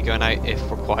only going out if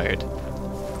required.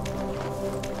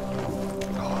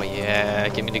 Oh yeah,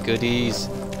 give me the goodies.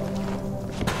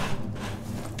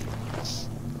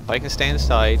 If I can stay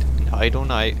inside and hide all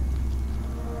night,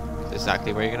 that's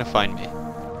exactly where you're going to find me.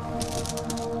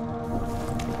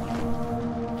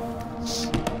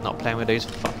 Not playing with those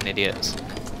fucking idiots.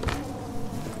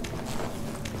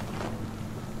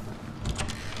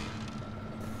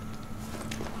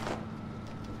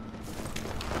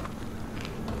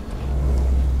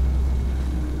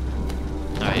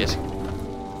 I just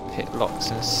hit locks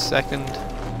in a second.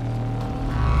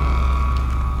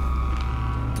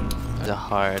 They're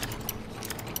hard.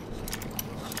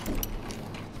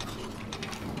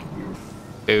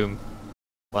 Boom.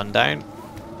 One down.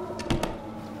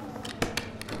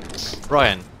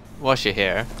 Ryan, whilst you're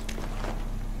here,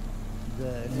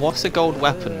 what's a gold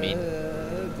weapon mean?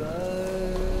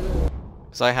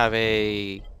 Because I have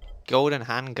a golden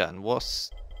handgun.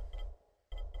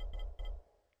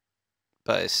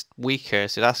 But it's weaker,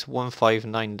 so that's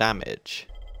 159 damage.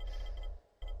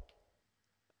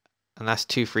 And that's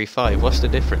 235. What's the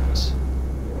difference?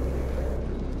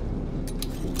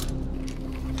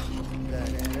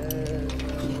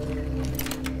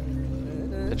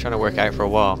 They're trying to work out for a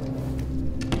while.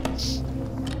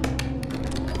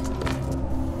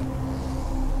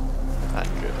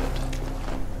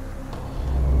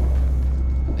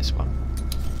 This one.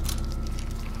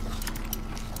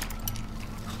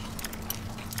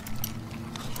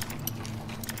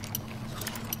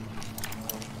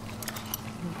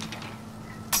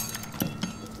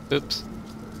 Oops.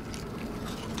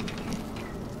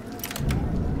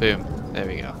 Boom. There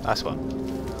we go. That's one.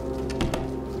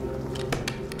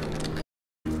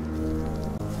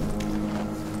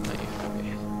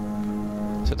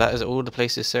 So that is all the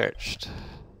places searched.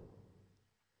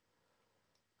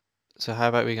 So how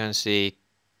about we go and see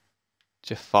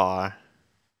Jafar?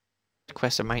 The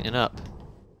quests are mounting up.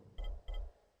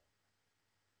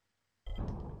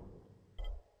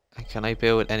 And can I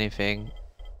build anything?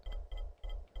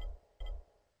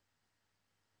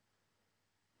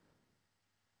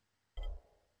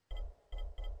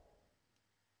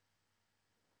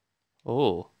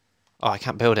 Oh, I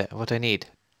can't build it. What do I need?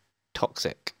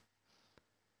 Toxic.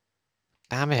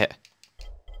 Damn it.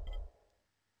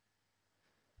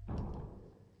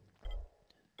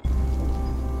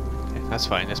 Okay, that's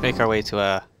fine. Let's make our way to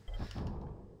that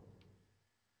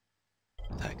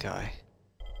guy.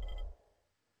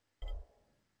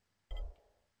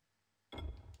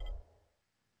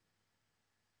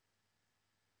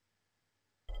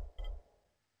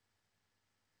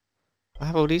 I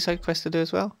have all these side quests to do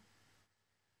as well.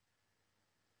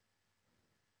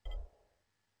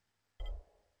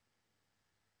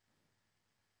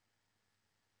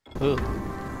 Oh,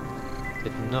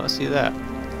 did not see that.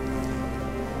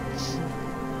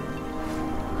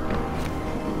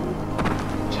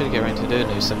 Should get around to doing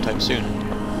this sometime soon.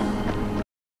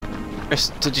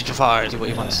 First to Jafar, do what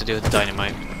he wants to do with the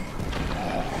dynamite.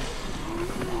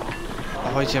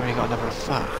 Oh, why Jeremy got another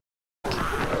fuck?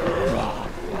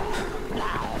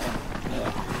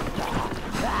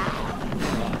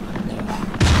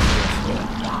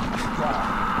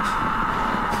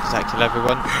 Does that kill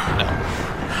everyone? No.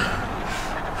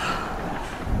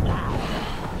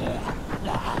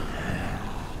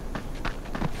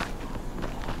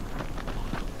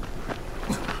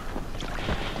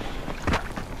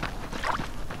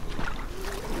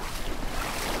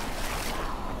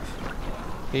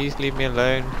 Please leave me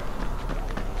alone.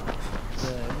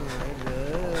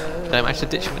 Did I manage to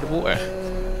ditch him in the water?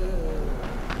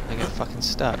 I get fucking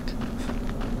stuck.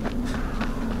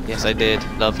 Yes, I did.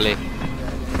 Lovely.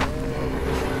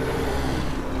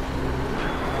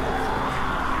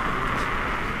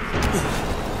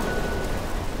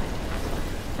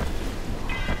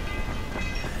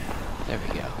 There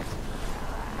we go.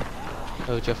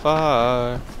 Oh,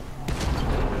 Jafar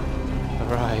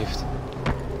arrived.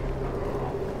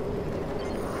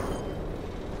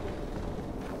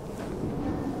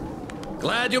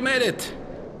 Glad you made it.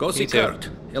 Go see Kurt.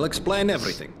 He'll explain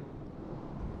everything.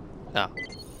 Ah.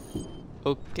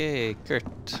 Okay, Kurt.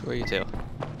 Where are you to?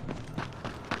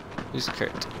 Who's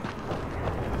Kurt?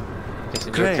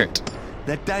 Crane, Kurt.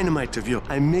 that dynamite of yours,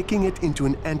 I'm making it into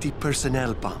an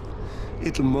anti-personnel bomb.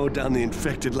 It'll mow down the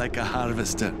infected like a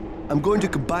harvester. I'm going to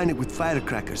combine it with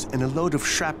firecrackers and a load of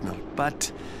shrapnel,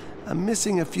 but I'm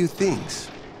missing a few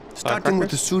things. Starting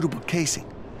with a suitable casing.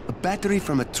 A battery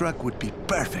from a truck would be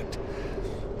perfect.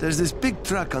 There's this big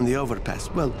truck on the overpass.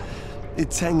 Well,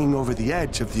 It's hanging over the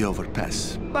edge of the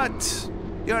overpass. But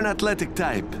you're an athletic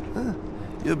type. Huh?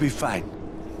 You'll be fine.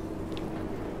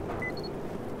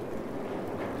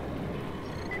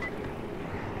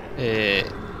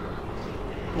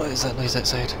 What is that noise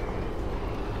outside?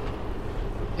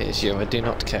 It is you. I do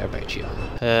not care about you.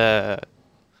 Am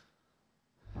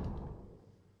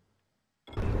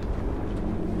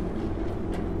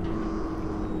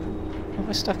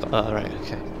I stuck? Oh, right,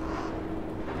 okay.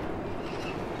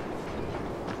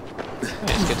 Right,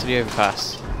 let's get to the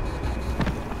overpass.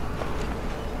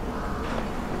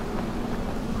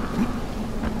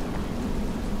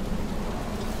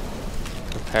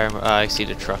 I see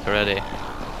the truck already.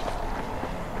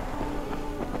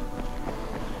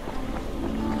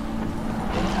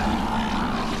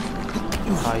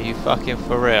 Are you fucking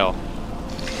for real?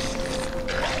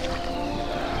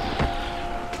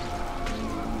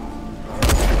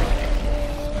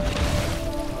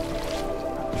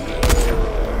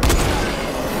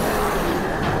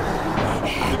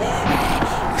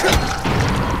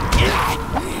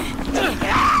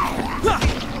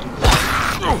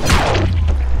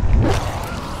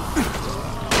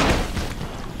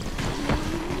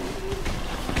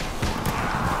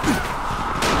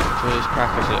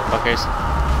 Crackers, little fuckers.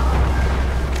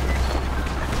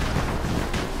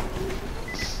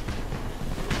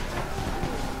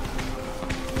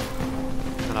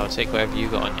 And I'll take whatever you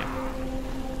got on you.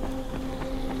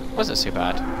 Wasn't so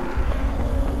bad.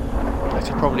 That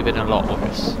could probably been a lot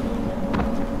worse.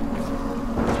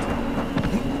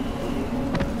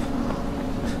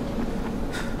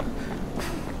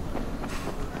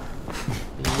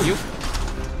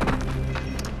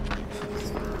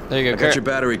 There you go, Kurt. I got your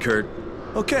battery, Kurt.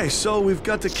 Okay, so we've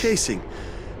got the casing.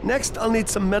 Next, I'll need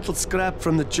some metal scrap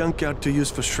from the junkyard to use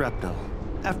for shrapnel.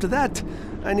 After that,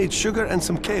 I need sugar and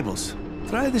some cables.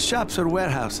 Try the shops or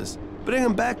warehouses. Bring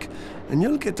them back, and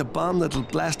you'll get a bomb that'll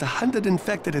blast 100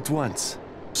 infected at once.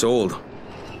 Sold.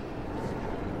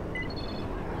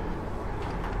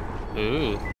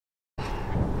 Ooh.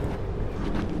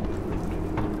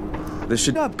 This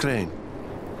should... Stop, Crane.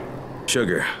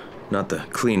 Sugar. Not the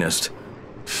cleanest.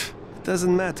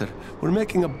 Doesn't matter. We're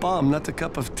making a bomb, not a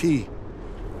cup of tea.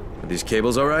 Are these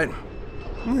cables all right?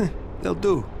 They'll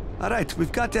do. All right,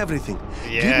 we've got everything.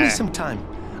 Yeah. Give me some time.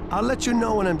 I'll let you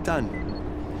know when I'm done.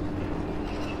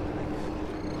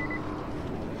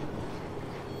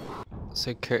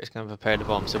 So Kurt's going to prepare the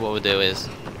bomb. So what we'll do is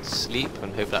sleep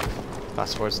and hope that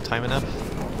fast forwards the time enough.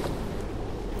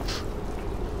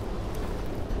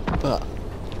 But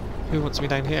who wants me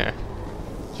down here?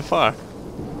 So far.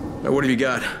 Now what have you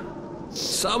got?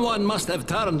 Someone must have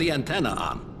turned the antenna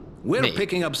on. We're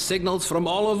picking up signals from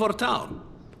all over town.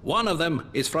 One of them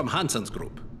is from Hansen's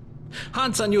group.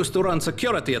 Hansen used to run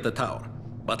security at the tower,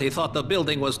 but he thought the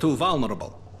building was too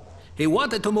vulnerable. He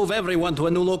wanted to move everyone to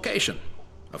a new location.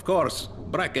 Of course,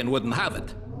 Brecken wouldn't have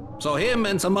it. So him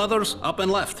and some others up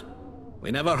and left.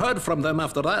 We never heard from them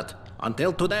after that,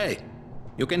 until today.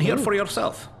 You can hear for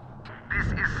yourself. This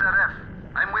is Seref.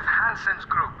 I'm with Hansen's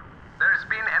group. There's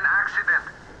been an accident,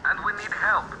 and we need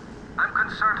help. I'm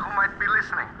concerned who might be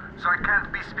listening, so I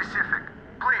can't be specific.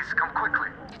 Please, come quickly.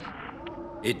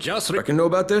 It just... Brecken know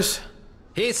about this?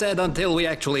 He said until we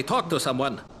actually talk to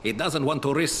someone, he doesn't want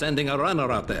to risk sending a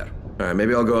runner out there. Alright,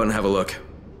 maybe I'll go out and have a look.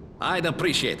 I'd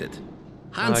appreciate it.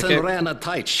 Hansen ran a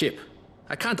tight ship.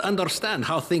 I can't understand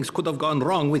how things could have gone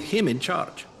wrong with him in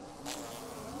charge.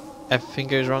 Everything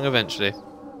goes wrong eventually.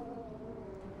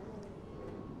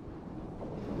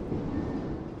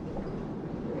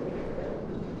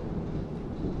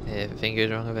 Everything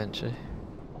goes wrong eventually.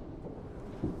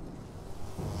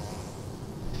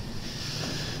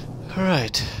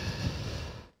 Alright.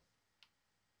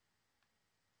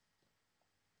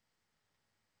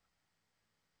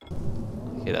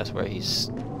 Okay, that's where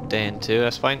he's staying too,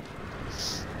 that's fine.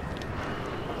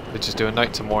 We'll just do a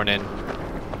night to morning.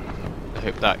 I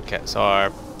hope that gets our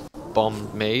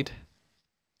bomb made.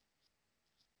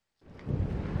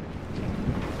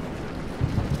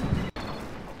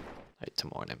 Night to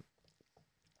morning.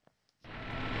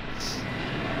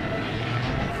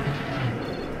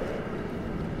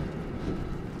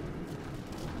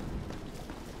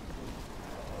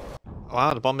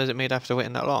 Wow, the bomb isn't made after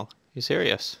waiting that long. You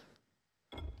serious?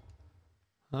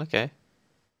 Okay.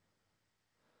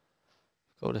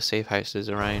 Go to safe houses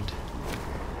around.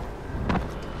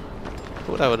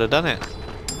 Thought I would have done it.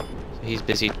 So he's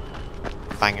busy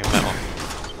banging metal.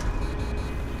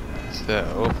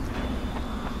 So,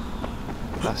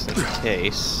 if that's the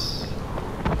case,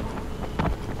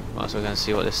 might as well go and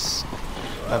see what this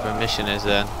other mission is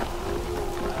then.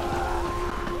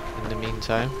 In the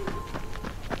meantime.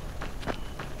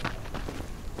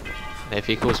 And if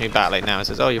he calls me back like now and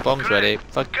says, "Oh, your bomb's ready,"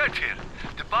 fuck. Get here.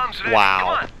 The bomb's ready. Wow. Come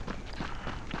on.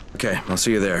 Okay, I'll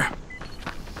see you there.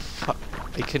 Fuck.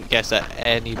 I couldn't guess that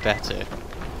any better.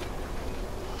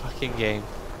 Fucking game.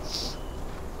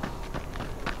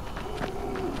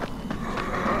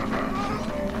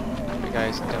 Hey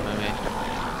guys, don't mind me.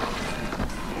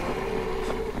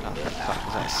 Oh, fuck,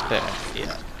 is that a spitter?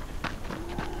 Yeah.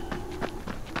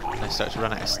 And I start to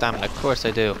run out of stamina. Of course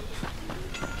I do.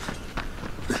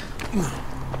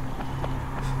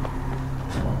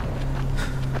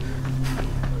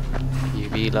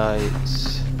 UV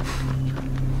lights.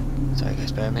 Sorry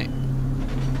guys, bear me.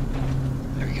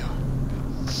 There we go.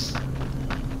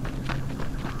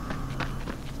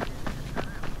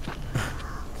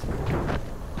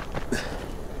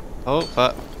 Oh,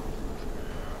 but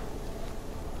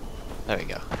there we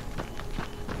go.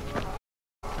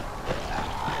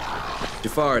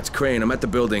 Jafar, it's Crane. I'm at the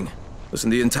building. Listen,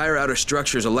 the entire outer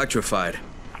structure is electrified.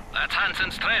 That's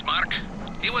Hansen's trademark.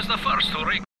 He was the first to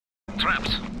rig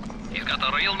traps. He's got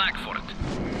a real knack for it.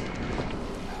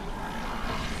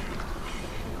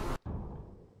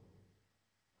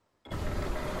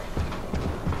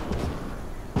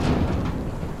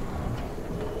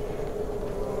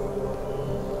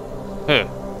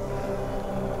 Who?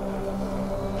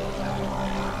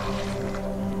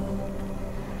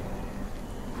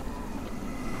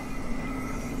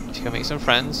 Go make some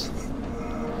friends.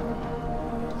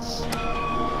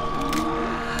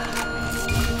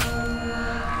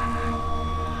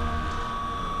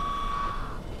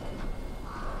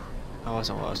 That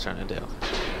wasn't what I was trying to do.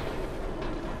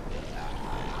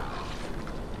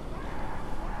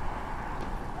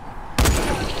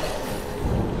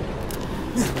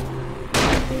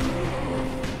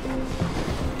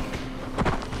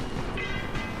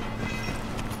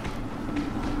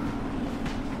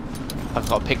 I've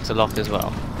got a pick to lock as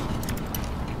well.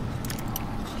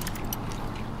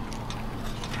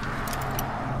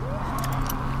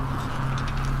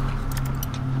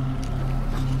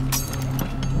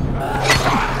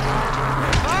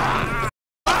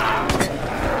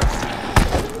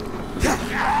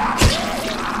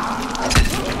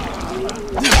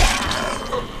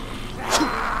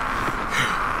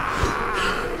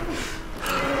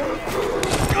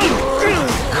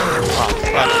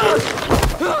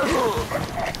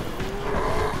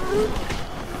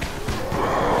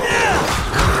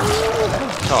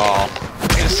 Oh, I'm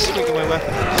gonna swing my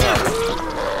weapon.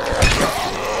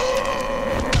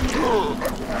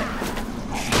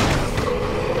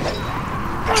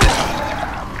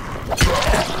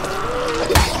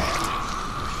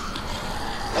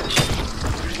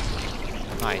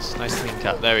 Nice clean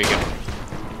cut. There we go.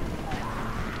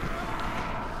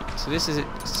 So this is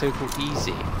so-called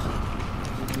easy.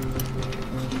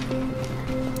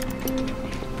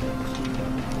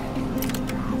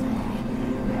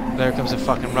 There comes a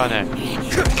fucking runner.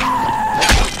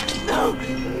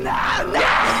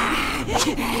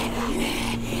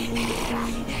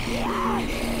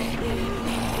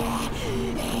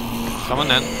 Come on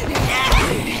then.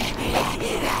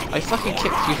 I fucking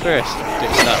kicked you first.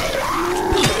 Dick stuff.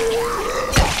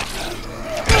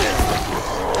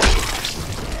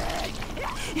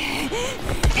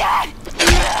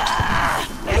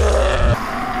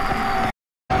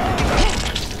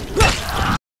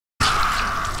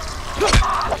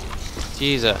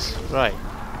 Jesus, right.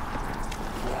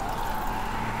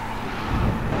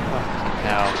 Fucking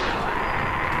hell.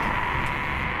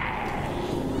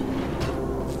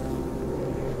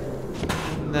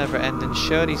 Never ending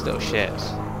show, these little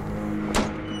shits.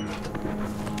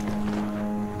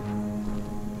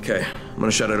 Okay, I'm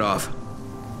gonna shut it off.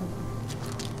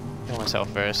 Kill myself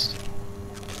first.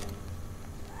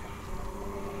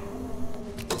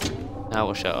 Now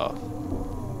we'll shut off.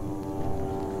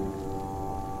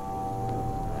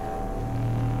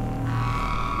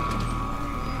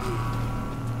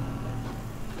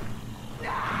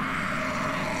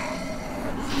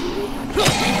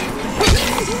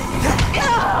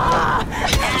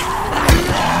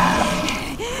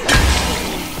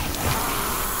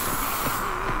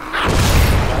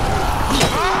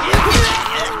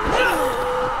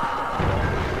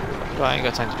 I ain't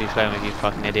got time to be playing with you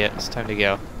fucking idiot. It's time to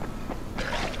go.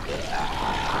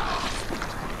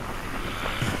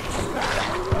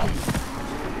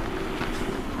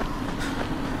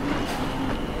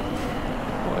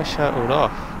 What a shut all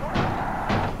off.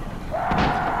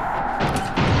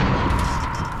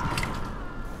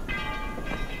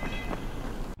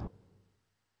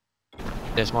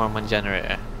 There's more on one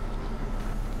generator.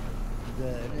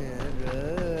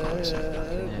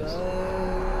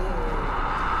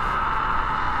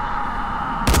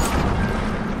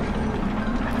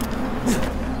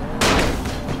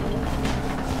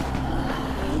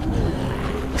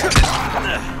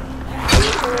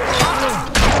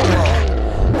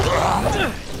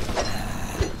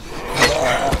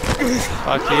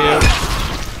 Fuck you. Get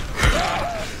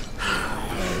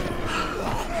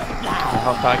my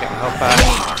health back, get my health back.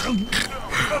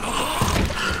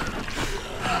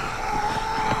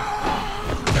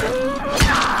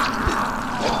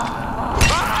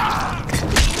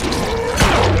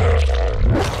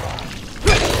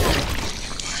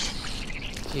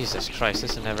 Jesus Christ,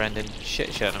 this is a never-ending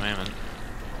shit show at the moment.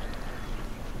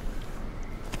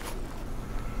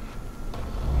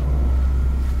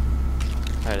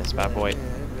 Oh, this bad boy.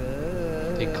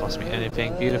 Didn't cost me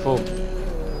anything. Beautiful.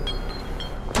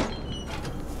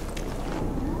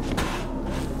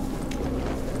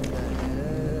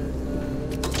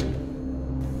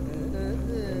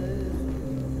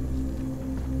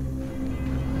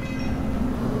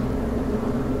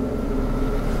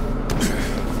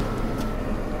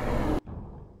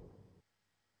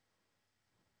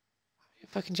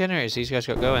 Fucking generators these guys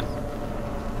got going.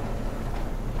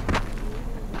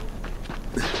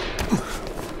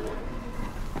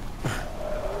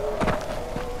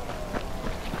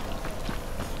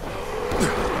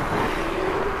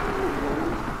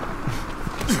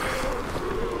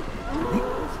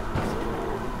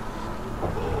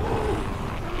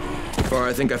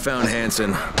 I think I found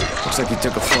Hansen. Looks like he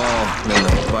took a fall, and then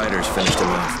the biters finished him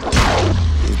off.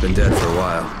 He's been dead for a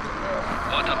while.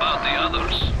 What about the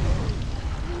others?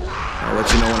 I'll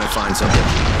let you know when I find something.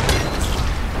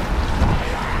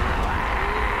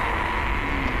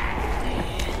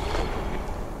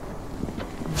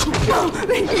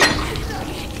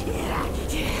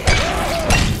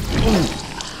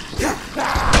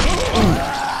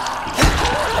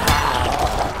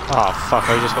 Oh fuck,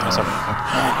 I just got myself.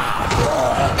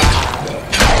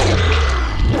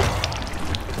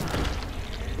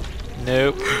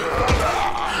 Nope.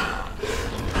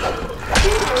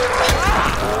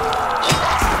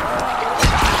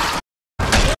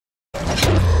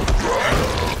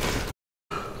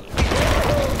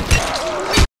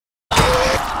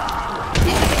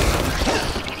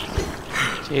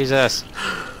 Jesus.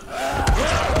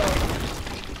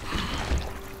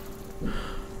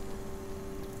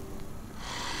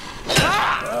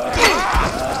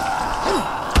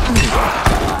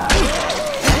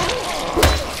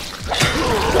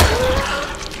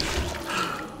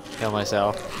 Kill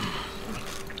myself.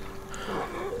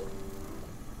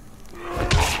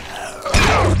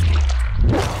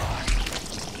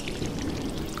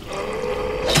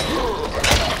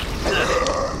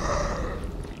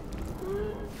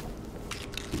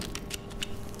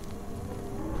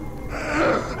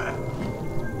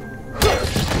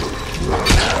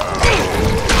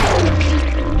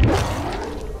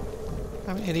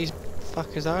 How many of these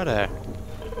fuckers are there?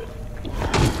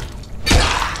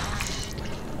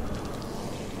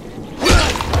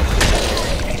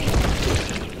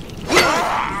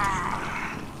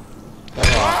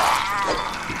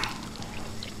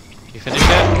 You finished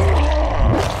it?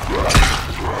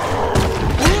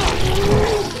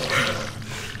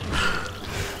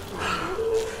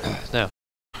 No.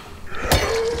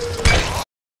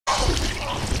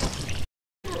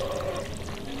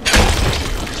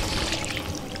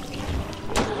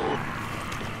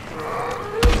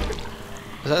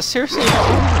 Is that seriously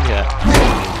not yet?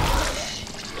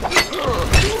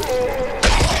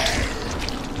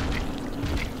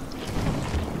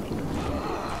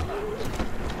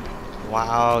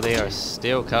 Wow, they are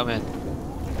still coming.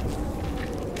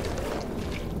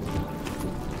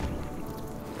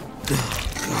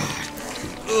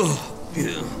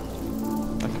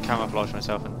 I can camouflage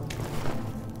myself and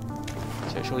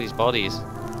search all these bodies.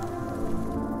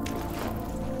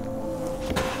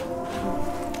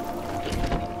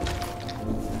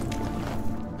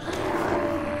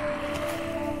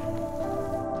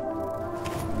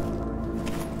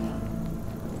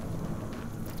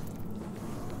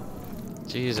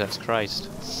 Jesus Christ.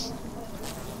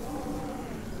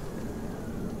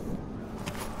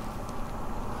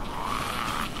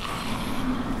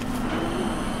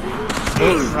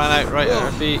 Oh, ran out right at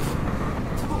our feet.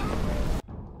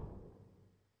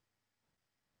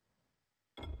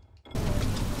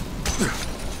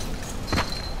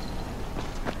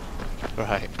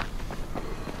 Right.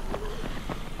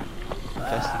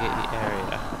 Investigate the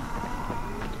area.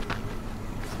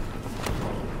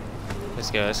 Let's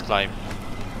go, let's climb.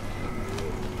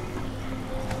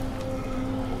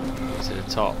 To the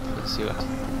top, let's see what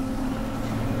happens.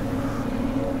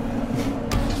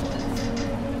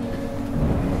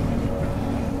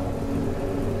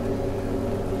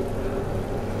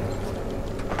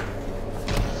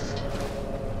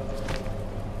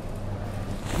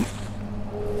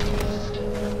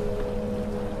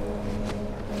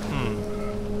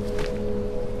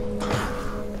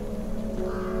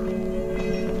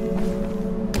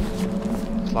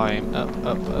 climb up,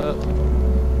 up, up.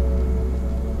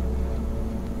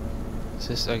 Is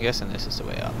this, I'm guessing this is the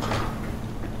way up.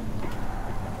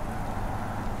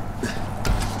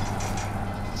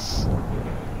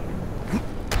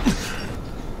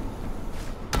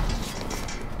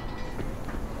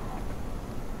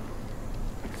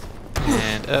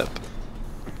 And up.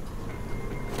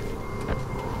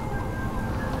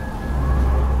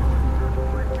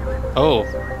 Oh.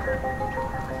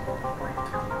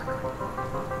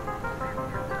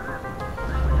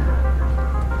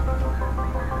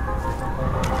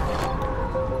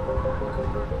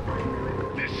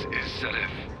 This is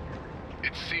Zaref.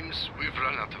 It seems we've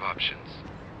run out of options.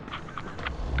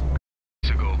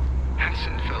 Years ago,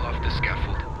 Hansen fell off the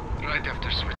scaffold right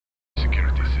after switching the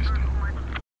security system.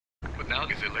 But now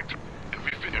he's electric, and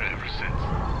we've been here ever since.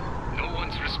 No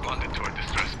one's responded to our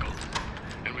distress calls,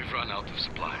 and we've run out of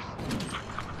supplies.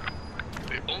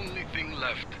 The only thing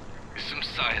left is some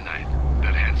cyanide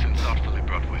that Hansen thoughtfully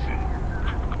brought with him.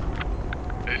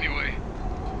 Anyway,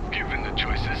 given the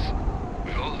choices,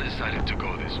 we've all decided to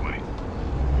go this way.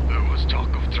 There was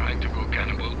talk of trying to go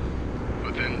cannibal,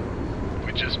 but then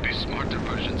we'd just be smarter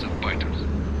versions of biters.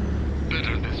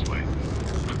 Better this way.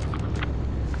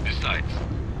 Besides,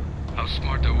 how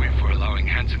smart are we for allowing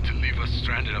Hansen to leave us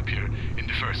stranded up here in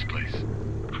the first place?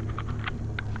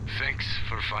 Thanks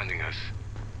for finding us,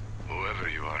 whoever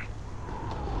you are.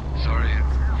 Sorry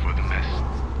for the mess.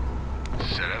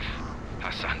 Zaref,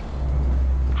 Hassan.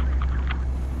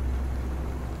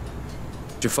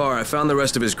 Jafar, I found the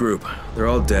rest of his group. They're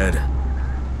all dead.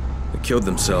 They killed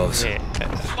themselves.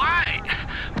 Why?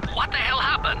 What the hell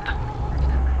happened?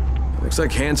 Looks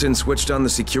like Hansen switched on the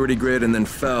security grid and then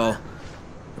fell.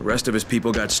 The rest of his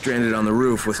people got stranded on the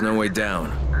roof with no way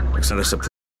down. Looks like a supply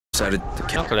decided to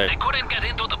kill them. They couldn't get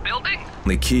into the building?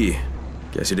 Only key.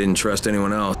 Guess he didn't trust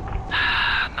anyone else.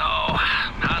 No,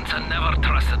 Hansen never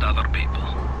trusted other people.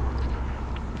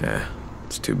 Yeah,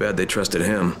 it's too bad they trusted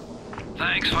him.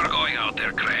 Thanks for going out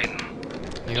there, Crane.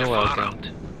 You're welcome.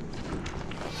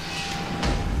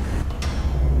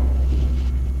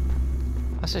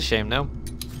 That's a shame, no?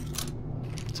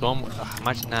 So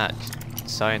imagine that.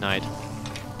 Cyanide.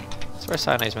 I swear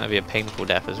cyanide's meant to be a painful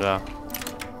death as well.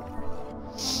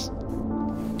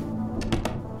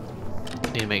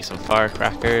 Need to make some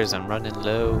firecrackers. I'm running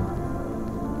low.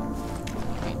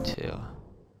 Me too.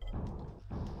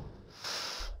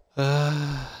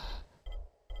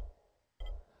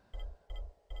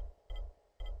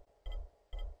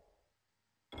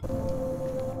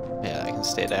 Yeah, I can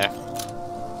stay there.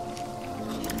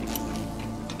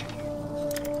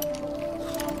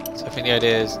 So I think the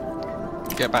idea is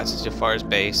get back to Jafar's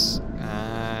base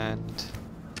and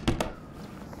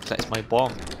collect my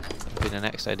bomb. That'll be the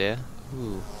next idea.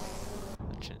 Ooh,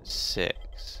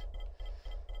 106.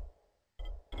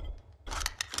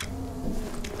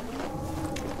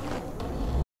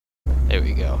 There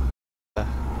we go.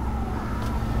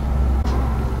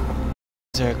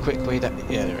 Is there a quick way that...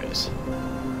 yeah, there is.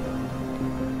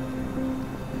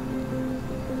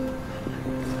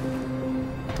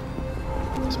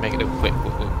 Let's make it a quick...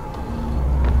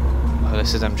 oh,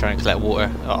 this is them trying to collect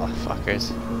water. Oh,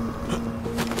 fuckers.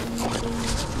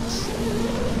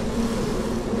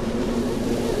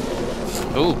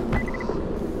 Ooh.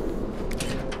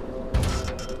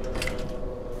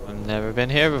 I've never been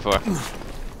here before.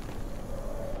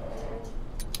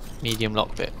 Medium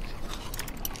lockpick.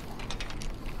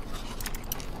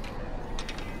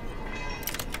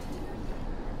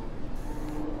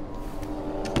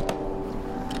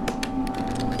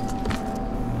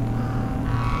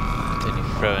 Continue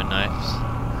throwing knives.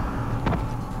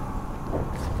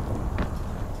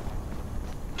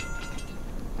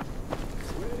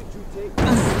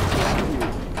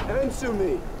 Answer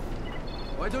me!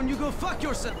 Why don't you go fuck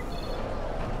yourself?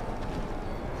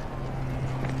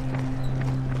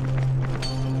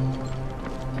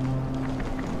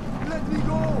 Let me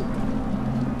go!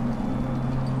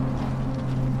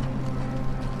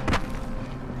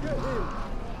 Get him!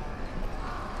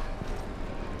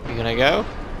 You gonna go?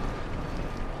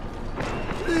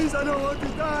 Please, I don't want to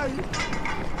die!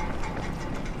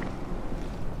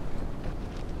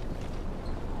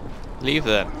 Leave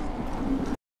them.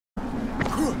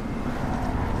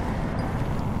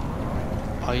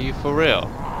 Are you for real?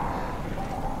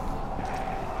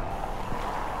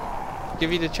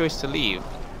 Give you the choice to leave,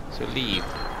 so leave.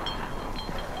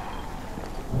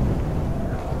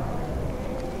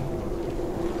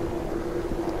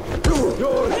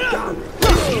 You're down!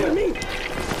 You hear me?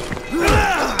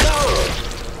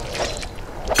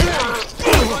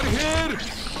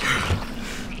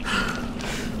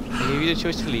 I gave you the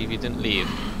choice to leave, you didn't leave.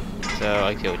 So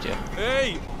I killed you.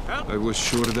 Hey! I was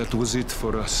sure that was it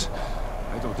for us.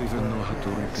 I don't even know how to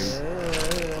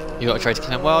repay. You gotta try to kill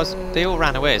him. Well, they all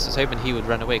ran away, so I was hoping he would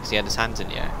run away because he had his hands in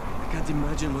the air. I can't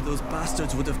imagine what those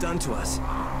bastards would have done to us.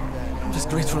 I'm just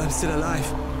grateful I'm still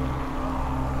alive.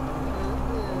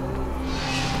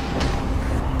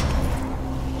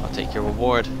 I'll take your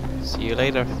reward. See you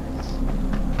later.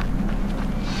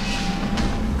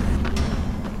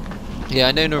 Yeah,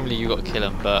 I know normally you gotta kill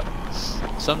him, but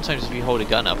sometimes if you hold a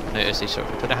gun up, I notice they sort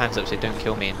of put their hands up so they don't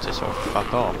kill me and just sort of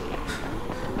fuck off.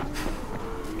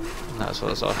 And that's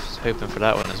what I was hoping for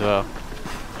that one as well.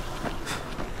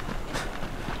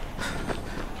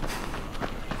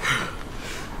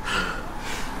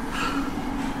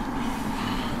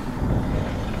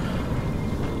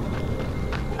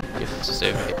 Gifts is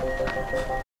over here.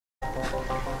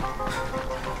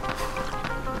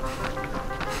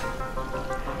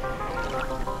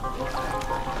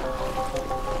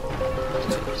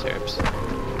 Herbs.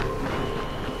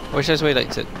 I wish there was a way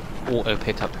like to auto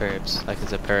pick up herbs, like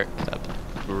as a perk. That'd be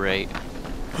great.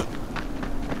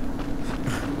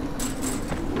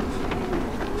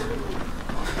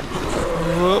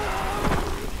 Whoop.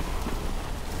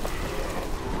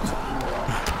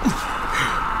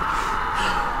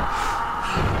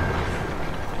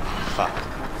 Fuck.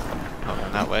 Not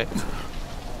going that way.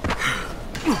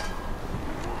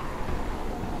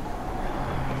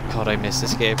 God, I missed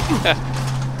this game.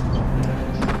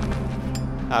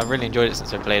 I've really enjoyed it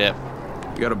since I played it.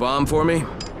 You got a bomb for me?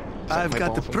 I've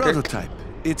got the prototype.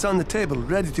 It's on the table,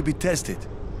 ready to be tested.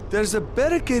 There's a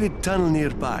barricaded tunnel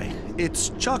nearby. It's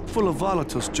chock full of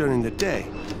volatiles during the day,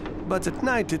 but at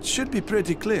night it should be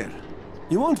pretty clear.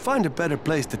 You won't find a better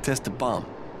place to test a bomb.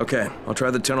 Okay, I'll try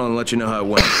the tunnel and let you know how it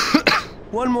went.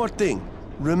 One more thing.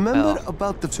 Remember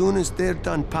about the soon as they're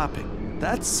done popping.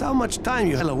 That's how much time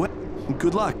you have away.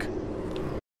 Good luck.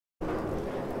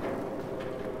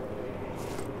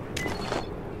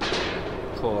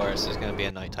 Of course, there's going to be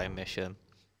a nighttime mission.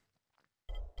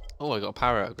 Oh, I got a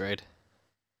power upgrade.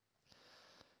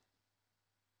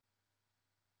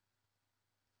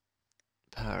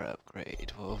 Power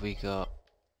upgrade. What have we got?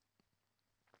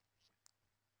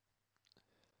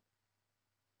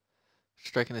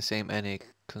 Striking the same enemy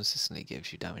consistently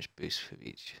gives you damage boost for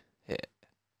each hit.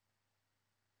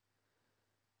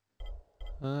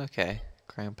 Okay.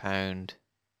 Ground pound.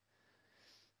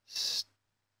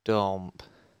 Stomp.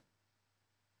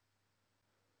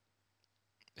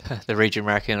 The Raging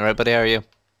Raccoon, right buddy, how are you?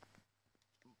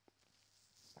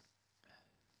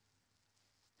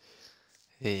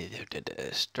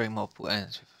 String multiple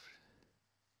ends.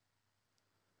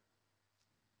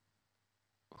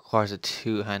 Requires a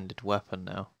two-handed weapon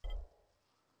now.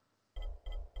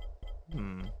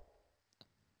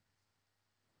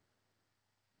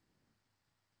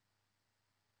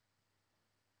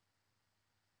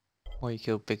 More you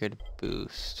kill, bigger the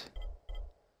boost.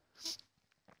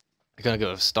 I'm gonna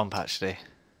go with Stomp actually.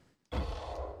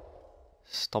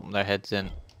 Stomp their heads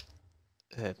in.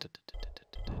 So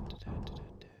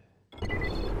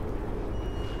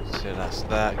that's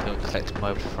that. Go collect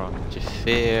mob from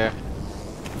Jafir.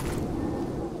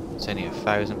 It's only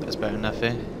 1,000, but it's better than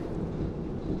nothing.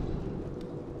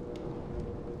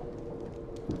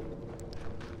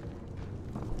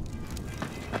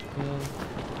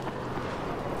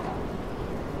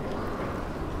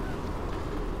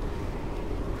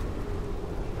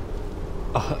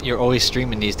 Oh, you're always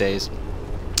streaming these days.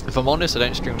 If I'm honest, I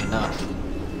don't stream enough.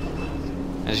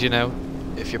 As you know,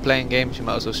 if you're playing games, you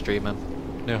might as well stream them.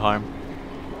 No harm.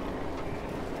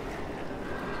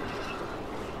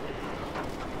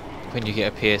 When you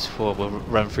get a PS4, we'll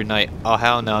run through night. Oh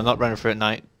hell no, I'm not running through at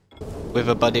night. With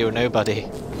a buddy or nobody.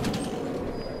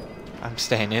 I'm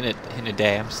staying in it in a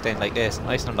day. I'm staying like this,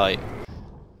 nice and light.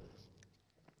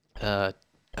 I've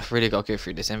really got to go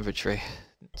through this inventory.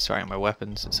 Sorry, my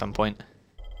weapons at some point.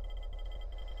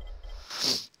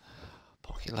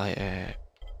 Pocket lighter.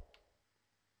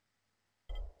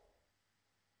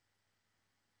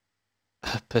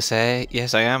 Per se,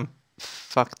 yes I am.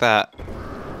 Fuck that.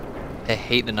 I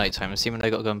hate the nighttime. Assuming I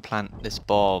gotta go and plant this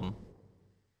bomb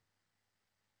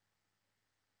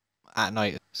at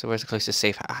night. So where's the closest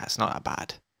safe? Ah, it's not that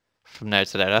bad. From there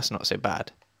to there, that's not so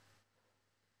bad.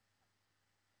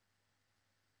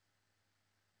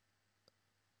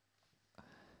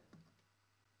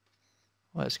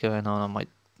 What's going on my...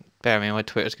 Bear me, my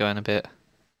Twitter's going a bit...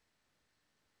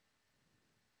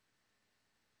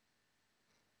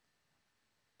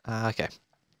 okay.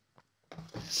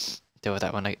 Deal with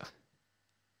that one.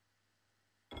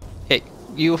 Hey,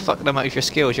 you fuck them out with your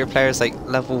skills. Your player's like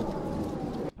level...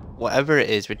 Whatever it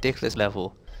is, ridiculous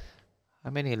level. How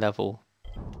many level?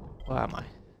 What am I?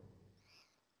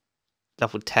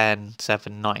 Level 10,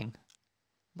 7, 9.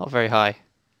 Not very high.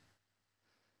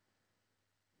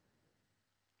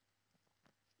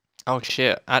 Oh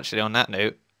shit, actually on that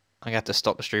note, I have to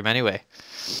stop the stream anyway.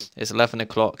 It's 11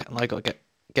 o'clock and I gotta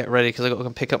get ready because I gotta go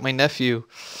and pick up my nephew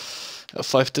at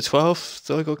 5 to 12.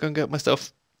 So I gotta go and get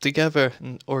myself together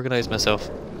and organise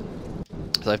myself.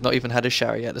 Because I've not even had a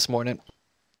shower yet this morning.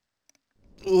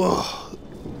 Ugh.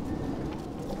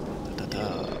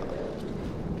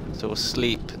 So we'll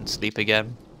sleep and sleep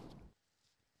again.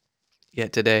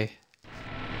 Yet today.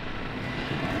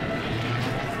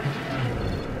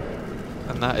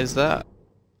 And that is that.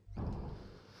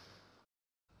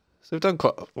 So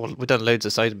we've done loads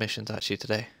of side missions actually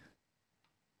today.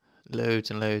 Loads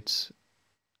and loads.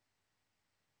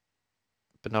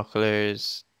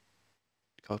 Binoculars.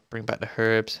 Gotta bring back the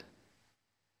herbs.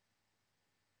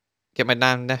 Get my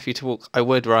damn nephew to walk. I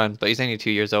would run, but he's only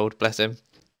 2 years old, bless him.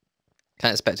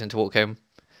 Can't expect him to walk home.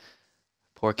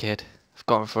 Poor kid. I've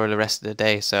got him for the rest of the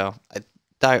day, so I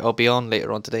doubt I'll be on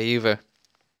later on today either.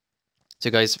 So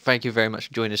guys, thank you very much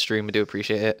for joining the stream. I do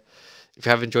appreciate it. If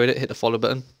you have enjoyed it, hit the follow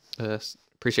button.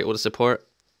 Appreciate all the support.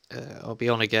 I'll be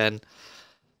on again.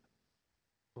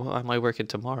 What am I working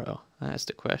tomorrow? That's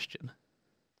the question.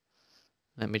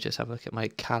 Let me just have a look at my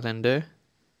calendar.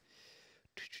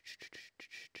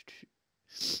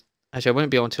 Actually, I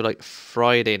won't be on till like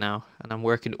Friday now, and I'm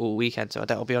working all weekend, so I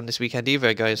doubt I'll be on this weekend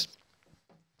either, guys.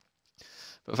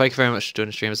 But thank you very much for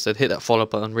joining the stream. As I said, hit that follow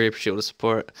button. Really appreciate all the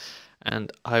support,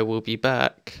 and I will be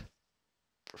back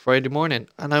Friday morning,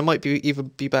 and I might even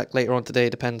be back later on today.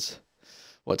 Depends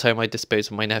what time I dispose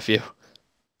of my nephew.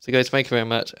 So, guys, thank you very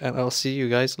much, and I'll see you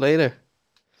guys later.